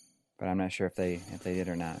 but I'm not sure if they did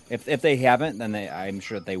or not. If they haven't, then I'm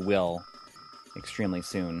sure that they will extremely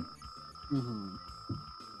soon. Mm-hmm.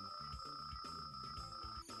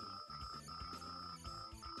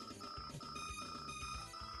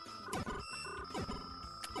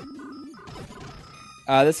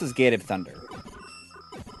 This is Gate of Thunder.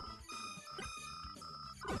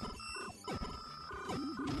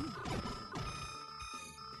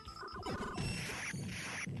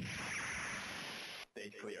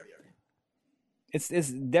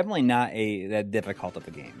 It's definitely not that difficult of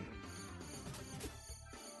a game,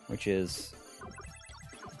 which is,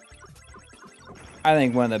 I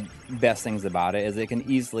think, one of the best things about it is it can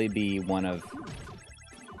easily be one of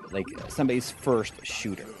like somebody's first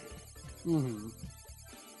shooter. Mm-hmm.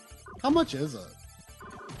 How much is it?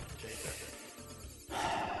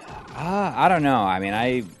 I don't know. I mean,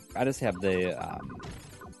 I just have the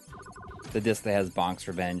disc that has Bonk's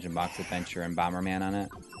Revenge and Bonk's Adventure and Bomberman on it.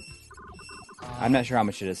 I'm not sure how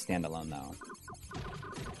much it is standalone, though.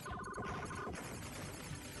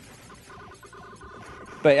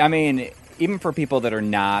 But, I mean, even for people that are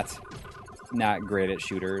not great at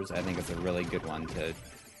shooters, I think it's a really good one to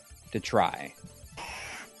try.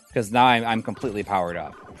 Because now I'm completely powered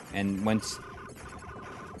up. And once...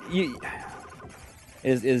 It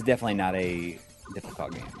is definitely not a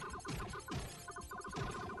difficult game.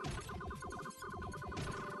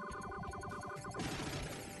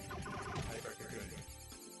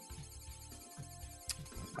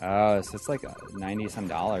 Oh, so it's like $90-some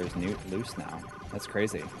loose now. That's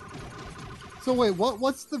crazy. So wait,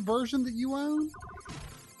 what's the version that you own?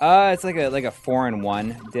 It's like a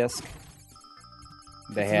 4-in-1 disc.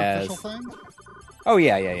 That It's has. an official thing? Oh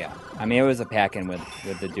yeah. I mean, it was a pack-in with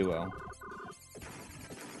the Duo.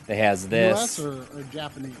 That has this. US or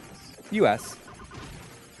Japanese? US.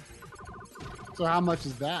 So how much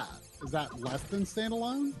is that? Is that less than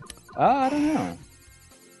standalone? I don't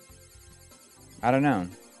know.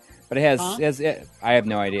 But it has, I have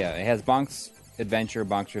no idea. It has Bonk's Adventure,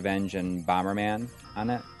 Bonk's Revenge, and Bomberman on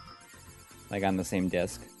it, like on the same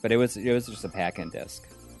disc. But it was just a pack-in disc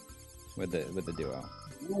with the Duo.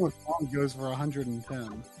 One Bonk goes for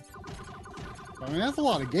 110. I mean, that's a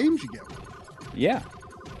lot of games you get. Yeah.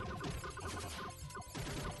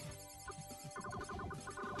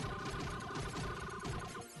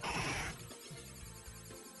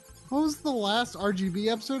 What was the last RGB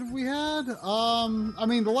episode we had? I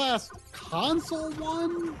mean, the last console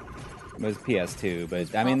one It was PS2,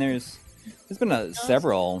 but I mean, there's been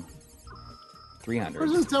several 300s.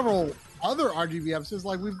 There's been several other RGB episodes.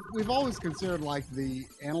 Like we've always considered like the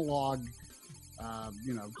analog,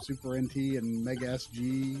 Super NT and Mega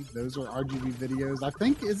SG. Those are RGB videos. I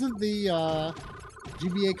think isn't the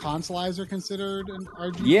GBA Consolizer considered an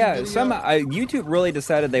RGB? Yeah, video? YouTube really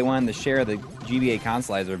decided they wanted to share the GBA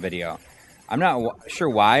Consolizer video. I'm not sure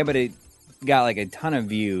why, but it got like a ton of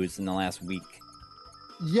views in the last week.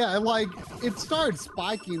 Yeah, like it started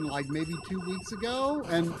spiking like maybe 2 weeks ago,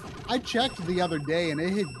 and I checked the other day, and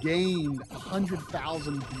it had gained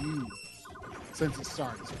 100,000 views since it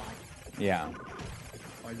started spiking. Yeah,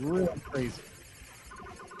 like really crazy.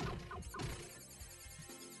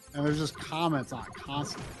 And there's just comments on it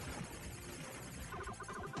constantly.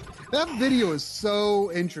 That video is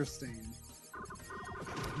so interesting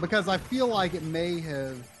because I feel like it may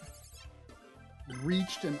have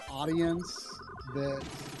reached an audience that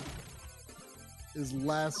is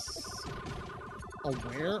less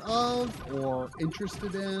aware of or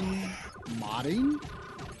interested in modding.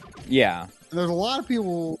 Yeah. And there's a lot of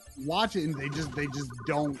people watch it and they just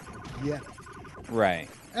don't get it. Right.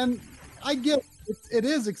 And I get it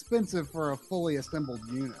is expensive for a fully assembled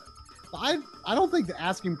unit. But I don't think the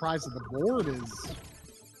asking price of the board is.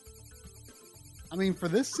 I mean, for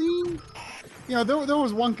this scene, there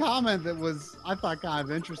was one comment that was I thought kind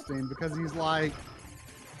of interesting because he's like,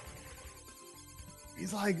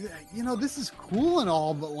 this is cool and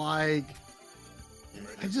all, but like,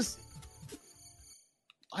 I just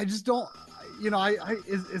don't,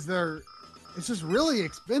 is there? It's just really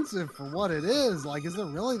expensive for what it is. Like, is there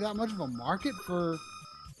really that much of a market for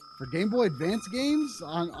Game Boy Advance games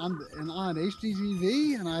on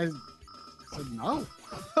HDTV? And I said no,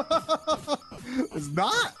 it's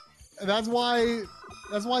not. And that's why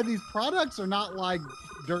these products are not like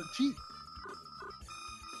dirt cheap.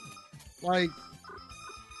 Like,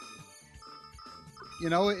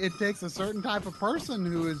 it takes a certain type of person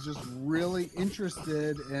who is just really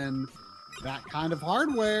interested in that kind of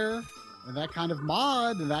hardware and that kind of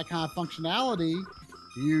mod and that kind of functionality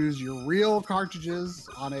to use your real cartridges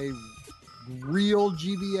on a real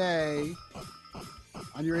GBA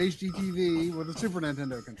on your HDTV with a Super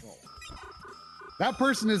Nintendo controller. That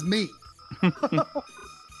person is me. I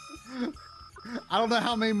don't know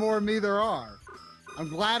how many more of me there are. I'm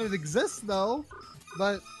glad it exists though,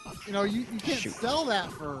 but you can't sell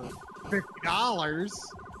that for $50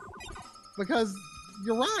 because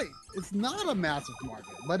you're right. It's not a massive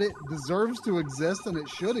market, but it deserves to exist and it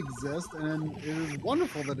should exist, and it is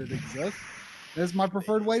wonderful that it exists. It's my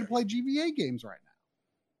preferred way to play GBA games right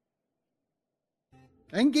now.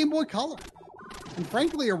 And Game Boy Color. And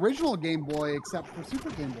frankly, original Game Boy, except for Super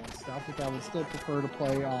Game Boy stuff, which I would still prefer to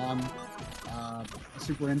play on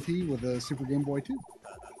Super NT with a Super Game Boy 2.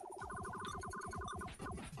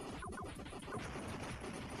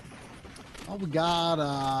 Oh, we got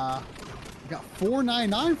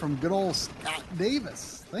 $4.99 from good old Scott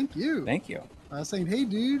Davis. Thank you. Thank you. Saying, hey,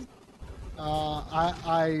 dude,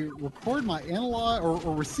 I record my analog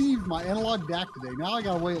or received my analog DAC today. Now I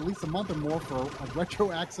gotta wait at least a month or more for a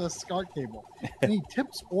retro access SCART cable. Any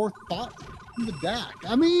tips or thoughts from the DAC?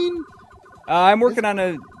 I mean, I'm working on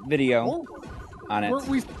a video on it.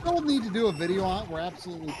 We still need to do a video on it. We're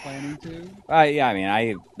absolutely planning to. Yeah, I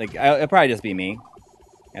mean, it'll probably just be me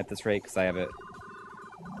at this rate because I have it.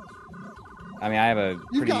 I mean, I have a.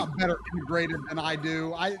 You've got better integrated than I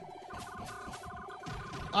do. I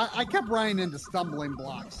kept running into stumbling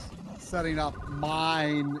blocks setting up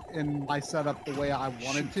mine in my setup the way I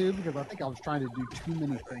wanted to because I think I was trying to do too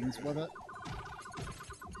many things with it.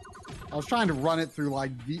 I was trying to run it through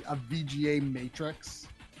like a VGA matrix,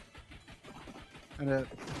 and it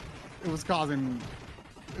was causing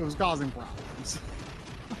problems.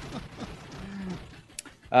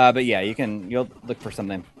 But yeah, you'll look for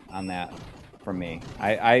something on that from me.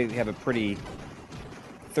 I have a pretty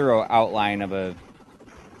thorough outline of a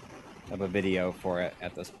video for it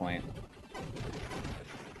at this point.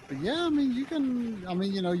 But yeah, I mean,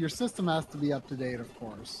 your system has to be up to date, of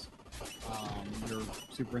course. Your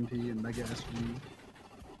Super NT and Mega SG.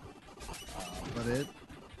 But it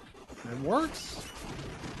works.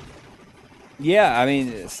 Yeah, I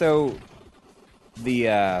mean, so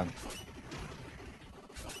the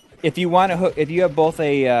if you have both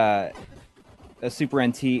a Super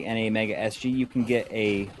NT and a Mega SG, you can get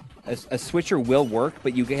a switcher will work,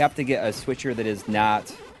 but you have to get a switcher that is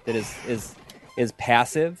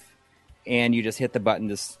passive, and you just hit the button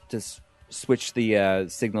to switch the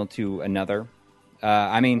signal to another.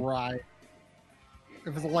 I mean, right.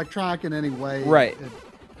 If it's electronic in any way, right?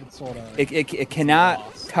 It sort of it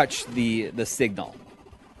cannot touch the signal.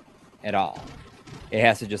 at all. It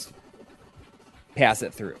has to just pass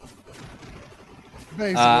it through.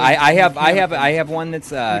 Basically, I have one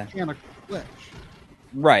that's mechanical glitch.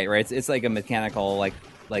 right. It's like a mechanical like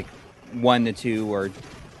 1 to 2 or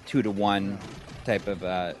 2 to 1 type of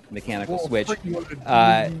mechanical switch.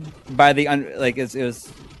 By the it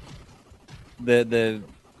was the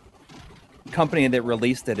company that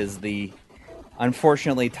released it is the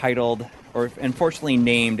unfortunately titled or unfortunately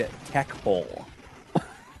named Tech Hole,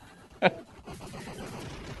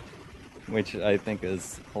 which I think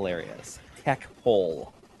is hilarious. Tech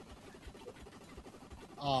Hole.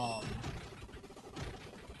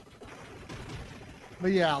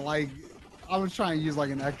 But yeah, like I was trying to use like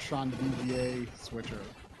an Extron DVA switcher.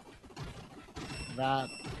 That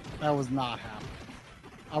was not happening.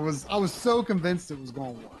 I was so convinced it was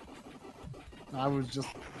going to work. I was just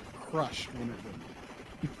crushed when it didn't.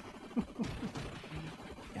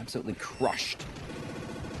 Absolutely crushed.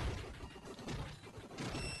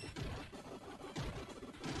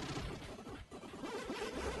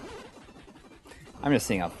 I'm just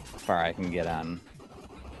seeing how far I can get on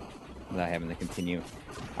without having to continue.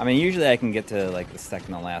 I mean, usually I can get to like the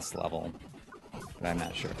second to last level, but I'm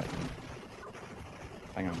not sure if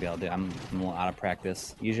I'm gonna be able to do it. I'm a little out of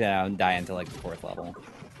practice. Usually I don't die until like the 4th level.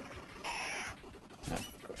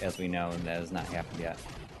 As we know, that has not happened yet.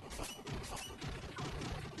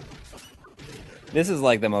 This is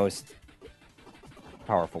like the most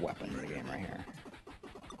powerful weapon in the game right here.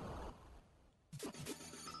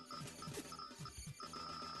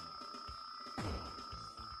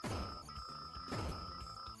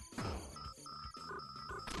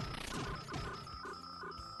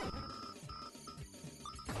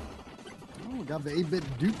 Oh, we got the 8-bit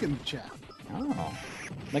Duke in the chat. Oh,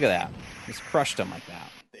 look at that. Just crushed him like that.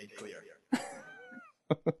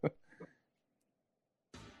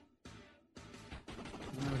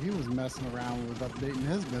 He was messing around with updating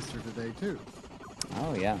his Mister today too.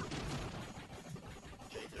 Oh yeah.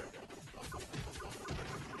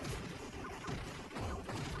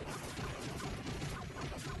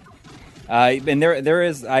 And there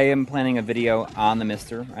is. I am planning a video on the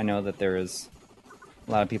Mister. I know that there is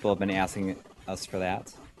a lot of people have been asking us for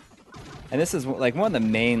that, and this is like one of the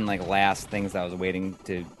main like last things I was waiting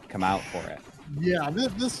to come out for it. Yeah,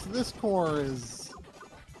 this core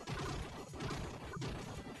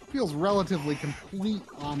feels relatively complete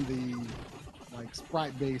on the like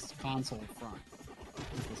sprite-based console front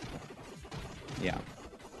at this point. Yeah.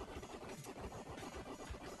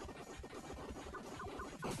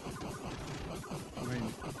 I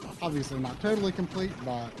mean, obviously not totally complete,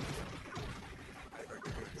 but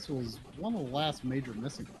this was one of the last major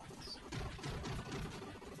missing ones.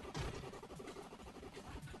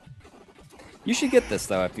 You should get this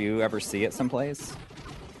though if you ever see it someplace.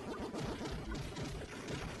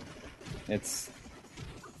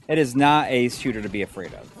 It is not a shooter to be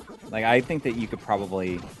afraid of. Like I think that you could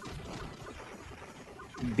probably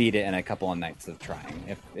beat it in a couple of nights of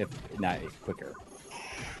trying, if not quicker.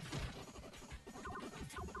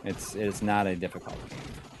 It's not a difficult game.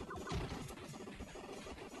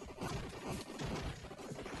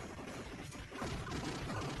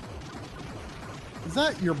 Is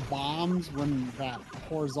that your bombs when that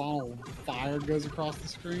horizontal fire goes across the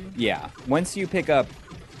screen? Yeah. Once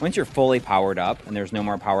you're fully powered up and there's no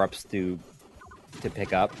more power-ups to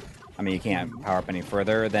pick up, I mean you can't power up any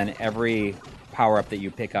further, then every power-up that you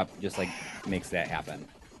pick up just like makes that happen.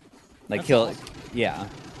 Like That's awesome. Yeah.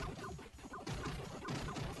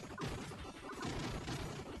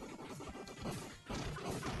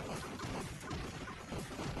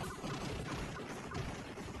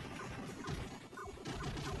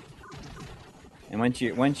 And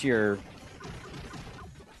once you're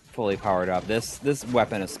fully powered up, this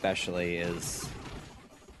weapon especially is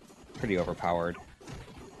pretty overpowered.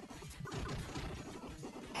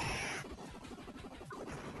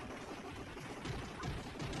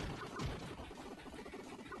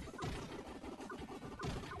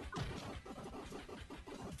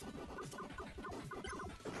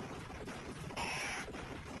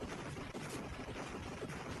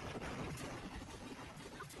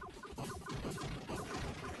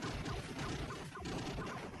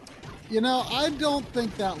 You know, I don't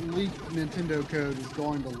think that leaked Nintendo code is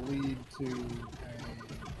going to lead to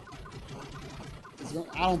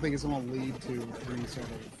I don't think it's going to lead to any sort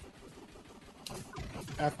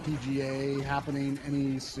of FPGA happening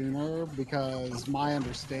any sooner, because my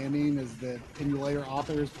understanding is that emulator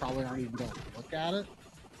authors probably aren't even going to look at it,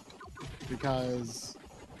 because,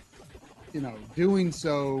 you know, doing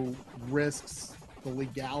so risks the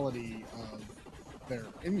legality of their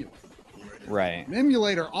emulator. Right. And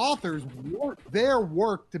emulator authors want their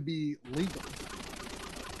work to be legal.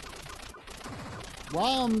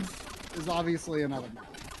 ROMs is obviously another matter.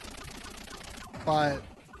 But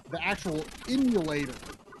the actual emulator,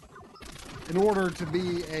 in order to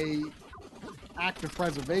be a act of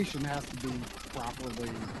preservation, has to be properly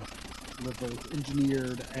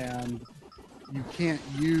engineered, and you can't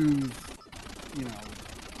use,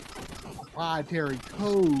 proprietary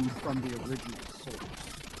code from the original source.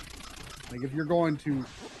 Like if you're going to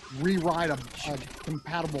rewrite a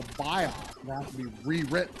compatible BIOS, it has to be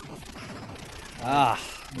rewritten. You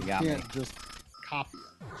got me. Can't just copy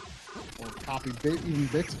it or copy even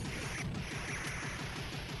bits of it.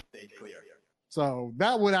 So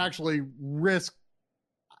that would actually risk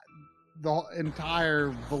the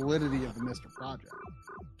entire validity of the Mr. project.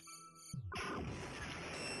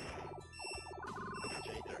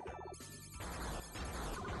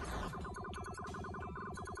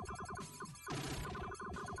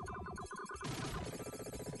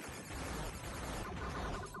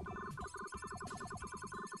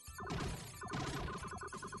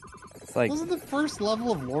 It's like, doesn't the first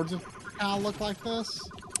level of Lords of kind of look like this?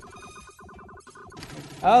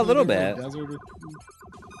 oh, a little bit. Desert or...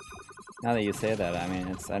 Now that you say that, I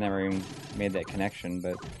mean, I never even made that connection,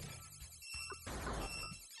 but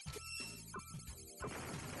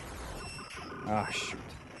oh shoot,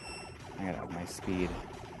 I gotta up my speed.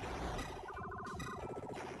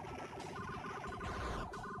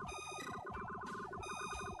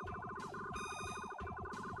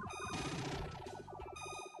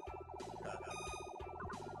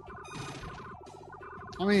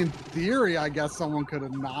 I mean, in theory, I guess someone could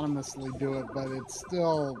anonymously do it, but it's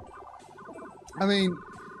still... I mean,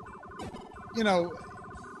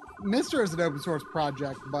 Myster is an open source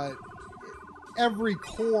project, but every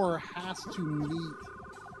core has to meet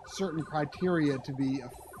certain criteria to be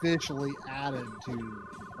officially added to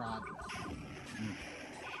the project.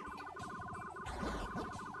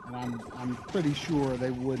 And I'm pretty sure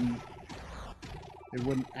they wouldn't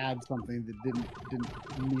add something that didn't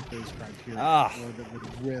meet those criteria, or that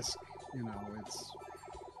would risk, its...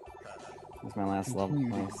 That's my last level.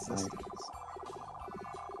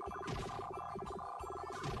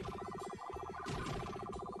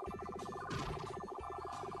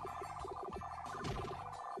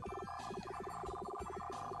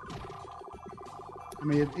 I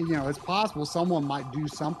mean, it's possible someone might do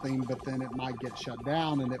something, but then it might get shut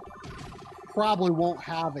down, and it probably won't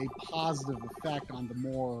have a positive effect on the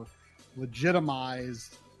more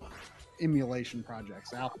legitimized emulation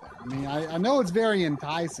projects out there. I mean, I know it's very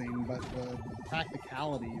enticing, but the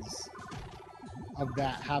practicalities of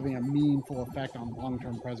that having a meaningful effect on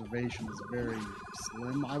long-term preservation is very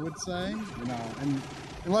slim, I would say. And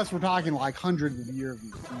unless we're talking like hundreds of years in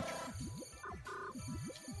the future.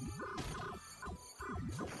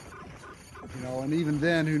 And even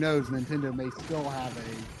then, who knows? Nintendo may still have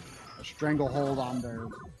a stranglehold on their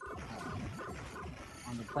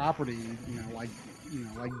on the property, like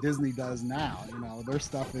Disney does now. Their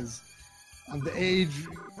stuff is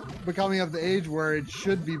becoming of the age where it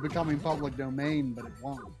should be becoming public domain, but it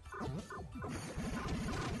won't.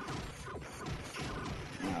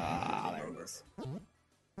 There it is.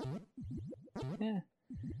 Yeah.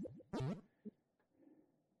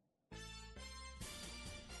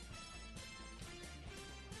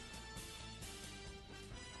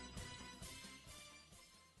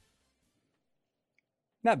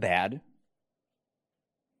 Not bad.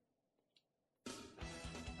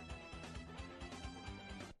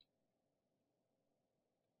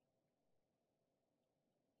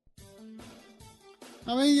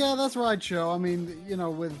 I mean, yeah, that's right, Joe. I mean,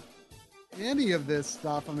 with any of this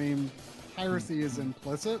stuff, I mean, piracy is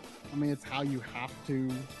implicit. I mean, it's how you have to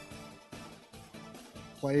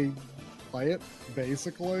play it,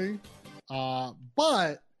 basically.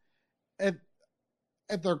 But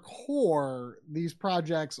at their core, these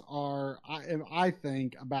projects are, I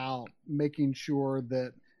think, about making sure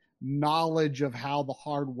that knowledge of how the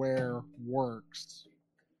hardware works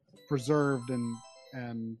preserved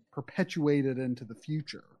and perpetuated into the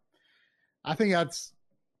future. I think that's,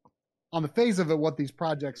 on the face of it, what these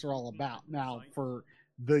projects are all about. Now, for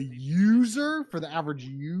the average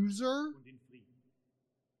user,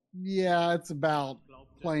 yeah, it's about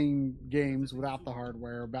playing games without the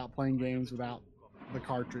hardware, about playing games without the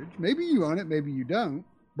cartridge. Maybe you own it, maybe you don't,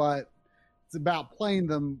 but it's about playing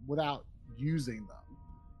them without using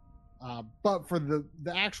them. But for the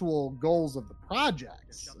actual goals of the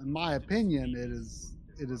projects, in my opinion, it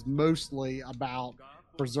is mostly about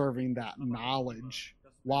preserving that knowledge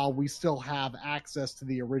while we still have access to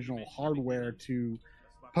the original hardware to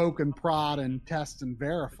poke and prod and test and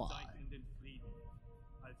verify.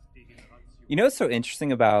 You know what's so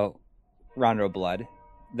interesting about Rondo Blood?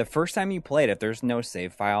 The first time you play it, if there's no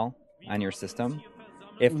save file on your system,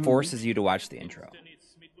 it forces you to watch the intro.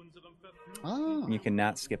 Oh, You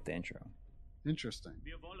cannot skip the intro. interesting.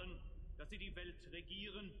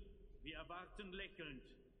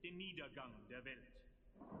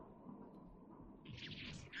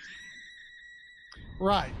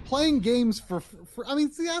 Right, playing games for I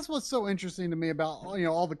mean, see, that's what's so interesting to me about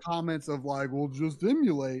all the comments of like, "Well, just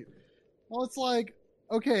emulate." Well, it's like,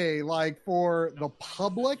 okay, like for the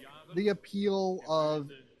public, the appeal of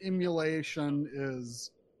emulation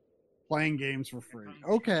is playing games for free.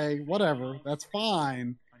 Okay, whatever, that's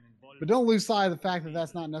fine, but don't lose sight of the fact that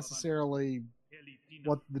that's not necessarily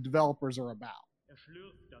what the developers are about.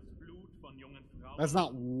 That's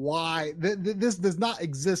not why this does not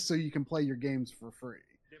exist so you can play your games for free.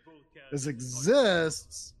 This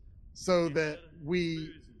exists so that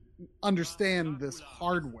we understand this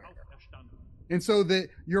hardware, and so that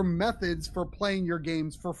your methods for playing your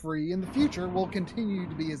games for free in the future will continue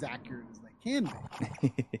to be as accurate as they can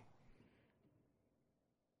be.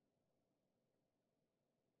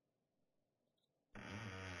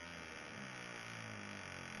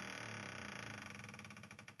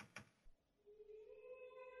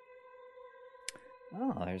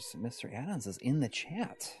 Oh, there's Mr. Addons is in the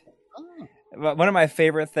chat. Oh. One of my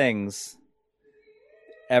favorite things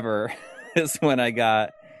ever is when I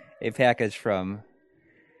got a package from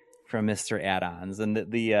Mr. Addons, and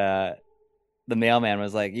the mailman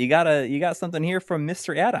was like, "You got something here from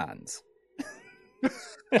Mr. Addons."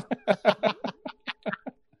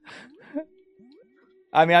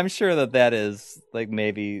 I mean, I'm sure that is like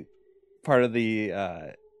maybe part of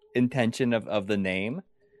the intention of the name.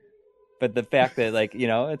 But the fact that, like,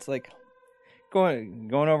 it's like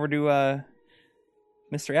going over to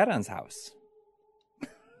Mr. Addon's house.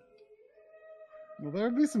 Well, there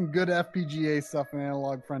would be some good FPGA stuff in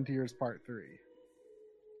Analog Frontiers Part 3.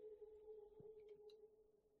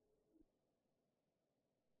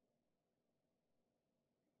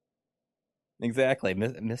 Exactly,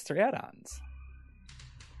 Mr. Addons.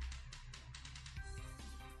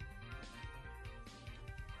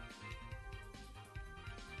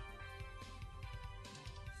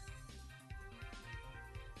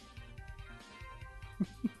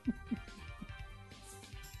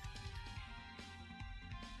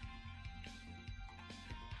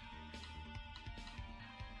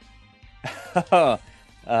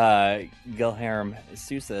 Gilherm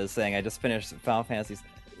Sousa is saying, I just finished Final Fantasy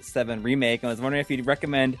VII Remake and was wondering if you'd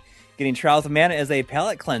recommend getting Trials of Mana as a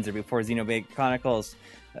palate cleanser before Xenoblade Chronicles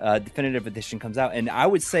Definitive Edition comes out. And I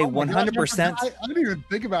would say 100%. I didn't even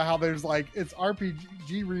think about how there's like it's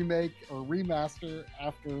RPG remake or remaster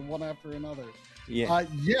after another. Yeah.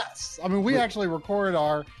 Yes. I mean, we actually recorded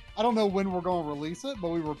our. I don't know when we're going to release it, but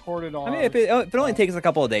we recorded our. I mean, if it only takes a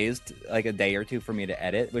couple of days, like a day or two for me to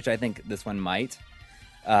edit, which I think this one might,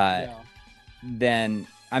 then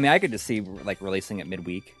I mean, I could just see like releasing it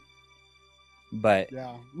midweek. But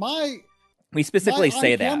yeah, we specifically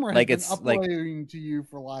say that like it's uploading like to you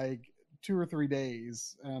for like 2 or 3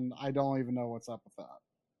 days, and I don't even know what's up with that.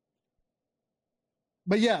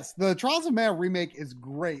 But yes, the Trials of Mana remake is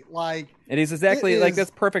great. Like it is exactly like that's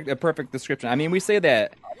a perfect description. I mean, we say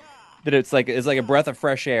that it's like a breath of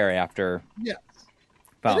fresh air after. Yes,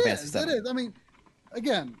 Final Fantasy VII. It is. I mean,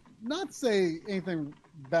 again, not to say anything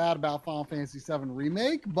bad about Final Fantasy VII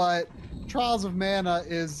remake, but Trials of Mana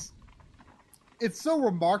is. It's so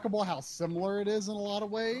remarkable how similar it is in a lot of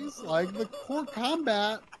ways. Like the core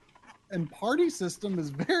combat and party system is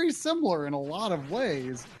very similar in a lot of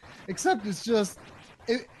ways, except it's just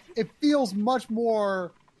it feels much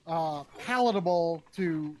more palatable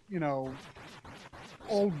to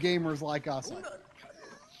old gamers like us.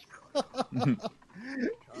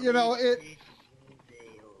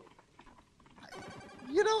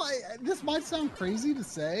 This might sound crazy to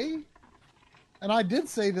say. And I did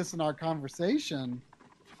say this in our conversation.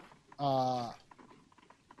 I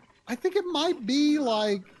think it might be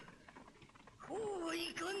like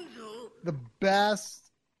the best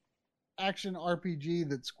action RPG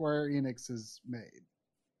that Square Enix has made.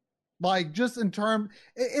 Like just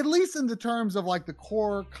at least in the terms of like the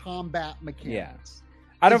core combat mechanics.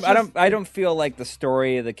 Yeah. I don't feel like the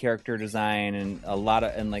story, the character design, and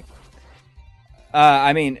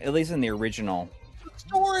I mean, at least in the original.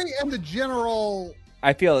 Story and the general.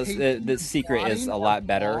 I feel the Secret is a lot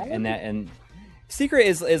better in that, and Secret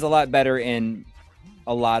is a lot better in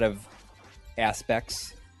a lot of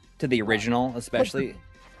aspects to the original, especially.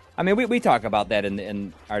 I mean, we talk about that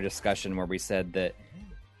in our discussion where we said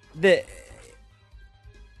that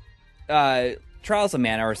Trials of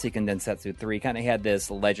Mana or Seiken Densetsu 3 kind of had this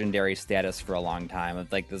legendary status for a long time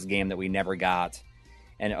of like this game that we never got,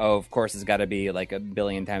 and of course it's got to be like a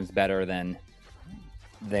billion times better than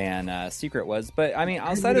Secret was. But I mean,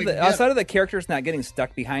 outside of the characters not getting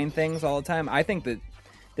stuck behind things all the time, I think that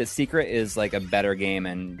Secret is like a better game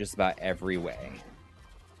in just about every way.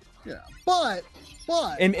 Yeah, but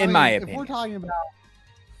in my opinion, if we're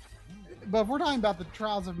talking about the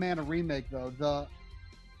Trials of Mana remake, though,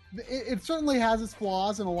 it certainly has its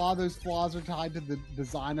flaws, and a lot of those flaws are tied to the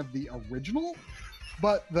design of the original.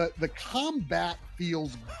 But the combat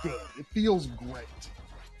feels good. It feels great.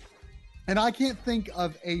 And I can't think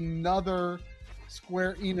of another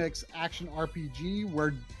Square Enix action RPG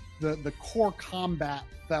where the core combat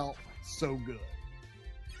felt so good.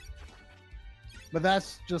 But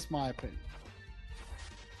that's just my opinion.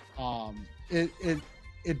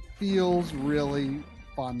 It feels really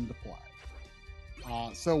fun to play.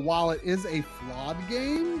 So while it is a flawed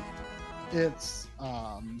game, it's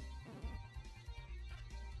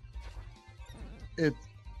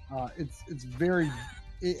very.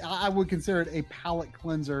 I would consider it a palate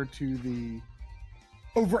cleanser to the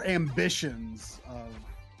over ambitions of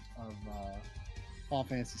Final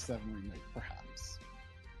Fantasy VII Remake, perhaps.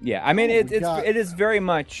 Yeah, I mean it very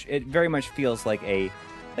much feels like a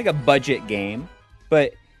budget game,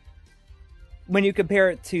 but when you compare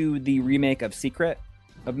it to the remake of Secret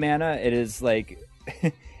of Mana, it is like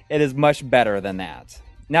it is much better than that.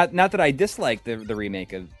 Not that I dislike the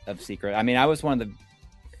remake of Secret. I mean, I was one of the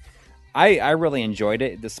I really enjoyed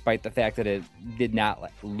it, despite the fact that it did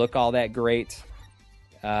not look all that great.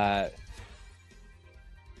 I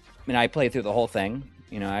mean, I played through the whole thing.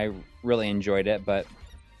 You know, I really enjoyed it, but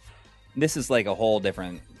this is like a whole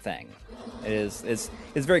different thing. It's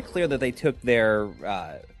very clear that they took their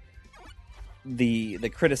the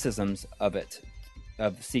criticisms of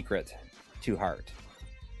Secret to heart,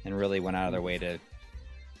 and really went out of their way to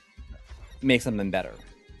make something better.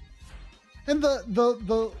 And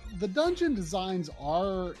the dungeon designs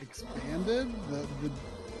are expanded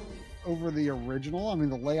over the original. I mean,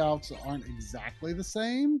 the layouts aren't exactly the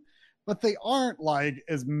same, but they aren't like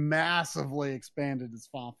as massively expanded as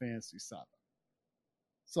Final Fantasy VII.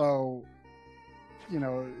 So, you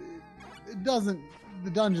know, the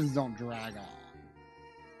dungeons don't drag on,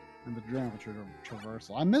 and the general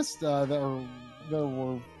traversal. I missed there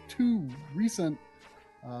were 2 recent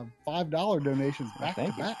 $5 donations back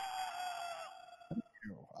to back.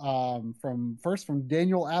 From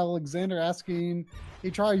Daniel Alexander asking,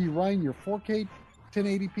 "Hey, are you running your 4K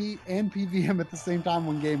 1080p and PVM at the same time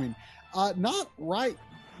when gaming?" Not right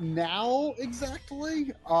now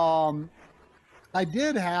exactly. I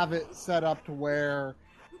did have it set up to where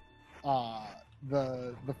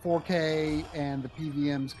the 4K and the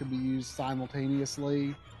PVMs could be used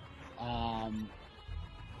simultaneously. And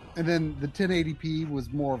then the 1080p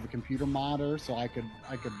was more of a computer monitor, so I could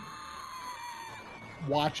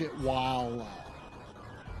watch it while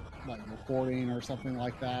like recording or something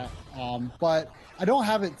like that. But I don't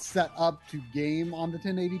have it set up to game on the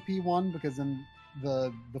 1080p one, because then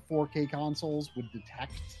the 4K consoles would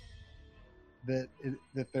detect that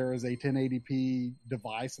there is a 1080p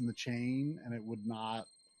device in the chain, and it would not.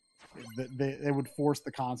 They would force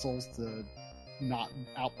the consoles to not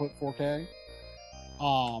output 4K.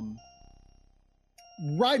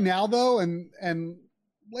 Right now, though, and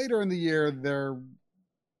later in the year, there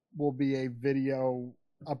will be a video,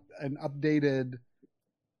 an updated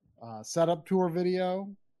setup tour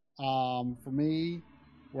video for me,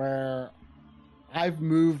 where I've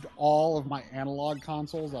moved all of my analog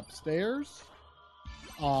consoles upstairs.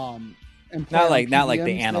 And not like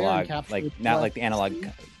the analog, like not like the analog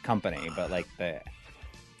company, but like the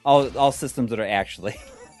all systems that are actually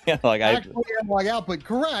analog output.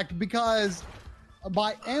 Correct, because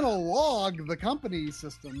by analog, the company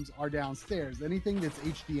systems are downstairs. Anything that's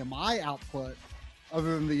HDMI output,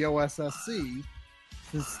 other than the OSSC,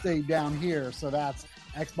 has stayed down here. So that's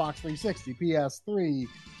Xbox 360, PS3,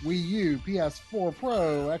 Wii U, PS4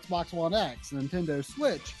 Pro, Xbox One X, Nintendo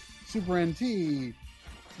Switch, Super NT,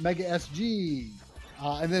 Mega SG,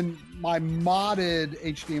 and then my modded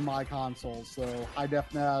HDMI consoles. So High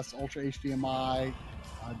Def NES, Ultra HDMI,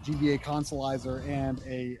 GBA Consolizer, and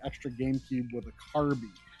a extra GameCube with a Carby.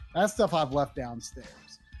 That stuff I've left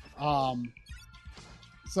downstairs.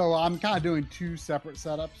 So I'm kind of doing 2 separate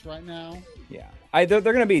setups right now. Yeah, they're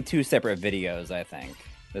going to be 2 separate videos, I think,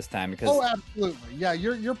 this time. Because absolutely, yeah.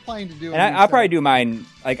 You're planning to do, and I'll probably do mine.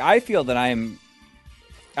 Like, I feel that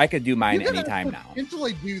I could do mine anytime now.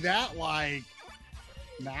 Potentially do that like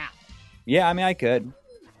now. Yeah, I mean, I could.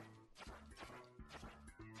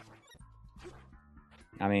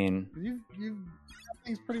 I mean, you've got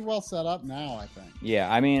things pretty well set up now, I think.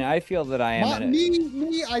 yeah. I mean, I feel that I am.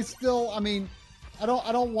 I still. I mean, I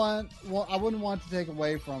don't want. Well, I wouldn't want to take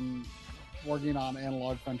away from working on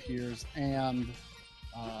Analog Frontiers, and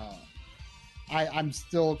I'm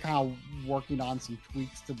still kind of working on some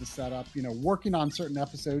tweaks to the setup. You know, working on certain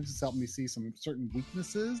episodes has helped me see some certain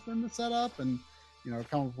weaknesses in the setup, and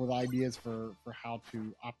come up with ideas for how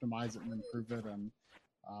to optimize it and improve it. And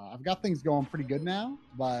I've got things going pretty good now,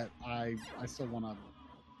 but I still want to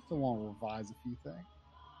revise a few things.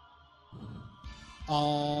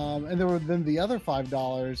 And then the other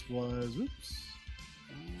 $5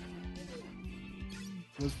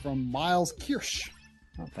 was from Miles Kirsch.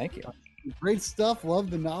 Oh, thank you. Great stuff.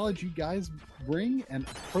 Love the knowledge you guys bring and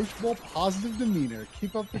approachable, positive demeanor.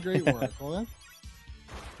 Keep up the great work. Well,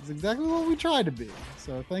 that's exactly what we try to be.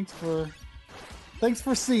 So thanks for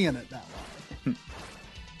seeing it that way.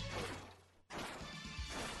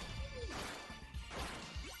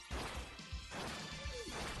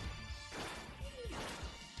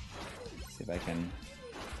 See if I can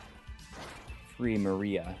free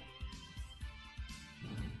Maria.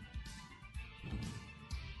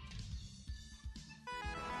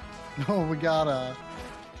 Oh, we got a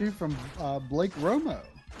two from Blake Romo.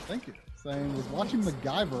 Thank you. Saying, was watching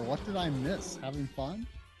MacGyver. What did I miss? Having fun?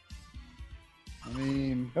 I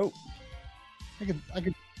mean,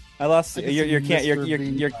 I lost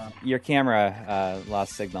your camera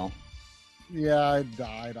lost signal. Yeah, it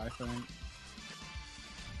died, I think.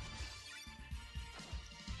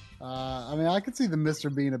 I mean, I could see the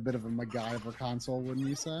Mr. being a bit of a MacGyver console, wouldn't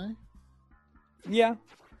you say? Yeah.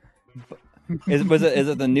 Is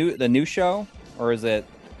it the new show or is it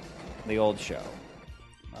the old show?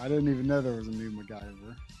 I didn't even know there was a new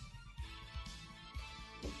MacGyver.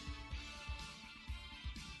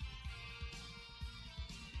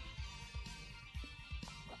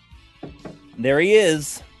 There he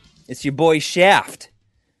is. It's your boy Shaft.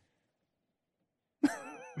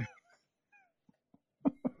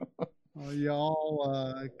 Well,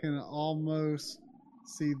 y'all can almost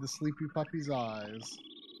see the sleepy puppy's eyes.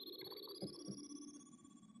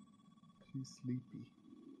 She's sleepy.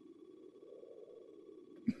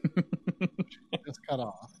 Just cut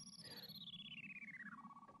off.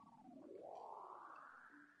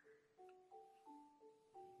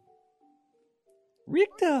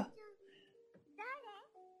 Richter!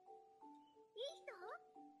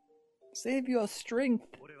 Save your strength.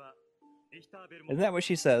 Isn't that what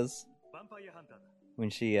she says? When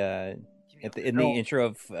she in the intro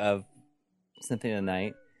of Symphony of the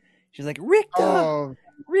Night, she's like, Richter!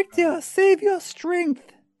 Richter, save your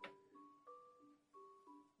strength.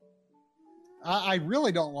 I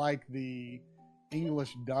really don't like the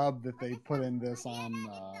English dub that they put in this on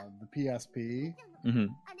the PSP.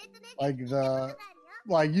 Mm-hmm.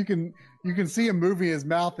 Like you can see him moving his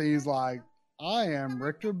mouth and he's like, I am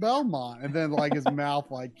Richter Belmont, and then like his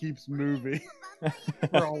mouth like keeps moving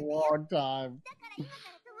for a long time.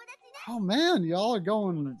 Oh man, y'all are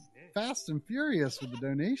going fast and furious with the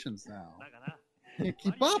donations now. Can't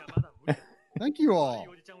keep up. Thank you all.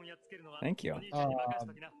 Thank you.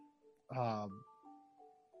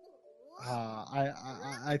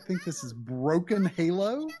 I think this is Broken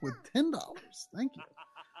Halo with $10. Thank you.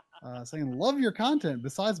 Saying, love your content.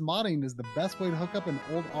 Besides modding is the best way to hook up an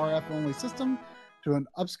old RF only system to an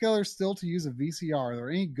upscaler still to use a VCR. Are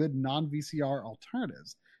there any good non-VCR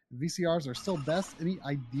alternatives? VCRs are still best. Any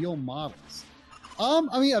ideal models?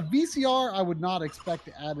 I mean, a VCR I would not expect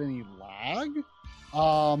to add any lag.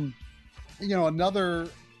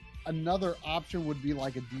 Another option would be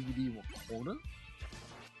like a DVD recorder,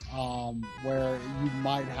 where you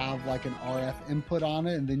might have like an RF input on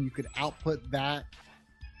it, and then you could output that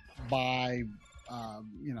by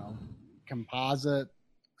composite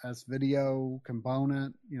as video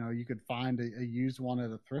component. You could find a used one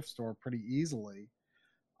at a thrift store pretty easily.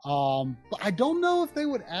 But I don't know if they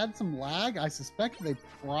would add some lag. I suspect they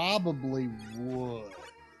probably would.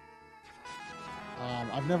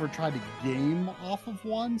 I've never tried to game off of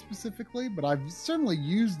one specifically, but I've certainly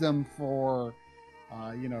used them for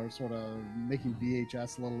sort of making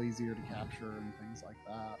VHS a little easier to capture and things like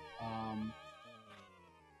that.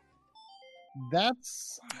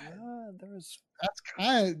 That's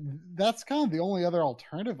kind of the only other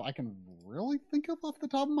alternative I can really think of off the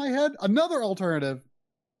top of my head. Another alternative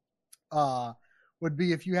would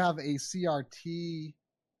be if you have a CRT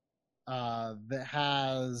that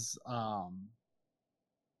has an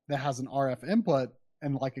RF input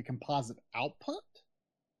and like a composite output.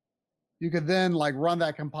 You could then like run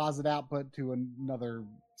that composite output to another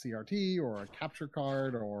CRT or a capture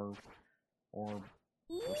card or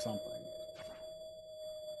something.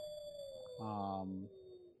 Um,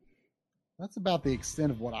 that's about the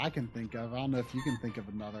extent of what I can think of. I don't know if you can think of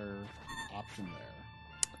another option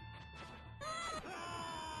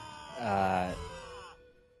there. I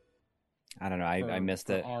don't know. I missed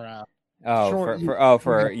it. RF. Oh, Short-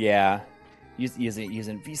 for yeah,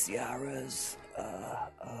 using VCRs.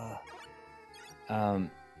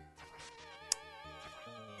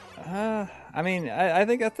 I mean, I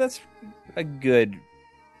think that's a good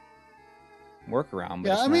workaround. But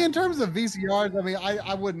Yeah, it's I mean, not- in terms of VCRs, I mean,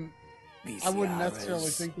 I wouldn't VCRs. necessarily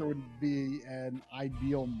think there would be an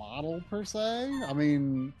ideal model per se. I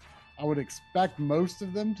mean, I would expect most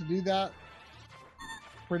of them to do that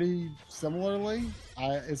pretty similarly.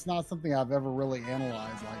 It's not something I've ever really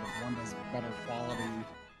analyzed, like if one does better quality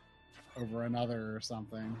over another or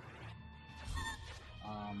something.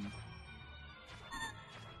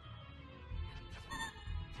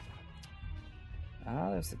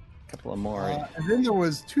 There's a couple of more. And then there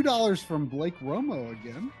was $2 from Blake Romo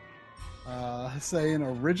again, saying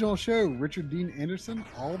original show, Richard Dean Anderson,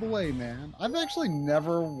 all the way, man. I've actually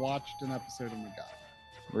never watched an episode of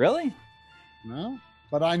MacGyver. Really? No,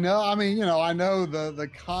 but I know. I mean, I know the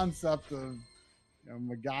concept of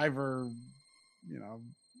MacGyver,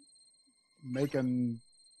 making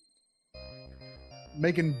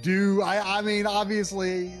do. I mean,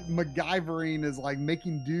 obviously, MacGyvering is like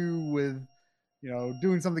making do with,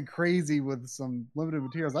 doing something crazy with some limited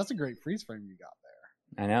materials. That's a great freeze frame you got there.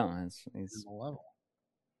 I know. It's The level.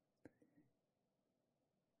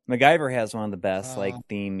 MacGyver has one of the best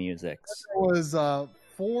theme musics. There was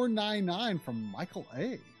 $4.99 from Michael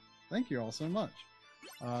A. Thank you all so much.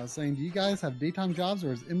 Saying, do you guys have daytime jobs,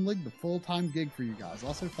 or is MLig the full-time gig for you guys?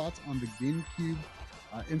 Also, thoughts on the GameCube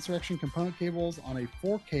Insurrection component cables on a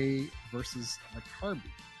 4K versus the Kirby.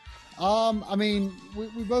 I mean,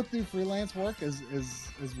 we both do freelance work as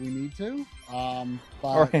we need to.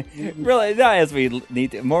 But really, not as we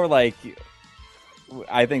need to. More like,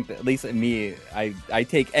 I think that, at least me, I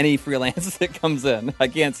take any freelance that comes in. I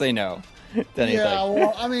can't say no to anything. Yeah,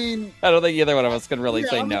 well, I mean, I don't think either one of us can really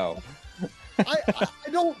say no. I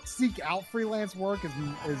don't seek out freelance work as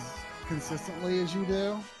consistently as you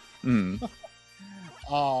do. Mm.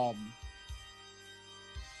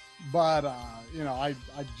 But I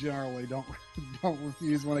generally don't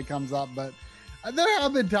refuse when it comes up. But there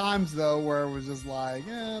have been times though where it was just like,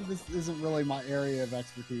 this isn't really my area of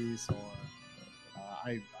expertise, or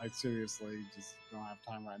I seriously just don't have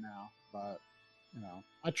time right now. But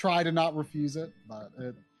I try to not refuse it, but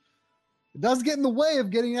it does get in the way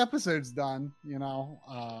of getting episodes done.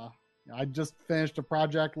 I just finished a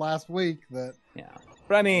project last week that. Yeah,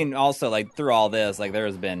 but I mean, also like through all this, like there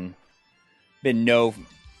has been no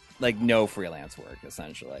freelance work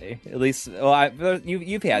essentially. At least, well,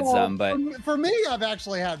 you've had some, but for me, I've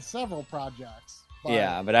actually had several projects. But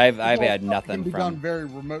yeah, but I've had nothing can be from done very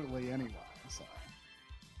remotely anyway. So,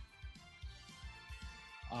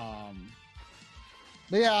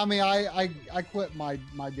 but yeah, I mean, I quit my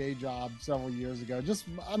day job several years ago. Just,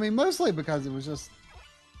 I mean, mostly because it was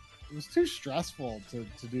too stressful to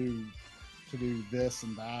do this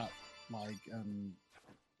and that, like, and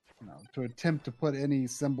to attempt to put any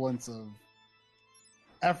semblance of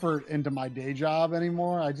effort into my day job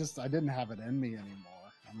anymore. I didn't have it in me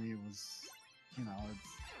anymore. I mean, it was,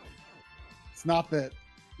 it's not that,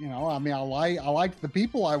 I mean, I liked the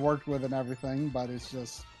people I worked with and everything, but it's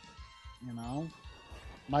just,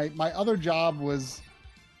 my other job was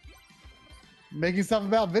making stuff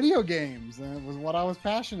about video games, and it was what I was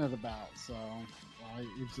passionate about. So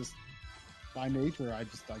it's just by nature, I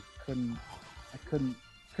couldn't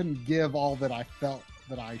give all that I felt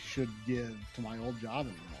that I should give to my old job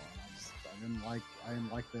anymore. I didn't like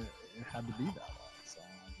that it had to be that way. So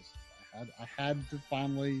I had to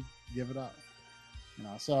finally give it up.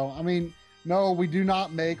 So I mean, no, we do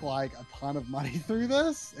not make like a ton of money through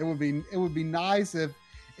this. It would be nice if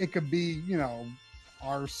it could be,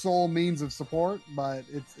 our sole means of support, but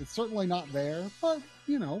it's certainly not there. But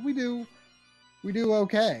we do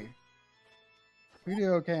okay. We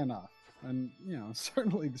do okay enough. And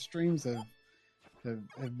certainly the streams have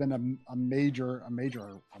been a major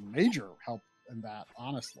help in that.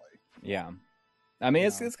 Honestly, yeah. I mean,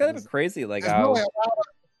 it's kind of crazy. Like, how really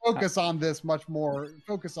focus on this much more.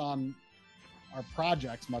 Focus on our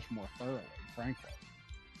projects much more thoroughly, frankly.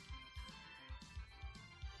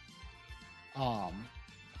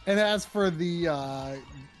 And as for the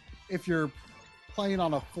if you're playing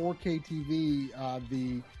on a 4K TV,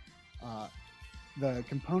 the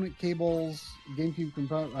component cables, GameCube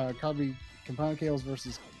Kirby component cables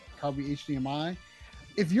versus Kirby HDMI.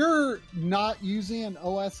 If you're not using an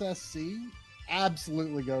OSSC,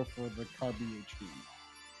 absolutely go for the Kirby HDMI.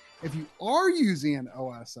 If you are using an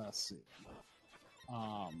OSSC,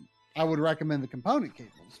 I would recommend the component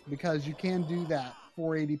cables because you can do that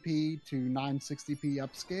 480p to 960p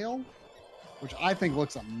upscale, which I think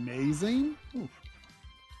looks amazing.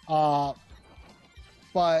 But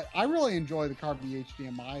I really enjoy the Carby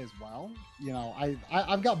HDMI as well. You know,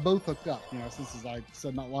 I've got both hooked up. You know, since as I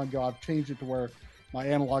said not long ago, I've changed it to where my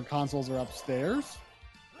analog consoles are upstairs,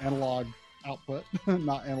 analog output,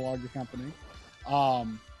 not analog the company.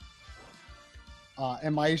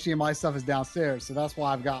 And my HDMI stuff is downstairs, so that's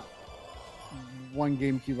why I've got one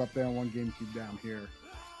GameCube up there and one GameCube down here.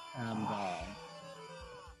 And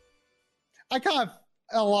I kind of,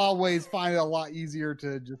 in a lot of ways, find it a lot easier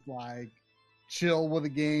to just like chill with a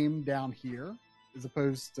game down here as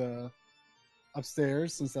opposed to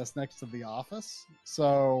upstairs, since that's next to the office.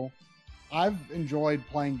 So I've enjoyed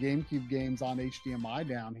playing GameCube games on HDMI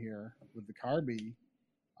down here with the Carby.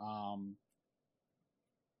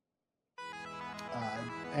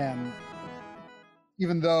 And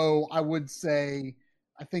even though I would say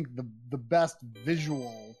I think the best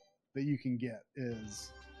visual that you can get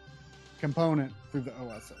is component through the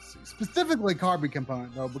OSSC, specifically Carby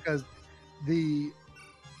component though, because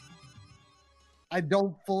I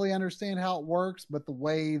don't fully understand how it works, but the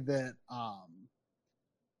way that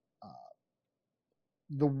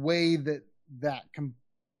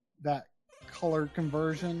that color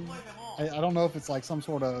conversion, I don't know if it's like some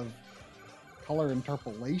sort of color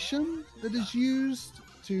interpolation that is used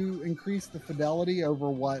to increase the fidelity over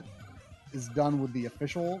what is done with the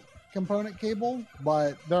official component cable,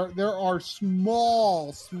 but there are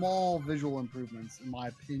small visual improvements in my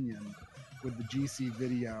opinion with the GC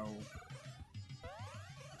video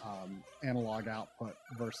analog output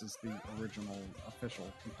versus the original official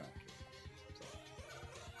component cable. So,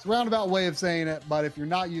 it's a roundabout way of saying it, but if you're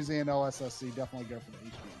not using an OSSC, definitely go for the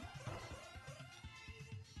HDMI.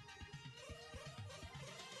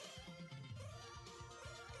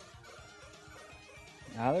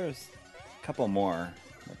 Now there's a couple more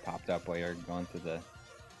that popped up while you're going through the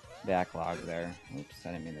backlog there. Oops,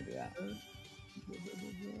 I didn't mean to do that.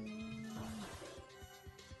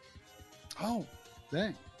 Oh,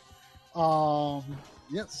 dang.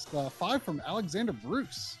 Yes, 5 from Alexander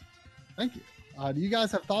Bruce. Thank you. Do you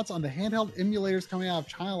guys have thoughts on the handheld emulators coming out of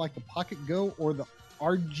China like the Pocket Go or the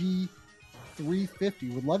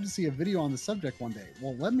RG350? Would love to see a video on the subject one day.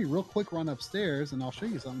 Well, let me real quick run upstairs and I'll show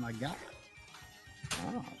you something I got.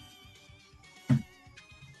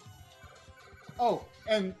 Oh,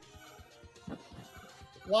 and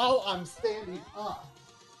while I'm standing up,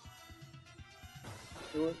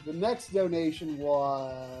 the next donation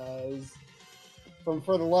was from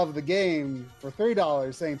For the Love of the Game for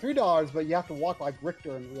 $3, saying $3, but you have to walk like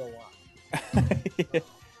Richter in real life.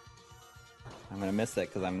 I'm gonna miss it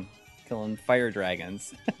because I'm killing fire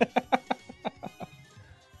dragons.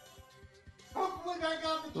 Hopefully that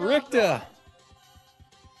got the job Richter, done.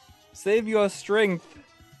 save your strength.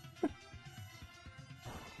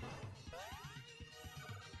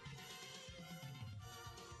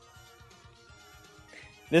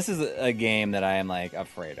 This is a game that I am like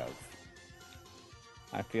afraid of.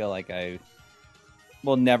 I feel like I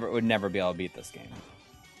would never be able to beat this game.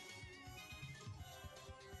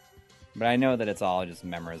 But I know that it's all just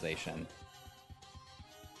memorization.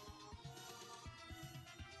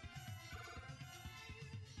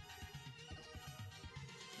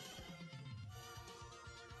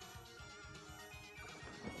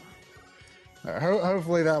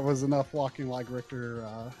 Hopefully that was enough walking like Richter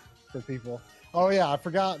for people. Oh yeah, I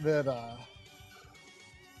forgot that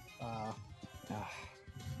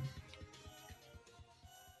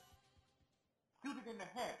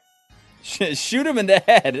Shoot him in the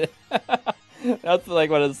head. That's like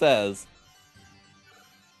what it says.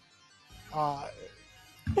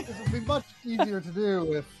 this would be much easier to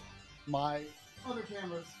do if my other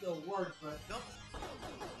camera still worked, but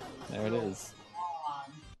There it is.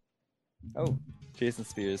 Oh, Jason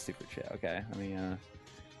Spears super chat. Okay, let me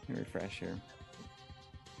refresh here.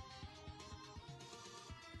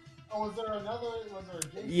 Oh, was there a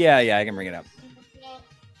Jason? Yeah, I can bring it up.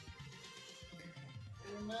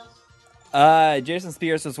 Jason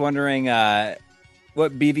Spears was wondering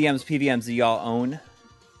what BVMs, PVMs do y'all own?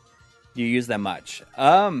 Do you use them much?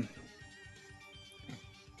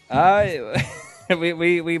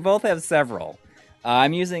 We both have several.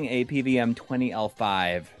 I'm using a PVM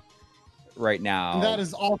 20L5 right now. And that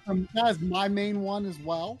is awesome. That is my main one as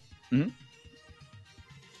well. Mm-hmm.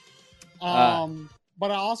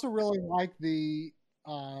 But I also really like the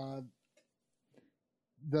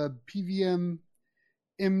PVM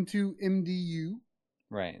M2 MDU.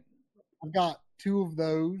 Right. I've got 2 of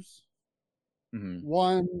those. Mm-hmm.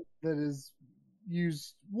 One that is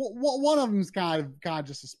used. One of them is kind of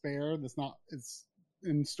just a spare. That's not. It's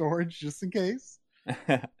in storage just in case.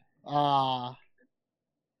 Uh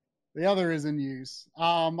the other is in use.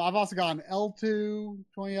 I've also got an L2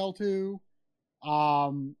 20L2.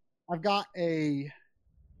 I've got a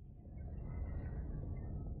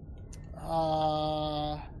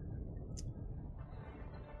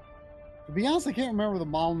to be honest, I can't remember the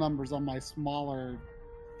model numbers on my smaller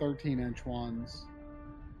 13-inch ones.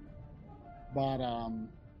 But I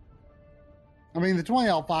mean, the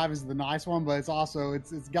 20L5 is the nice one, but it's also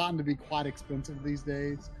it's gotten to be quite expensive these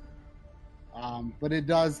days. But it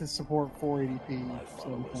does support 480p,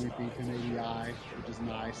 720p, 1080i, which is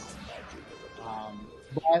nice.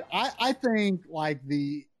 But I think like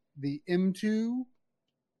the M2,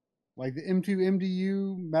 like the M2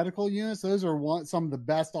 MDU medical units, those are some of the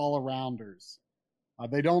best all-arounders.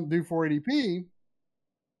 They don't do 480p,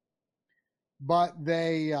 but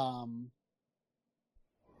they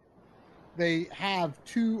have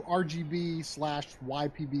two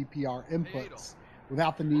RGB/YPBPR inputs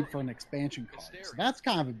without the need for an expansion card. So that's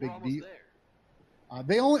kind of a big deal.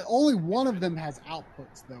 They only one of them has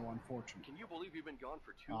outputs though, unfortunately. Can you believe you've been gone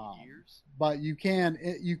for 2 years? But you can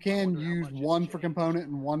use one for component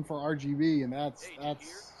and one for RGB, and that's huge.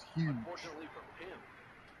 Unfortunately for him,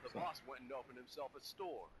 the boss went and opened himself a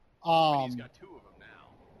store. He's got 2 of them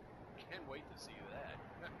now. Can't wait to see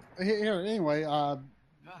that. Here, anyway,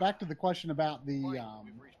 back to the question about the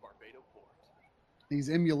We've reached Barbados Port. these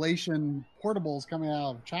emulation portables coming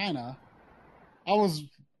out of China. I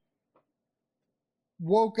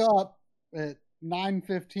woke up at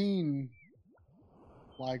 9:15,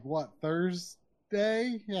 like what,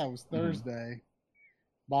 Thursday? Yeah, it was Thursday.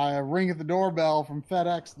 By a ring at the doorbell from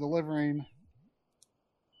FedEx delivering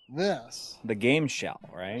this. The game shell,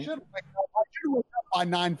 right? I should wake up by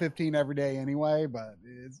 9:15 every day anyway, but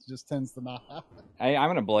it just tends to not happen. I'm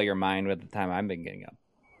going to blow your mind with the time I've been getting up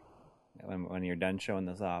when you're done showing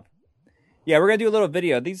this off. Yeah, we're going to do a little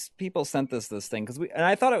video. These people sent us this thing, and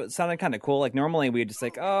I thought it sounded kind of cool. Like, normally we'd just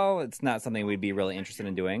like, oh, it's not something we'd be really interested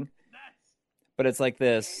in doing. But it's like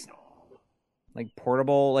this, like,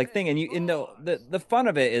 portable, like, thing. And the fun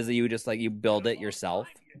of it is that you just, like, you build it yourself.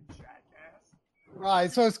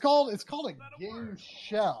 Right, so it's called a game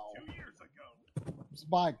shell. It's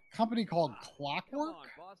by a company called Clockwork.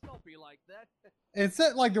 It's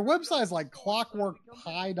at, like, their website is like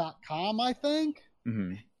clockworkpi.com, I think.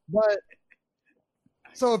 Mm-hmm. But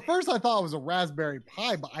so at first I thought it was a Raspberry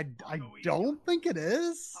Pi, but I don't think it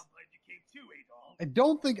is. I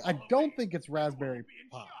don't think it's Raspberry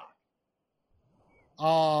Pi.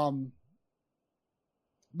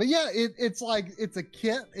 But yeah, it's a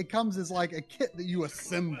kit. It comes as like a kit that you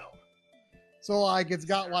assemble. So like it's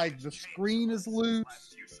got like the screen is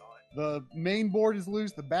loose, the main board is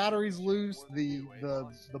loose, the battery's loose, the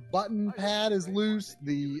button pad is loose,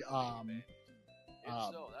 the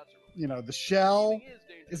the shell.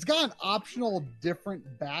 It's got an optional different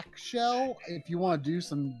back shell if you want to do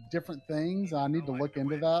some different things. I need to look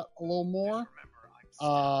into that a little more.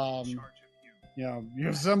 You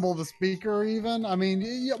assemble the speaker even. I mean,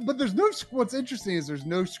 yeah, but there's no. What's interesting is there's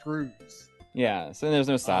no screws. Yeah, so there's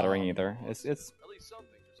no soldering either. It's at least some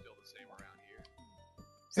things are still the same around here.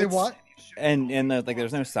 Say what? And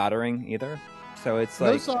there's no soldering either. So it's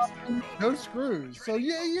no like soldering, no screws. So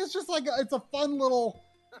yeah, it's just like it's a fun little,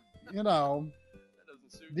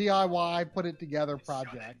 DIY put it together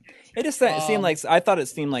project. It just seemed like I thought it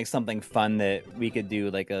seemed like something fun that we could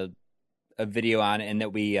do like a video on, and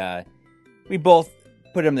that we both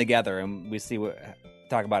put them together and we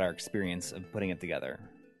talk about our experience of putting it together.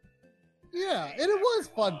 Yeah, and it was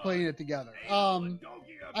fun putting it together. I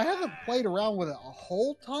haven't played around with it a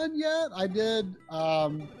whole ton yet. I did.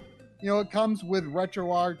 It comes with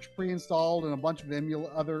RetroArch pre-installed and a bunch of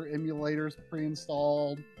other emulators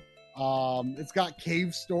pre-installed. It's got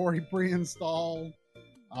Cave Story pre-installed,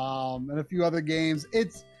 and a few other games.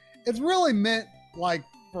 It's really meant like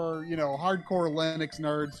for hardcore Linux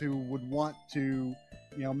nerds who would want to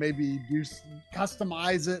maybe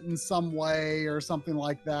customize it in some way or something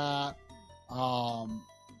like that.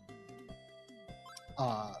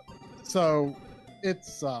 So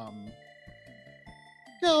it's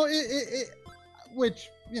which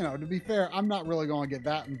to be fair, I'm not really going to get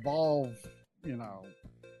that involved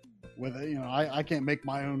with it. I can't make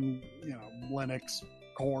my own Linux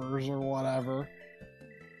cores or whatever.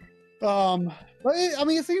 But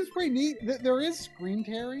it seems pretty neat. There is screen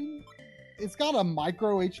tearing. It's got a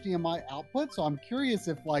micro HDMI output, so I'm curious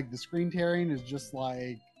if like the screen tearing is just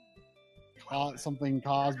like something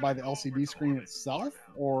caused by the LCD screen itself,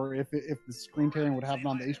 or if the screen tearing would happen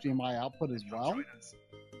on the HDMI output as well.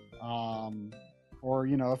 Or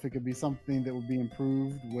if it could be something that would be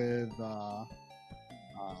improved with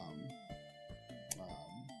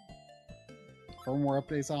firmware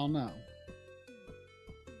updates. I don't know.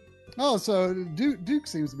 Oh, so Duke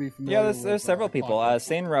seems to be familiar. Yeah, there's several people.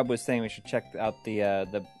 Sane Rub was saying we should check out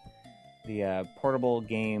the portable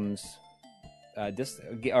games,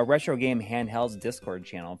 retro game handhelds Discord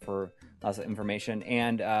channel for lots of information.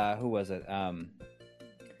 And who was it?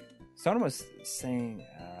 Someone was saying.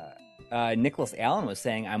 Nicholas Allen was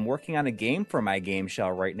saying, I'm working on a game for my game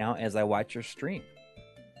shell right now as I watch your stream.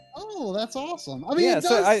 Oh, that's awesome. I mean, yeah,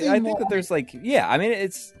 so I think that there's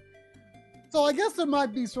it's. So I guess there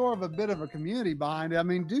might be sort of a bit of a community behind it. I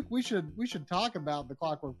mean, Duke, we should talk about the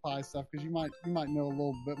Clockwork Pi stuff because you might know a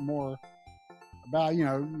little bit more about,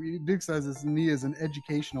 Duke says it's neat as an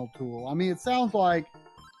educational tool. I mean, it sounds like,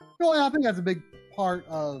 I think that's a big part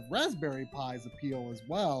of Raspberry Pi's appeal as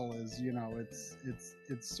well. As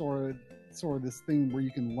it's sort of this thing where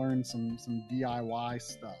you can learn some DIY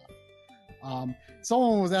stuff.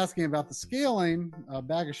 Someone was asking about the scaling.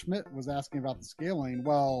 Bagger Schmidt was asking about the scaling.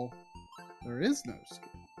 Well, there is no scale.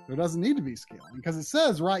 There doesn't need to be scaling because it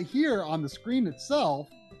says right here on the screen itself,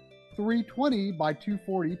 320 by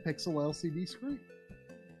 240 pixel LCD screen.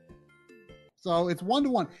 So it's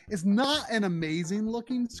 1-to-1. It's not an amazing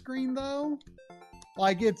looking screen though.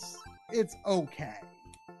 Like it's okay.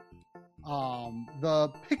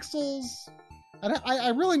 The pixels, I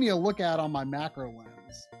really need to look at on my macro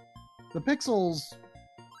lens. The pixels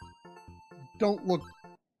don't look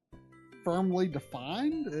firmly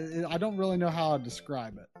defined. I don't really know how to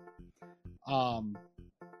describe it.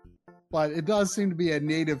 But it does seem to be a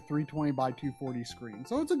native 320 by 240 screen.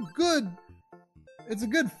 So it's a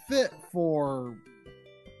good fit for,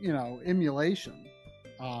 emulation.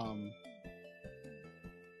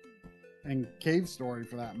 And Cave Story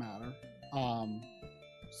for that matter.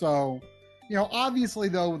 So, obviously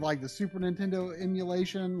though, with like the Super Nintendo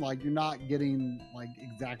emulation, like you're not getting like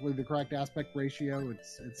exactly the correct aspect ratio.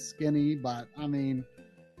 It's skinny, but I mean,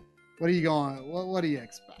 what do you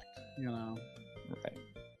expect? Right.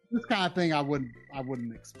 This kind of thing, I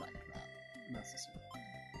wouldn't expect that necessarily.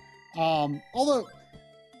 Although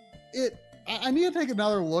I need to take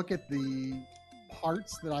another look at the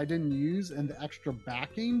parts that I didn't use and the extra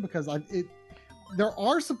backing because there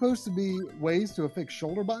are supposed to be ways to affix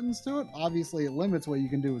shoulder buttons to it. Obviously, it limits what you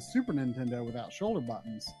can do with Super Nintendo without shoulder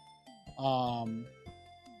buttons. I'll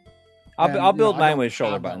build mine with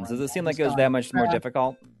shoulder buttons. Does it seem like it was that much more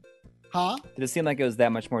difficult? Huh? Did it seem like it was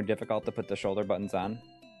that much more difficult to put the shoulder buttons on?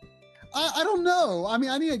 I don't know. I mean,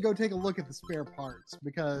 I need to go take a look at the spare parts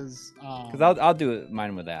because I'll do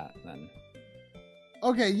mine with that then.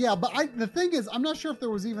 Okay, yeah, but the thing is, I'm not sure if there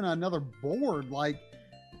was even another board. Like,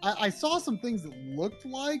 I saw some things that looked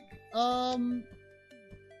like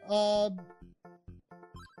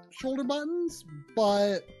shoulder buttons,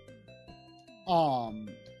 but I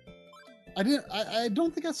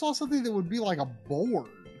don't think I saw something that would be like a board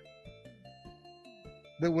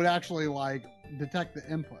that would actually like detect the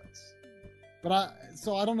inputs. But I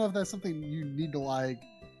don't know if that's something you need to like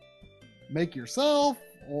make yourself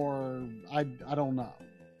or I don't know.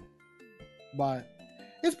 But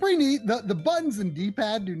it's pretty neat. The buttons and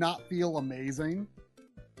D-pad do not feel amazing.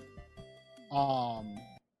 But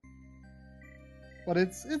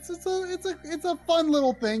it's a fun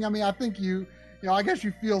little thing. I mean, I think I guess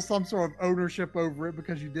you feel some sort of ownership over it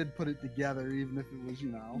because you did put it together, even if it was,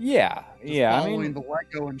 Yeah. I mean, the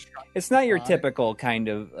Lego instructions. It's not your typical kind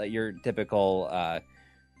of I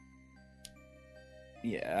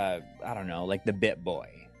don't know, like the Bit Boy.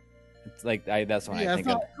 It's like that's what I think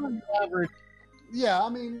of. Average. Yeah, I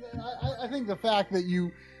mean, I think the fact that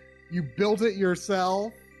you built it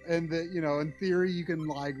yourself and that in theory you can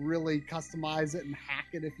like really customize it and hack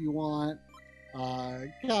it if you want.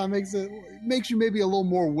 Kind of makes you maybe a little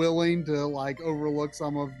more willing to like overlook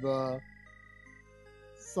some of the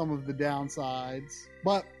downsides.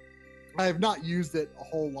 But I have not used it a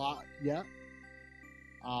whole lot yet.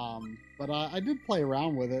 But I did play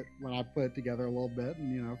around with it when I put it together a little bit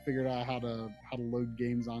and figured out how to load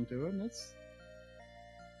games onto it, and it's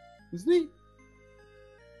neat.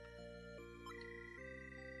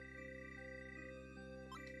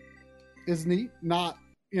 It's neat. Not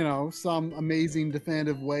some amazing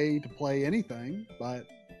definitive way to play anything, but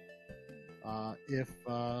if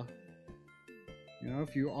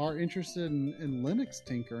you are interested in Linux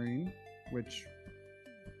tinkering, which,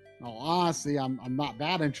 well, honestly, I'm not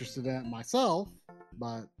that interested in it myself,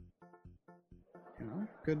 but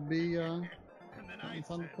could be fun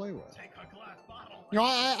to play with.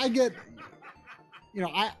 I get,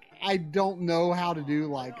 I don't know how to do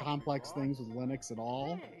like complex things with Linux at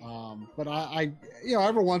all. But I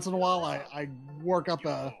every once in a while I work up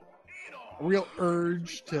a real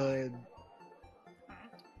urge to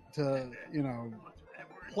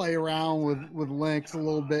play around with Linux a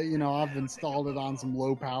little bit. I've installed it on some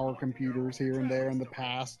low power computers here and there in the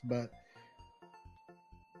past, but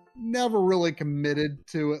never really committed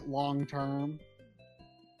to it long term.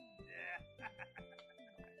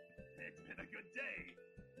 It's been a good day.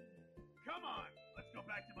 Come on, let's go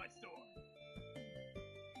back to my store.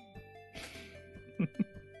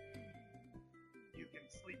 You can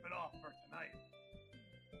sleep it off for tonight.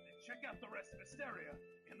 And check out the rest of Hysteria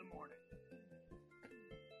in the morning.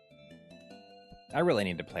 I really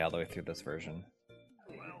need to play all the way through this version.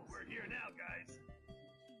 Well, we're here now, guys.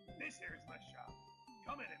 This here is my shop.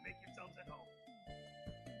 Come in and make yourselves at home.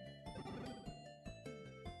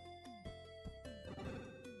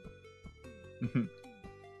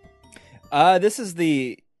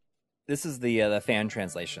 This is the fan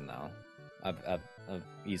translation though of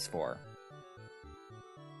Ys 4.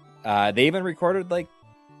 They even recorded like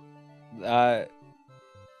their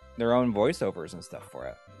own voiceovers and stuff for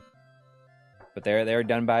it. But they're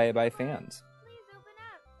done by fans.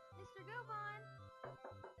 Please open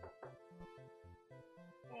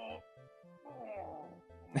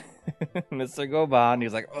up, Mr. Goban. Mr. Goban,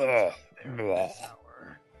 he's like, ugh. Oh,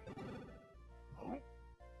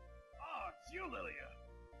 it's you, Lilia.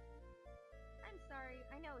 I'm sorry,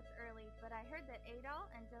 I know it's early, but I heard that Adol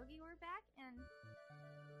and Dogi were back, and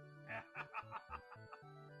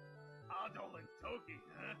Adol and Togi,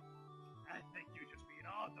 huh? I think you just mean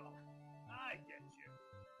Adol. I get you.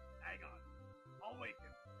 Hang on. I'll wake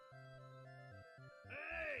him.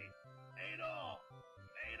 Hey! Adol!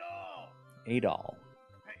 Adol! Adol.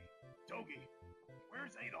 Hey, Dogi.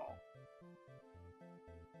 Where's Adol?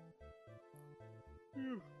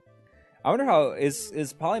 I wonder how is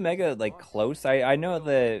Polymega like close? I know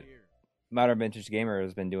that Modern Vintage Gamer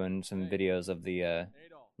has been doing some videos of the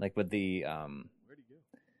like with the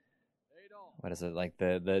what is it, like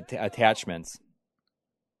the attachments.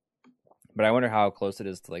 But I wonder how close it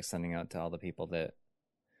is to like sending out to all the people that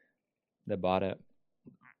bought it.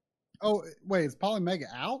 Oh wait, is Polymega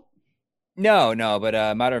out? No,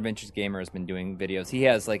 but Modern Vintage Gamer has been doing videos. He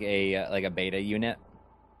has like a beta unit.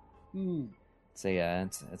 So yeah,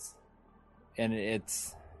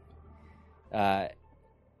 it's I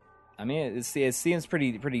mean it seems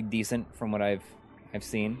pretty decent from what I've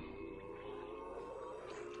seen.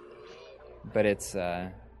 But it's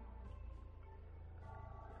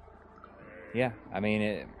yeah, I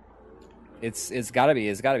mean it's got to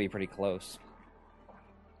be pretty close.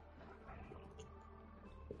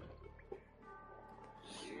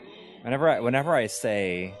 Whenever I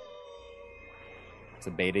say it's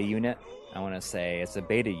a beta unit, I want to say it's a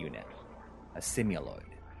beta unit, a simuloid.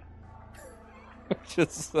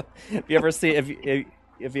 Just if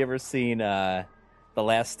you ever seen The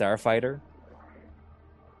Last Starfighter?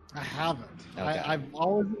 I haven't. Okay. I've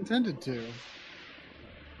always intended to,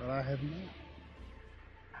 but I have not.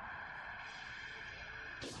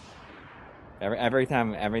 Every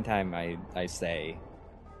time I say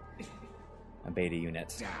a beta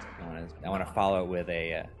unit, I want to follow it with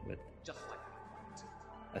a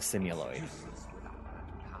simuloid.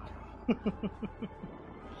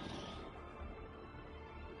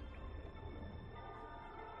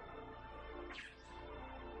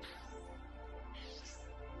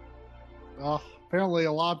 Oh, apparently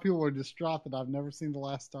a lot of people are distraught that I've never seen The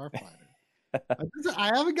Last Starfighter.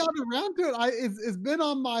 I haven't gotten around to it. It's been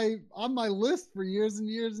on my list for years and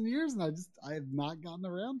years and years, and I have not gotten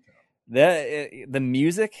around to it. The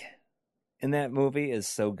music in that movie is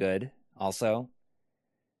so good. Also,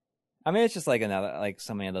 I mean, it's just like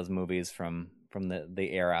so many of those movies from the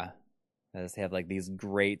era that just have like these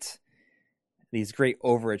great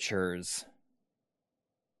overtures.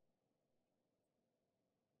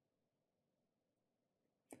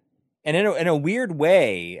 And in a weird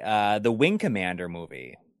way, the Wing Commander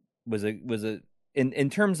movie was in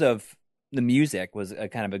terms of the music was a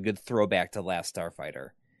kind of a good throwback to Last Starfighter.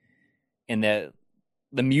 And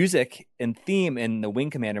the music and theme in the Wing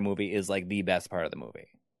Commander movie is like the best part of the movie.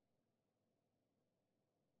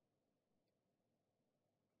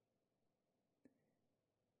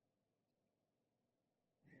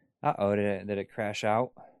 Uh-oh, did it crash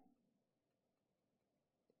out?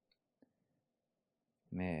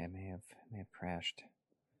 May have crashed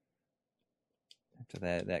after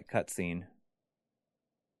that cutscene.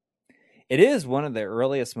 It is one of the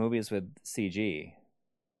earliest movies with CG.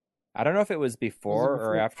 I don't know if it was before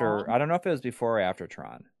or after. I don't know if it was before or after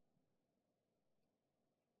Tron.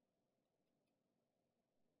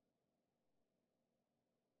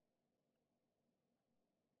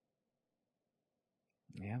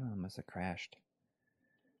 Yeah, it must have crashed.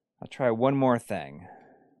 I'll try one more thing.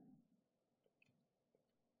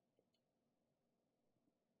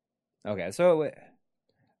 Okay, so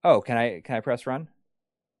can I press run?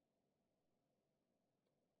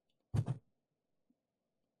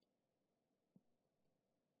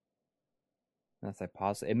 Unless I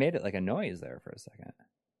pause it made it like a noise there for a second.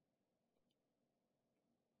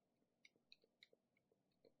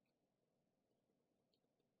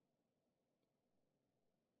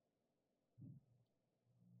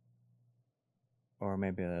 Or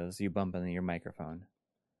maybe it was you bumping your microphone.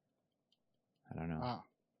 I don't know. Wow.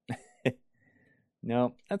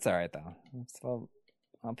 No, that's all right though.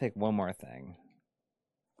 I'll pick one more thing.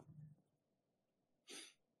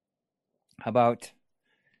 How about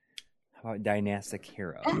Dynastic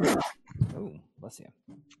Hero? Oh, bless you.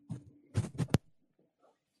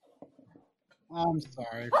 I'm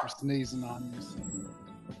sorry for sneezing on you.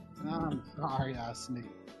 I'm sorry I sneezed.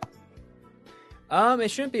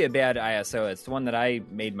 It shouldn't be a bad ISO. It's the one that I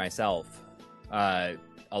made myself a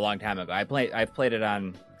long time ago. I've played it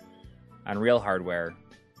on real hardware.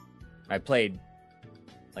 I played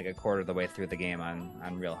like a quarter of the way through the game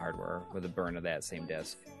on real hardware with a burn of that same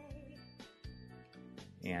disc.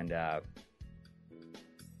 And I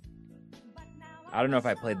don't know if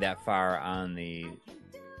I played that far on the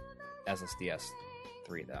SSDS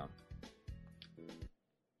 3 though.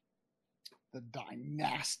 The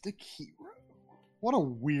Dynastic Hero. What a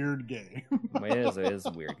weird game. It is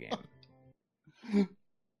a weird game.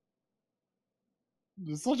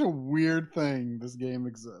 It's such a weird thing this game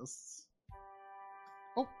exists.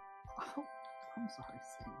 Oh I'm sorry,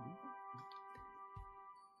 Sadie.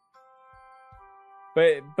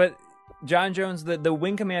 But John Jones, the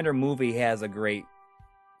Wing Commander movie has a great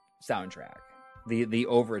soundtrack. The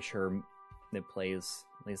overture that plays,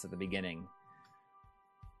 at least at the beginning,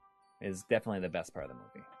 is definitely the best part of the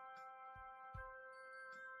movie.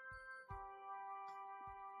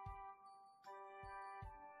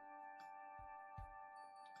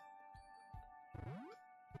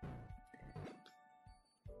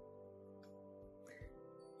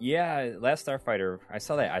 Yeah, Last Starfighter. I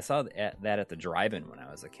saw that. I saw that at the drive-in when I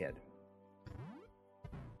was a kid.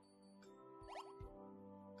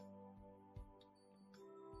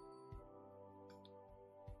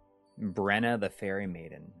 Brenna, the fairy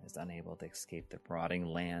maiden, is unable to escape the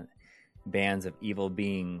marauding bands of evil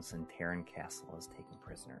beings, and Terran Castle is taken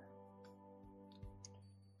prisoner.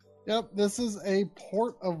 Yep, this is a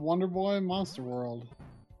port of Wonder Boy Monster World.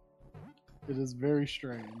 It is very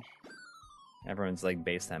strange. Everyone's like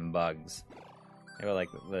based on bugs. They were like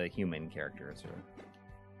the human characters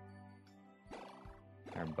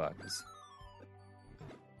are bugs.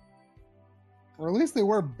 Or at least they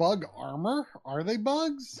wear bug armor. Are they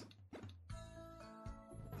bugs?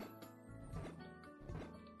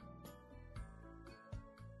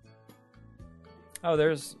 Oh,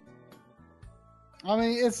 there's... I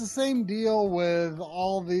mean, it's the same deal with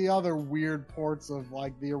all the other weird ports of,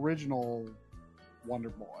 like, the original Wonder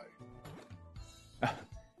Boy.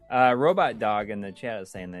 Robot Dog in the chat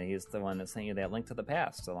is saying that he's the one that sent you that Link to the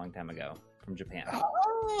Past a long time ago from Japan.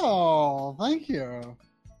 Oh, thank you.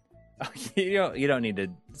 You don't need to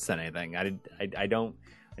send anything. I don't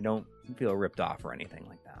feel ripped off or anything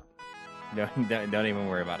like that. Don't even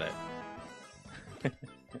worry about it.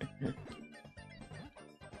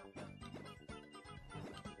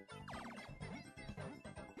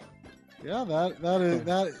 Yeah,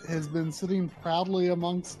 that has been sitting proudly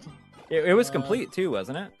amongst. It was complete too,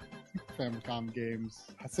 wasn't it? Famicom games.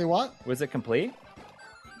 I say what? Was it complete?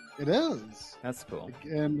 It is. That's cool.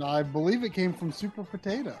 And I believe it came from Super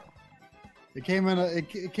Potato. It came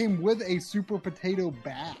it came with a Super Potato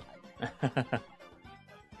bag.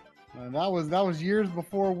 And that was years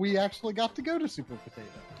before we actually got to go to Super Potato.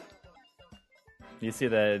 You see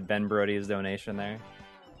the Ben Brody's donation there?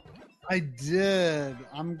 I did.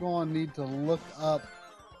 I'm going to need to look up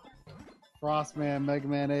Frostman Mega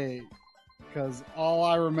Man 8 because all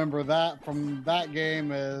I remember that from that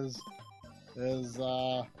game is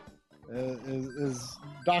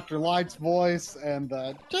Dr. Light's voice and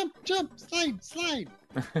the jump, slide.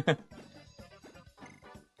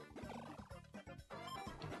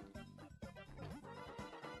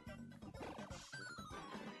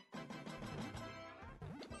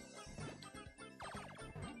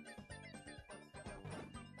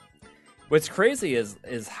 What's crazy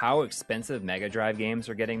is how expensive Mega Drive games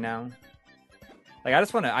are getting now. Like I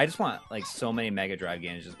just want like so many Mega Drive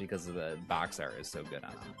games just because of the box art is so good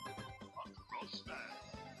on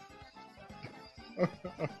them.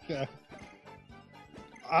 Okay.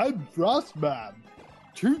 I'm Frostman.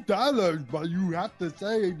 $2, but you have to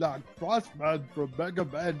say that Crossman from Mega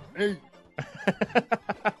Man 8.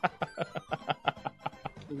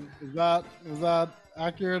 Is that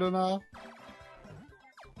accurate enough?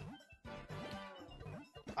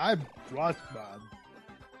 I'm Crossman.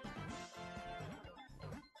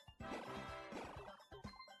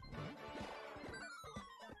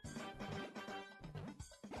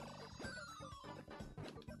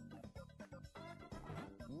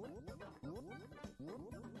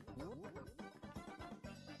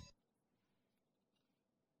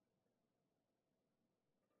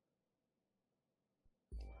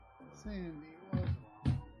 Sandy,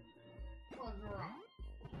 what's wrong?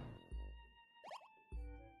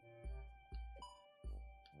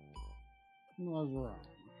 What's wrong? What's wrong?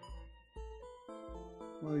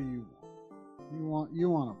 What do you want? You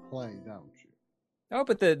want to play, don't you? Oh,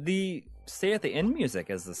 but the stay at the end music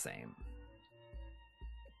is the same.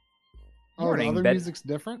 Oh, the other music's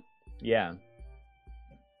different? Yeah.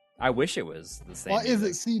 I wish it was the same. Well, is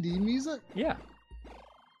it CD music? Yeah.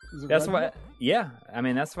 That's why. Yeah, I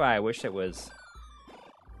mean that's why I wish it was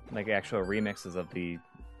like actual remixes of the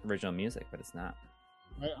original music, but it's not.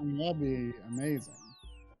 I mean, that'd be amazing.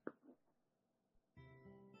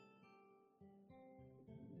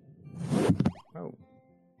 Oh.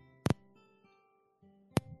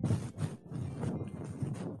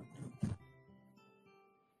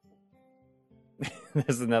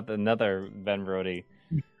 There's another Ben Brody.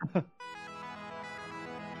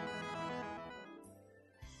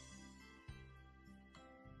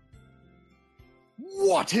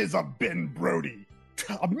 What is a Ben Brody?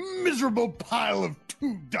 A miserable pile of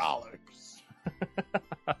 $2.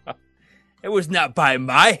 It was not by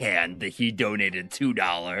my hand that he donated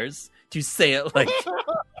 $2. To say it like.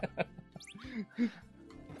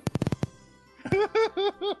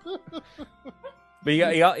 But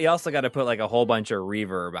you also got to put like a whole bunch of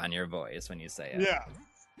reverb on your voice when you say it. Yeah.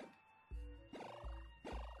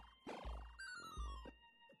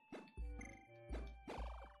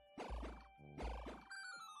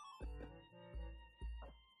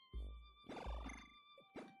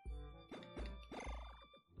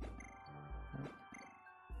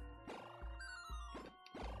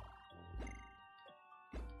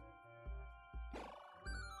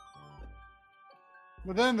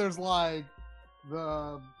 But then there's like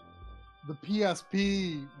the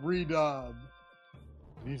PSP redub.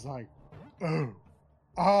 And he's like, "Oh,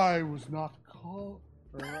 I was not called."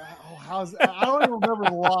 Or, how's I don't even remember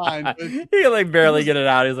the line. But he can like barely get it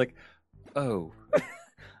out. He's like, "Oh,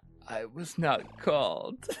 I was not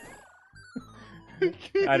called."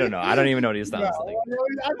 I don't know. I don't even know what he sounds like.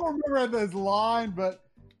 I don't remember his line, but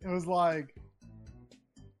it was like,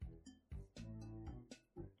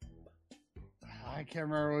 I can't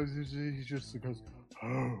remember. He just goes,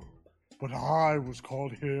 "Oh, but I was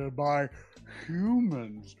called here by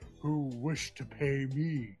humans who wish to pay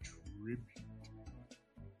me tribute."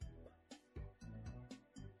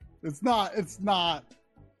 It's not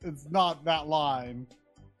that line.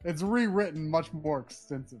 It's rewritten much more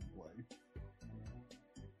extensively.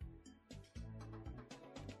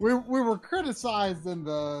 We were criticized in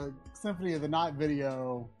the Symphony of the Night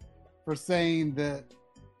video for saying that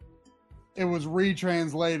it was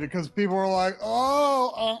retranslated because people were like,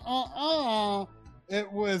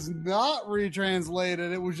 it was not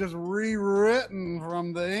retranslated. It was just rewritten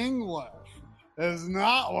from the English. It's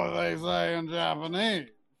not what they say in Japanese.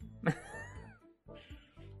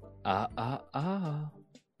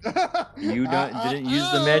 You didn't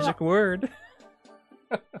use the magic word.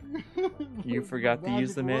 You forgot to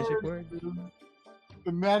use the magic word.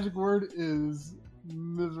 The magic word is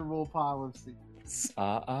miserable pile of secrets. You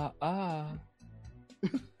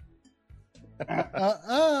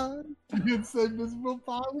can say miserable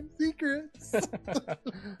pile of secrets.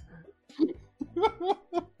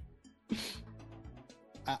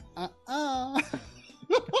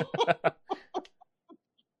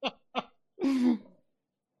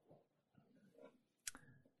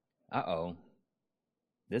 Uh-oh.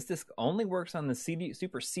 This disc only works on the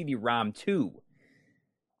Super CD-ROM 2.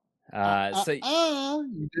 You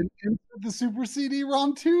didn't insert the Super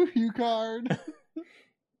CD-ROM 2 card.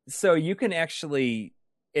 So you can actually,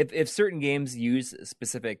 if certain games use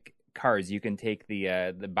specific cards, you can take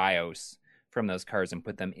the BIOS from those cards and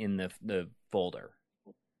put them in the folder,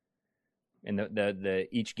 in the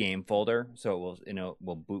each game folder. So it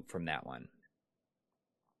will boot from that one.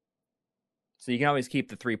 So you can always keep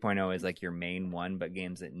the 3.0 as like your main one, but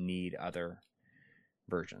games that need other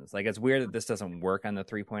versions. Like it's weird that this doesn't work on the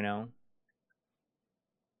 3.0.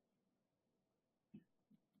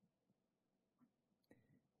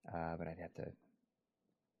 But I'd have to.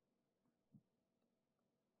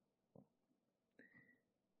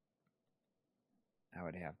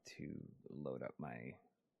 would have to load up my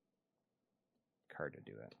card to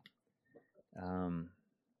do it. I'm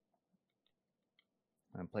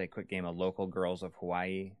gonna play a quick game of Local Girls of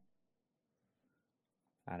Hawaii.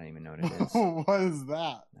 I don't even know what it is. What is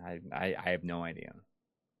that? I have no idea.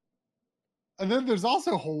 And then there's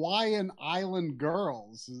also Hawaiian Island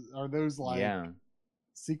Girls. Are those like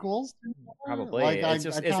sequels? Probably. Like, it's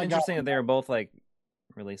interesting that they're both like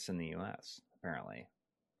released in the US, apparently.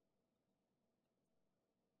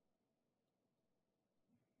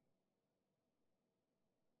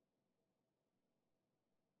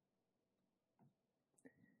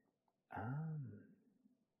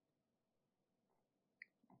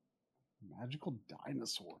 Magical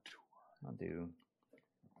Dinosaur Tour. I'll do.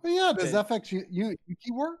 But yeah, does FX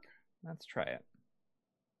Yuki work? Let's try it.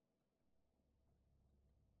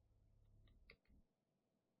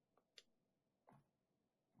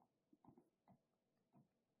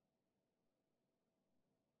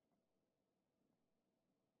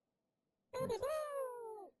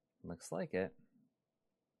 Looks like it.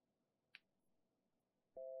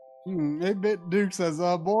 8-Bit Duke says,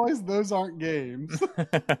 boys, those aren't games.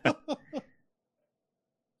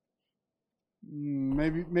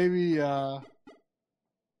 Maybe you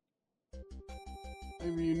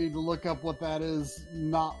need to look up what that is,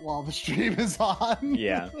 not while the stream is on.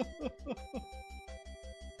 Yeah.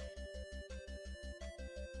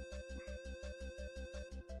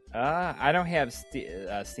 I don't have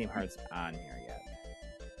Steam Hearts on here yet.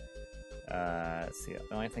 Let's see.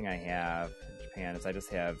 The only thing I have in Japan is I just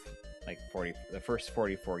have like the first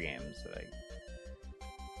 44 games that I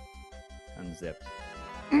unzipped.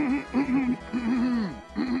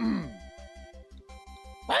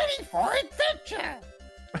 Ready for adventure!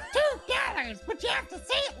 $2, but you have to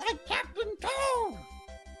say it like Captain Toad!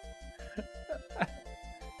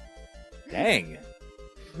 Dang!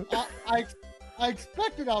 I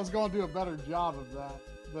expected I was going to do a better job of that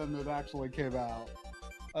than it actually came out.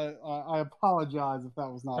 I apologize if that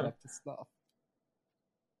was not up to stuff.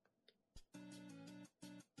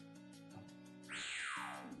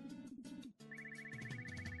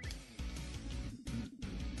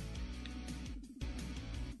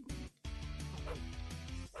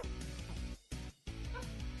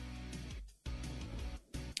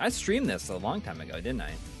 I streamed this a long time ago, didn't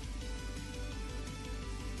I?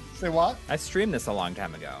 Say what? I streamed this a long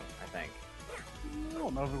time ago, I think. I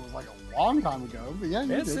don't know if it was like a long time ago, but yeah,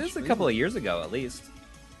 it's a couple of years ago at least.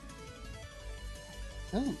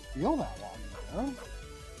 It doesn't feel that long ago.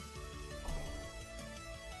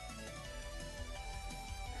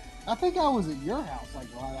 I think I was at your house like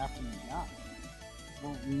right after you got it. I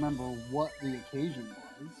don't remember what the occasion was.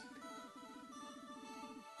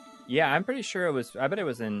 Yeah, I'm pretty sure it was. I bet it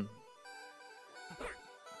was in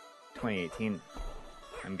 2018.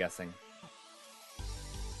 I'm guessing.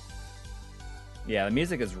 Yeah, the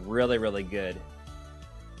music is really, really good.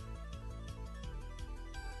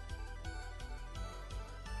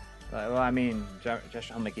 Well, I mean, Josh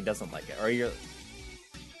Helmicky doesn't like it, or you're.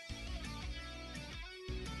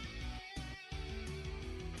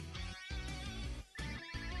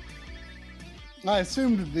 I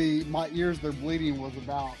assumed my ears they're bleeding was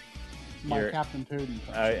about my Captain Toad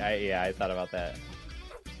impression. Yeah, I thought about that.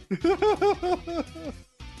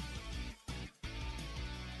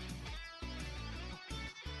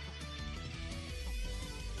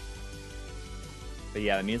 But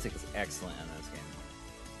yeah, the music is excellent in this game.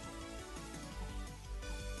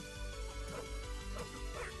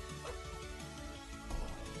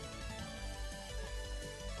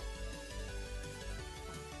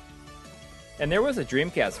 And there was a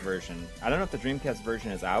Dreamcast version. I don't know if the Dreamcast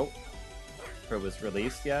version is out, or it was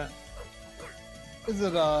released yet. Is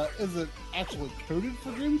it actually coded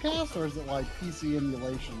for Dreamcast, or is it like PC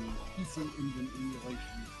emulation, PC engine emulation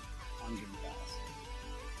on Dreamcast?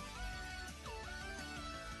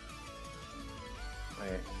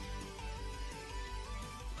 Wait.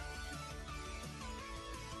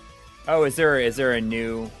 Oh, is there a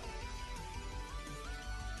new?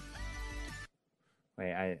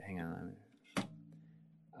 Wait, hang on.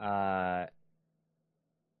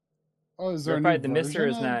 Is there a new the Mister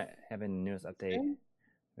is not having the newest update.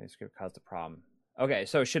 The script caused a problem. Okay,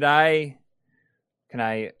 so can I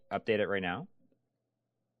update it right now?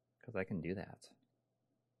 Because I can do that.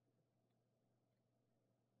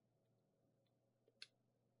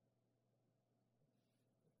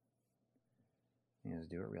 Let's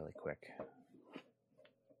do it really quick.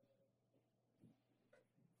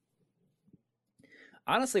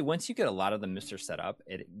 Honestly, once you get a lot of the Mister set up,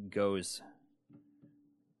 it goes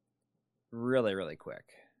really, really quick.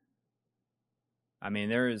 I mean,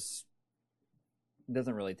 it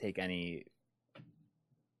doesn't really take any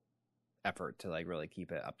effort to like really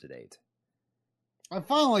keep it up to date. I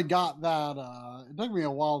finally got that. It took me a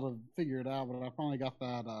while to figure it out, but I finally got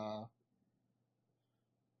that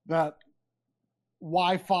that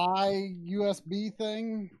Wi-Fi USB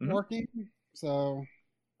thing working. So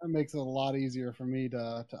that makes it a lot easier for me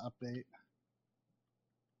to update.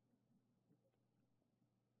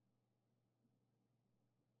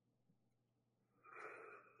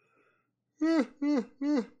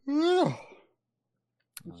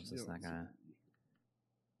 It's just not gonna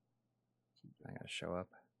show up.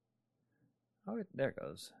 Oh, there it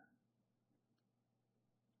goes.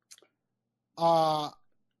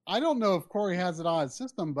 I don't know if Corey has it on his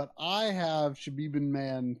system, but I have Shabiban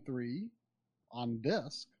Man 3 on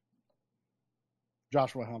disc.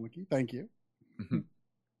 Joshua Helmke, thank you.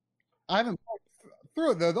 I haven't played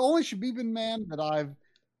through it though. The only Shabiban Man that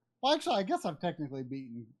actually, I guess I've technically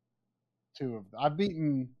beaten 2 of them. I've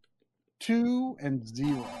beaten 2 and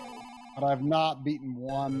 0, but I've not beaten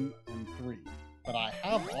 1 and 3. But I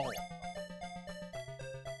have all of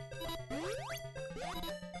them,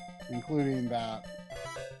 including that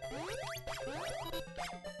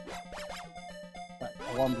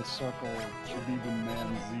Columbus Circle Shabiban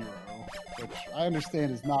Man 0, which I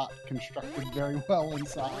understand is not constructed very well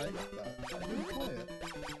inside, but I did play it.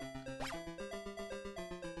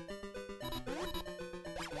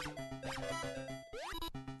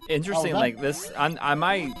 Interesting, like this on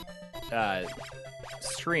my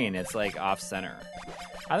screen, it's like off center.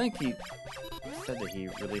 I think he said that he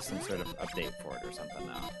released some sort of update for it or something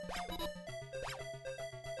now.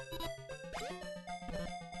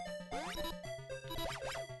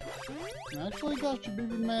 I actually got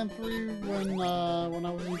Shabiban Man 3 when I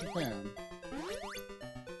was in Japan.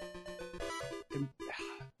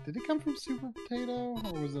 Did it come from Super Potato,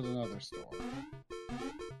 or was it another store?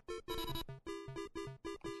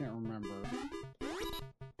 I can't remember.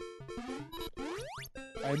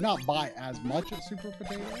 I did not buy as much at Super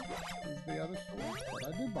Potato as the other stores, but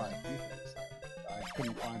I did buy a few things that I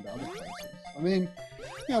couldn't find other places. I mean,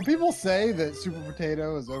 you know, people say that Super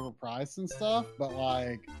Potato is overpriced and stuff, but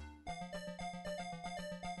like,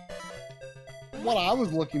 what I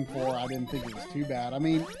was looking for, I didn't think it was too bad. I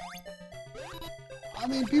mean,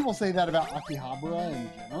 people say that about Akihabara in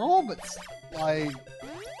general, but like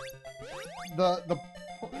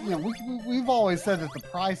we've always said that the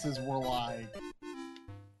prices were like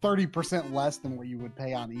 30% less than what you would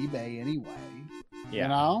pay on eBay anyway. Yeah. You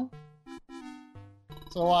know?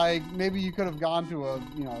 So like maybe you could have gone to a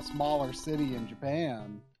smaller city in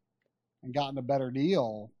Japan and gotten a better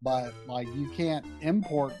deal, but like you can't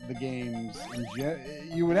import the games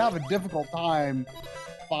you would have a difficult time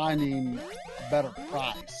finding a better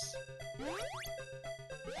price.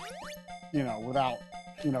 Without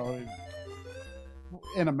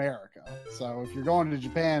in America. So if you're going to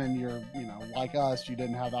Japan and you're, like us, you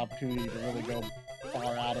didn't have the opportunity to really go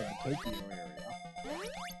far out of the Tokyo area.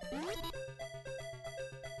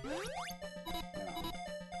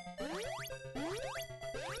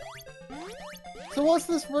 So what's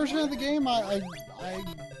this version of the game? I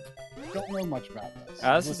don't know much about this.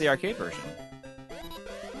 This is the arcade version.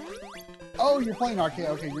 Oh, you're playing arcade.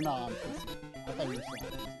 Okay, you're not on PC. I thought you were saying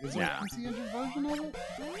is there a PC Engine version of it?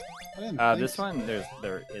 I didn't this one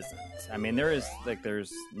there isn't. I mean, there's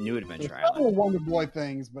New Adventure There's Island. several Wonder Boy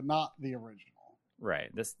things, but not the original.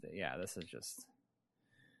 Right. This is just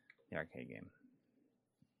the arcade game.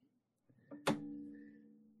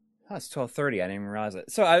 Oh, it's 12:30. I didn't even realize it.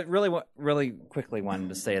 So I really quickly wanted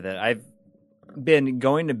to say that I've been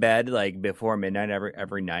going to bed like before midnight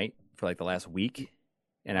every night for like the last week,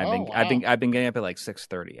 and I've been getting up at like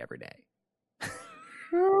 6:30 every day.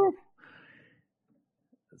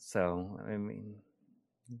 So I mean,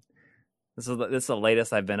 this is the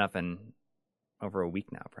latest I've been up in over a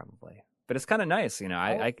week now, probably. But it's kind of nice,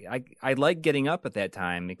 I like getting up at that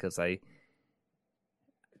time because I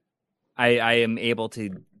am able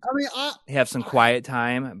to have some quiet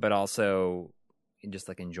time, but also just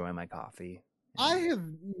like enjoy my coffee. I have,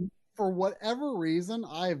 for whatever reason,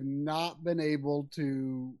 I have not been able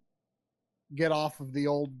to get off of the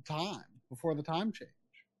old time before the time change.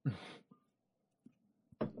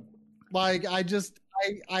 Like I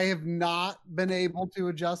have not been able to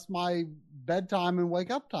adjust my bedtime and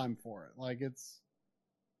wake up time for it. Like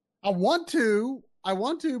I want to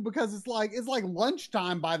because it's like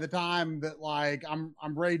lunchtime by the time that like I'm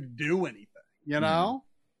ready to do anything,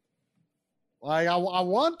 Like I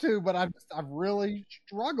want to, but I've really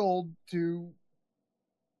struggled to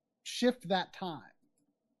shift that time.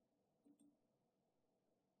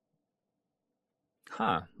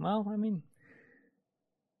 Huh. Well, I mean,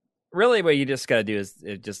 really what you just got to do is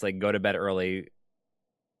just like go to bed early,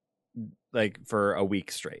 like for a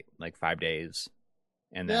week straight, like 5 days,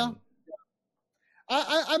 and then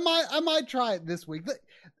I might try it this week. But,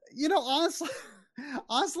 you know,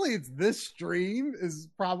 honestly, it's this stream is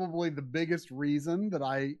probably the biggest reason that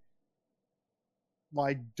I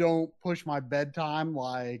like don't push my bedtime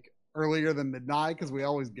like earlier than midnight because we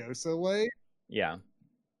always go so late. Yeah.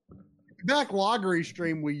 Back loggery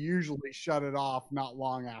stream, we usually shut it off not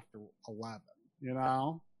long after 11. You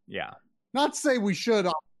know. Yeah. Not to say we should.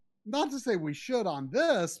 Not to say we should on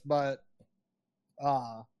this, but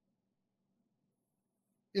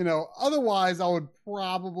you know, otherwise I would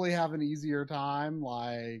probably have an easier time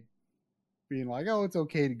like being like, oh, it's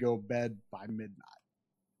okay to go bed by midnight.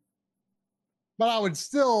 But I would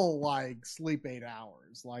still like sleep 8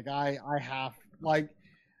 hours. Like I have like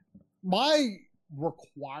my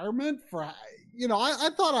requirement for, you know, I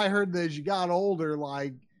thought I heard that as you got older,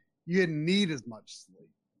 like you didn't need as much sleep.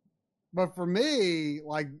 But for me,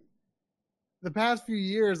 like the past few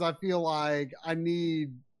years, I feel like I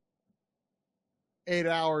need 8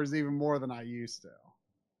 hours even more than I used to.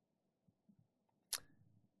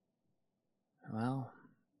 Well,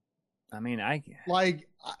 I mean, I like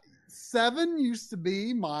 7 used to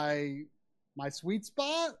be my sweet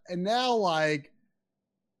spot, and now like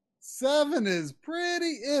 7 is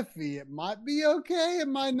pretty iffy. It might be okay, it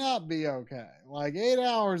might not be okay. Like 8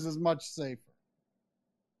 hours is much safer.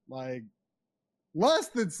 Like less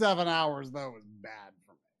than 7 hours though is bad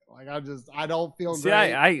for me. Like I don't feel see.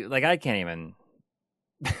 great. I can't even.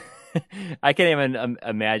 I can't even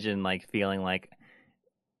imagine like feeling like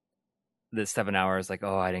the 7 hours. Like,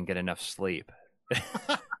 oh, I didn't get enough sleep.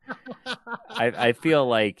 I feel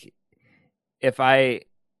like if I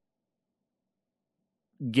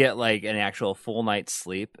get like an actual full night's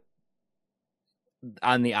sleep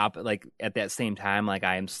on the like at that same time, like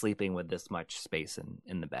I am sleeping with this much space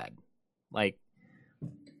in the bed. Like,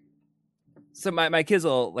 so my kids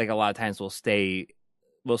will like a lot of times will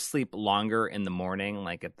sleep longer in the morning.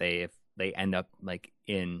 Like if they end up like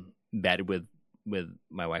in bed with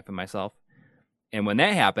my wife and myself. And when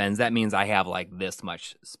that happens, that means I have like this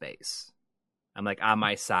much space. I'm like on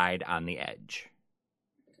my side on the edge.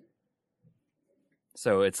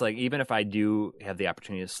 So it's like, even if I do have the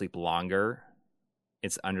opportunity to sleep longer,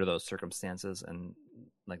 it's under those circumstances, and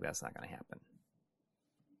like that's not going to happen.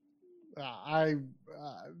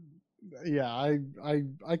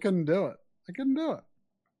 I couldn't do it. I couldn't do it.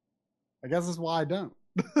 I guess that's why I don't.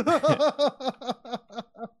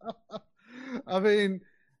 I mean,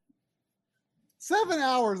 7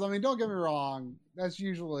 hours, I mean, don't get me wrong, that's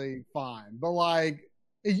usually fine. But like,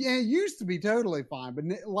 it used to be totally fine. But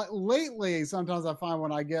lately, sometimes I find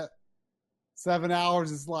when I get 7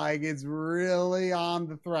 hours, it's like, it's really on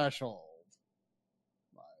the threshold.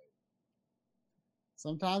 Like,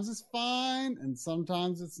 sometimes it's fine, and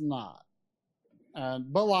sometimes it's not.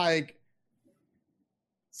 But like,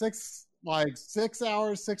 6 hours,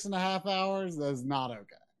 6.5 hours, that's not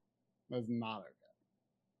okay. That's not okay.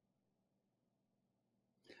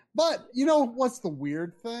 But you know what's the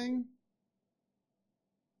weird thing?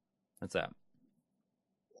 What's that?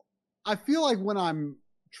 I feel like when I'm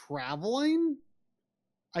traveling,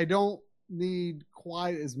 I don't need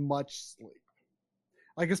quite as much sleep.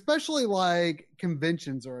 Like, especially like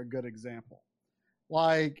conventions are a good example.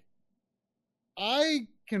 Like, I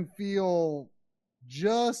can feel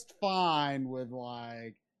just fine with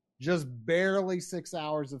like just barely 6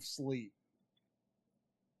 hours of sleep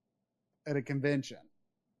at a convention.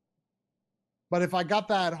 But if I got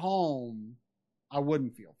that at home, I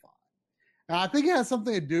wouldn't feel fine. And I think it has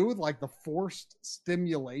something to do with like the forced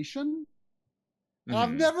stimulation. And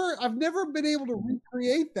I've never been able to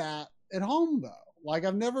recreate that at home though. Like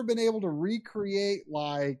I've never been able to recreate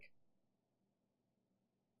like,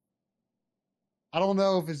 I don't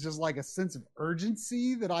know if it's just like a sense of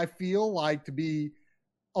urgency that I feel like to be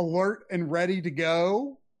alert and ready to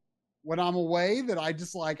go when I'm away, that I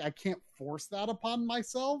just like, I can't force that upon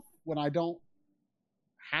myself when I don't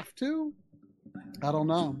have to. I don't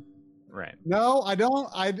know. Right. No, I don't.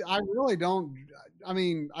 I really don't. I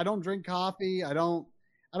mean, I don't drink coffee. I don't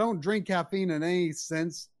drink caffeine in any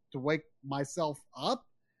sense to wake myself up.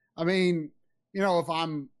 I mean, you know, if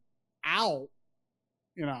I'm out,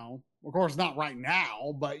 you know, of course not right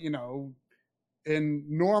now, but you know, in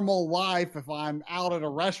normal life, if I'm out at a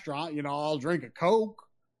restaurant, you know, I'll drink a Coke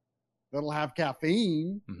that'll have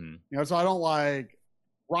caffeine, you know, so I don't like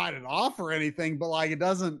write it off or anything, but like it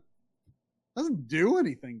doesn't do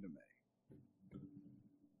anything to me.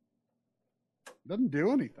 It doesn't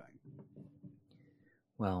do anything.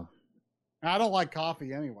 Well, I don't like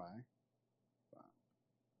coffee anyway.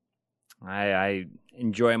 I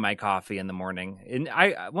enjoy my coffee in the morning. And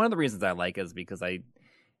one of the reasons I like it is because I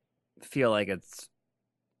feel like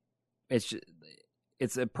it's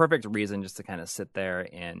a perfect reason just to kind of sit there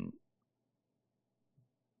and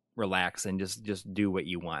relax and just do what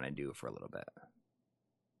you want to do for a little bit.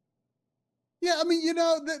 Yeah, I mean,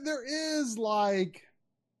 there is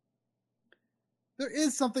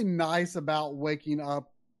something nice about waking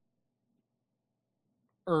up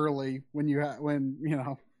early when you have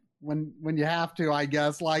to, I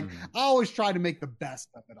guess. Like, I always try to make the best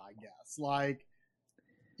of it, I guess. Like,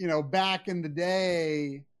 back in the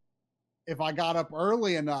day, if I got up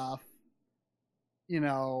early enough,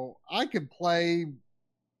 I could play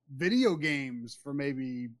video games for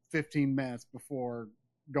maybe 15 minutes before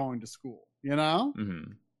going to school,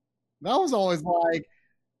 Mm-hmm. That was always like,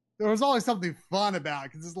 there was always something fun about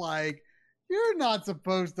it, because it's like, you're not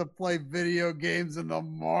supposed to play video games in the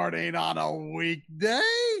morning on a weekday,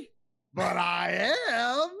 but I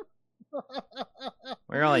am.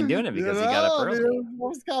 We're only doing it because you got up early. Dude,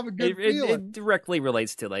 it's kind of a good feeling. It directly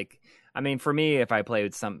relates to, like, I mean, for me, if I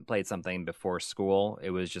played something before school, it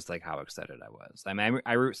was just like how excited I was. I mean,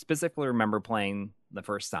 I specifically remember playing the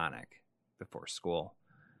first Sonic before school,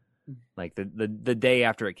 like the day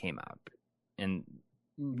after it came out, and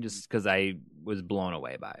just because I was blown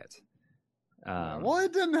away by it. Well,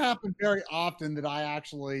 it didn't happen very often that I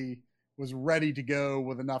actually was ready to go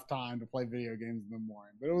with enough time to play video games in the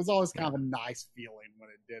morning, but it was always kind of a nice feeling when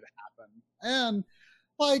it did happen. And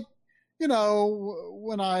like,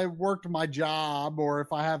 when I worked my job, or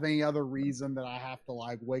if I have any other reason that I have to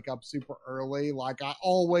like wake up super early, like I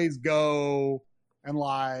always go and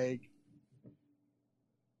like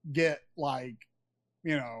get like,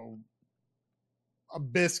 a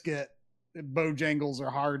biscuit at Bojangles or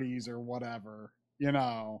Hardee's or whatever,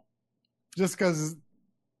 just because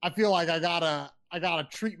I feel like I gotta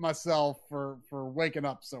treat myself for waking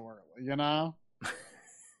up so early,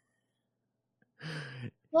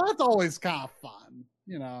 Well, that's always kind of fun,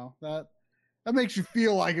 that makes you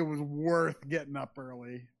feel like it was worth getting up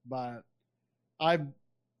early. But I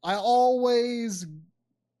always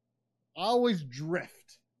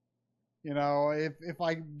drift. If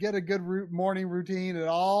I get a good morning routine, it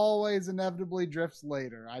always inevitably drifts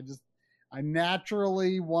later. I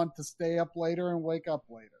naturally want to stay up later and wake up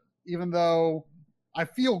later, even though I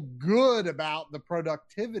feel good about the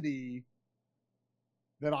productivity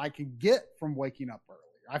that I can get from waking up early.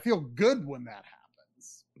 I feel good when that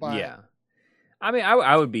happens. But yeah, I mean,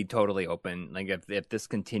 I would be totally open, like if this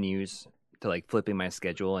continues to like flipping my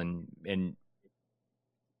schedule and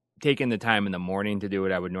taking the time in the morning to do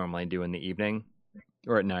what I would normally do in the evening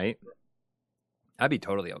or at night, I'd be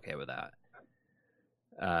totally okay with that.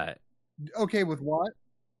 Okay with what?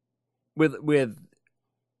 With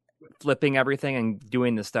flipping everything and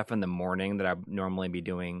doing the stuff in the morning that I'd normally be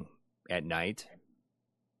doing at night.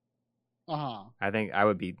 I think I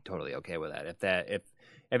would be totally okay with that. If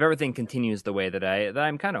everything continues the way that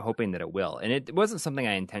I'm kind of hoping that it will, and it wasn't something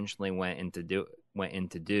I intentionally went in to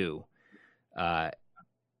do. I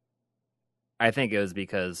think it was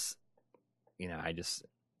because, I just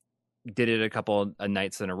did it a couple of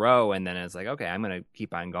nights in a row, and then it's like, okay, I'm going to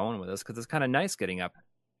keep on going with this because it's kind of nice getting up,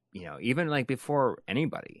 even like before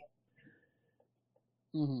anybody.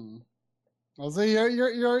 Mm-hmm. Well, see,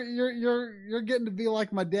 you're getting to be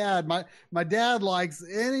like my dad. My dad likes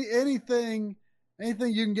anything you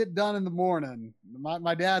can get done in the morning.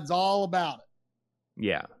 My dad's all about it.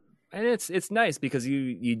 Yeah, and it's nice because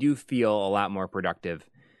you do feel a lot more productive.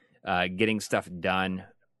 Getting stuff done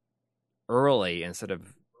early instead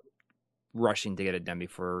of rushing to get it done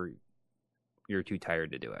before you're too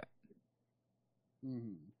tired to do it.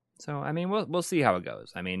 Mm-hmm. So, I mean, we'll see how it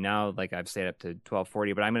goes. I mean, now like I've stayed up to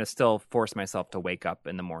 12:40, but I'm going to still force myself to wake up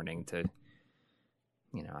in the morning to,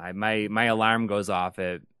 my alarm goes off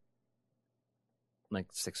at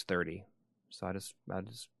like 6:30, so I just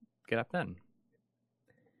get up then.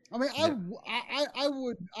 I mean, yeah.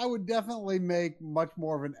 I would definitely make much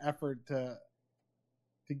more of an effort to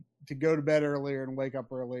go to bed earlier and wake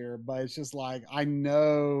up earlier, but it's just like, I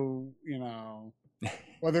know,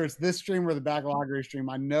 whether it's this stream or the Backloggery stream,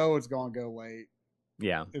 I know it's going to go late.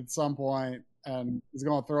 Yeah. At some point, and it's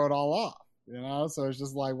going to throw it all off, so it's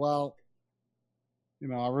just like, well,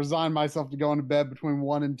 I resigned myself to going to bed between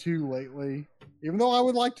 1 and 2 lately, even though I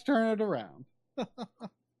would like to turn it around.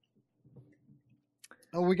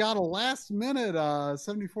 Oh, we got a last minute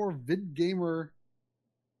 74 VidGamer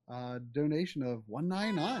donation of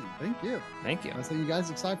 $1.99. Thank you. Thank you. I think you guys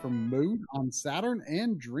excited for Mode on Saturn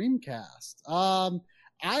and Dreamcast. I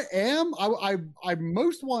am. I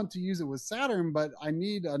most want to use it with Saturn, but I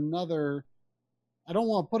need another I don't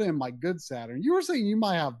want to put it in my good Saturn. You were saying you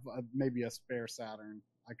might have maybe a spare Saturn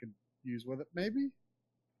I could use with it, maybe.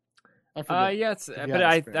 Yeah, but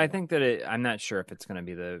I think that I'm not sure if it's going to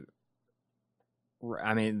be the.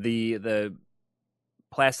 I mean, the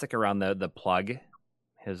plastic around the plug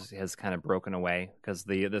has kind of broken away because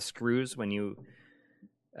the screws when you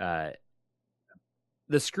the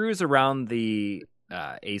screws around the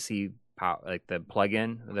AC power, like the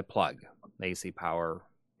the AC power,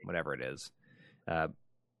 whatever it is,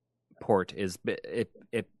 port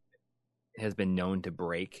it has been known to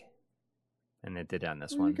break, and it did on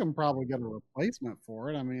this one. You can probably get a replacement for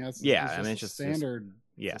it. I mean, it's just standard.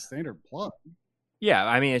 Yeah, it's a standard plug. Yeah,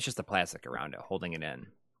 I mean, it's just the plastic around it, holding it in,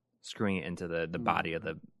 screwing it into the body of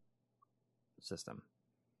the system.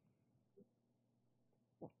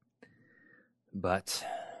 But,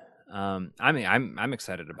 I mean, I'm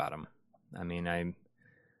excited about them. I mean,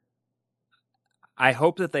 I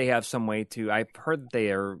hope that they have some way to. I've heard that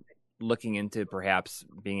they are looking into perhaps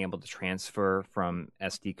being able to transfer from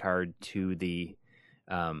SD card to the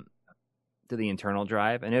internal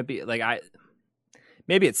drive, and it'd be like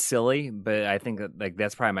maybe it's silly, but I think that like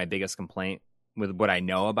that's probably my biggest complaint with what I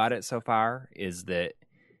know about it so far is that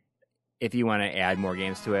if you want to add more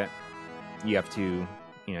games to it, you have to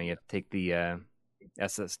take the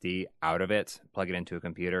SSD out of it, plug it into a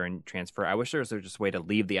computer, and transfer. I wish there was just a way to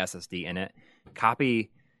leave the SSD in it,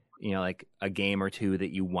 copy, like a game or two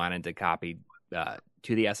that you wanted to copy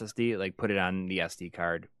to the SSD, like put it on the SD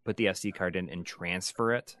card, put the SD card in, and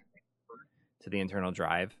transfer it to the internal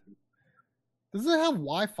drive. Does it have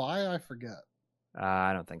Wi-Fi? I forget.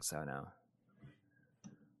 I don't think so, no.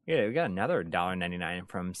 Yeah, we got another $1.99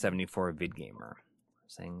 from 74 VidGamer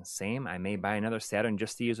saying, same, I may buy another Saturn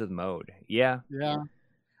just to use with mode. Yeah. Yeah.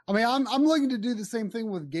 I mean, I'm looking to do the same thing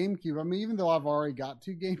with GameCube. I mean, even though I've already got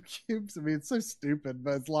 2 GameCubes, I mean, it's so stupid,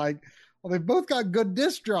 but it's like, well, they've both got good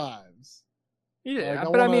disk drives. Yeah,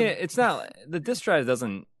 like, I mean, it's not, the disk drive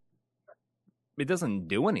doesn't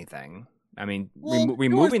do anything. I mean,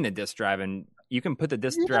 removing the disk drive, and you can put the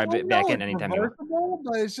disk drive back in anytime you want.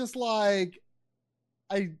 But it's just like,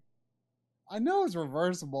 I know it's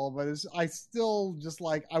reversible, but I still just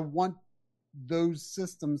like, I want those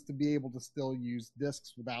systems to be able to still use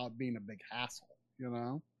discs without being a big hassle,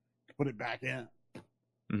 to put it back in.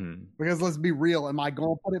 Mm-hmm. Because let's be real, am I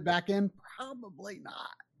going to put it back in? Probably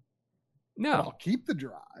not. No. But I'll keep the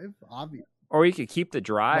drive, obviously. Or you could keep the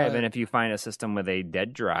drive, and if you find a system with a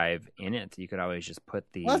dead drive in it, you could always just put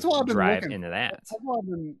the drive into that. That's what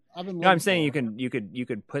I've been. No, I'm saying you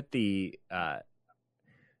could put the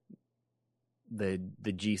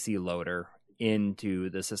GC loader into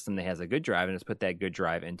the system that has a good drive, and just put that good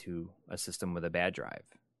drive into a system with a bad drive.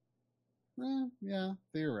 Yeah,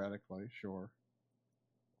 theoretically, sure,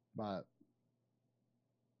 but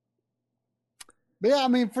yeah, I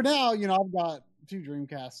mean, for now, I've got 2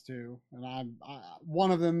 Dreamcasts too, and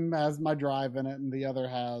one of them has my drive in it, and the other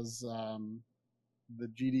has the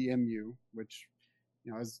GDMU, which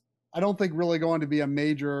is I don't think really going to be a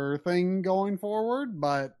major thing going forward,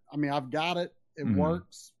 but I mean, I've got it. It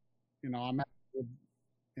works. I'm happy with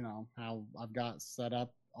how I've got set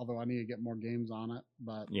up, although I need to get more games on it.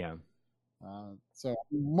 But yeah, so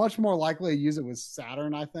much more likely to use it with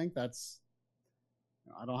Saturn. I think I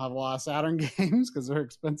don't have a lot of Saturn games because they're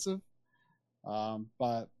expensive.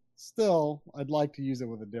 But still, I'd like to use it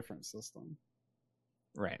with a different system.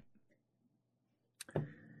 Right.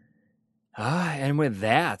 And with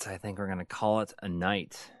that, I think we're going to call it a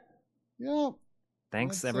night. Yep.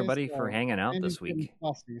 Thanks, everybody, for hanging out Sandy's this week.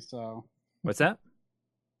 Fussy, so. What's that?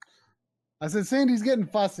 I said Sandy's getting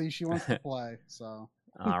fussy. She wants to play. So.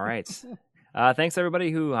 All right. Thanks,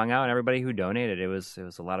 everybody who hung out and everybody who donated. It was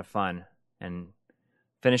a lot of fun. And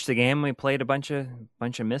finished the game. We played a bunch of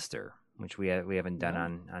Mister, which we haven't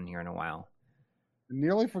done on here in a while. I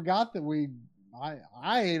nearly forgot that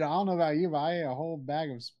I ate, I don't know about you, but I ate a whole bag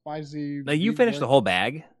of spicy. Like you finished the whole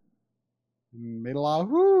bag? Made a lot of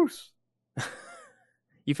whoos.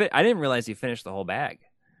 I didn't realize you finished the whole bag.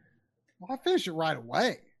 Well, I finished it right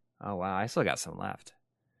away. Oh, wow. I still got some left.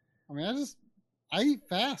 I mean, I eat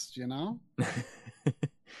fast, I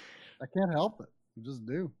can't help it. I just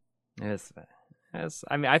do.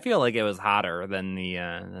 I mean, I feel like it was hotter than the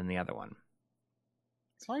other one.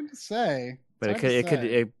 It's hard to say. But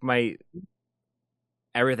it might.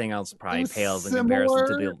 Everything else probably pales in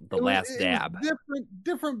comparison to the last dab.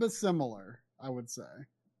 Different but similar, I would say.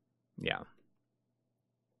 Yeah,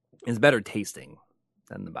 it's better tasting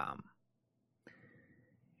than the bomb.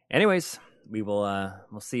 Anyways, we'll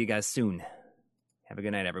see you guys soon. Have a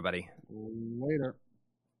good night, everybody. Later.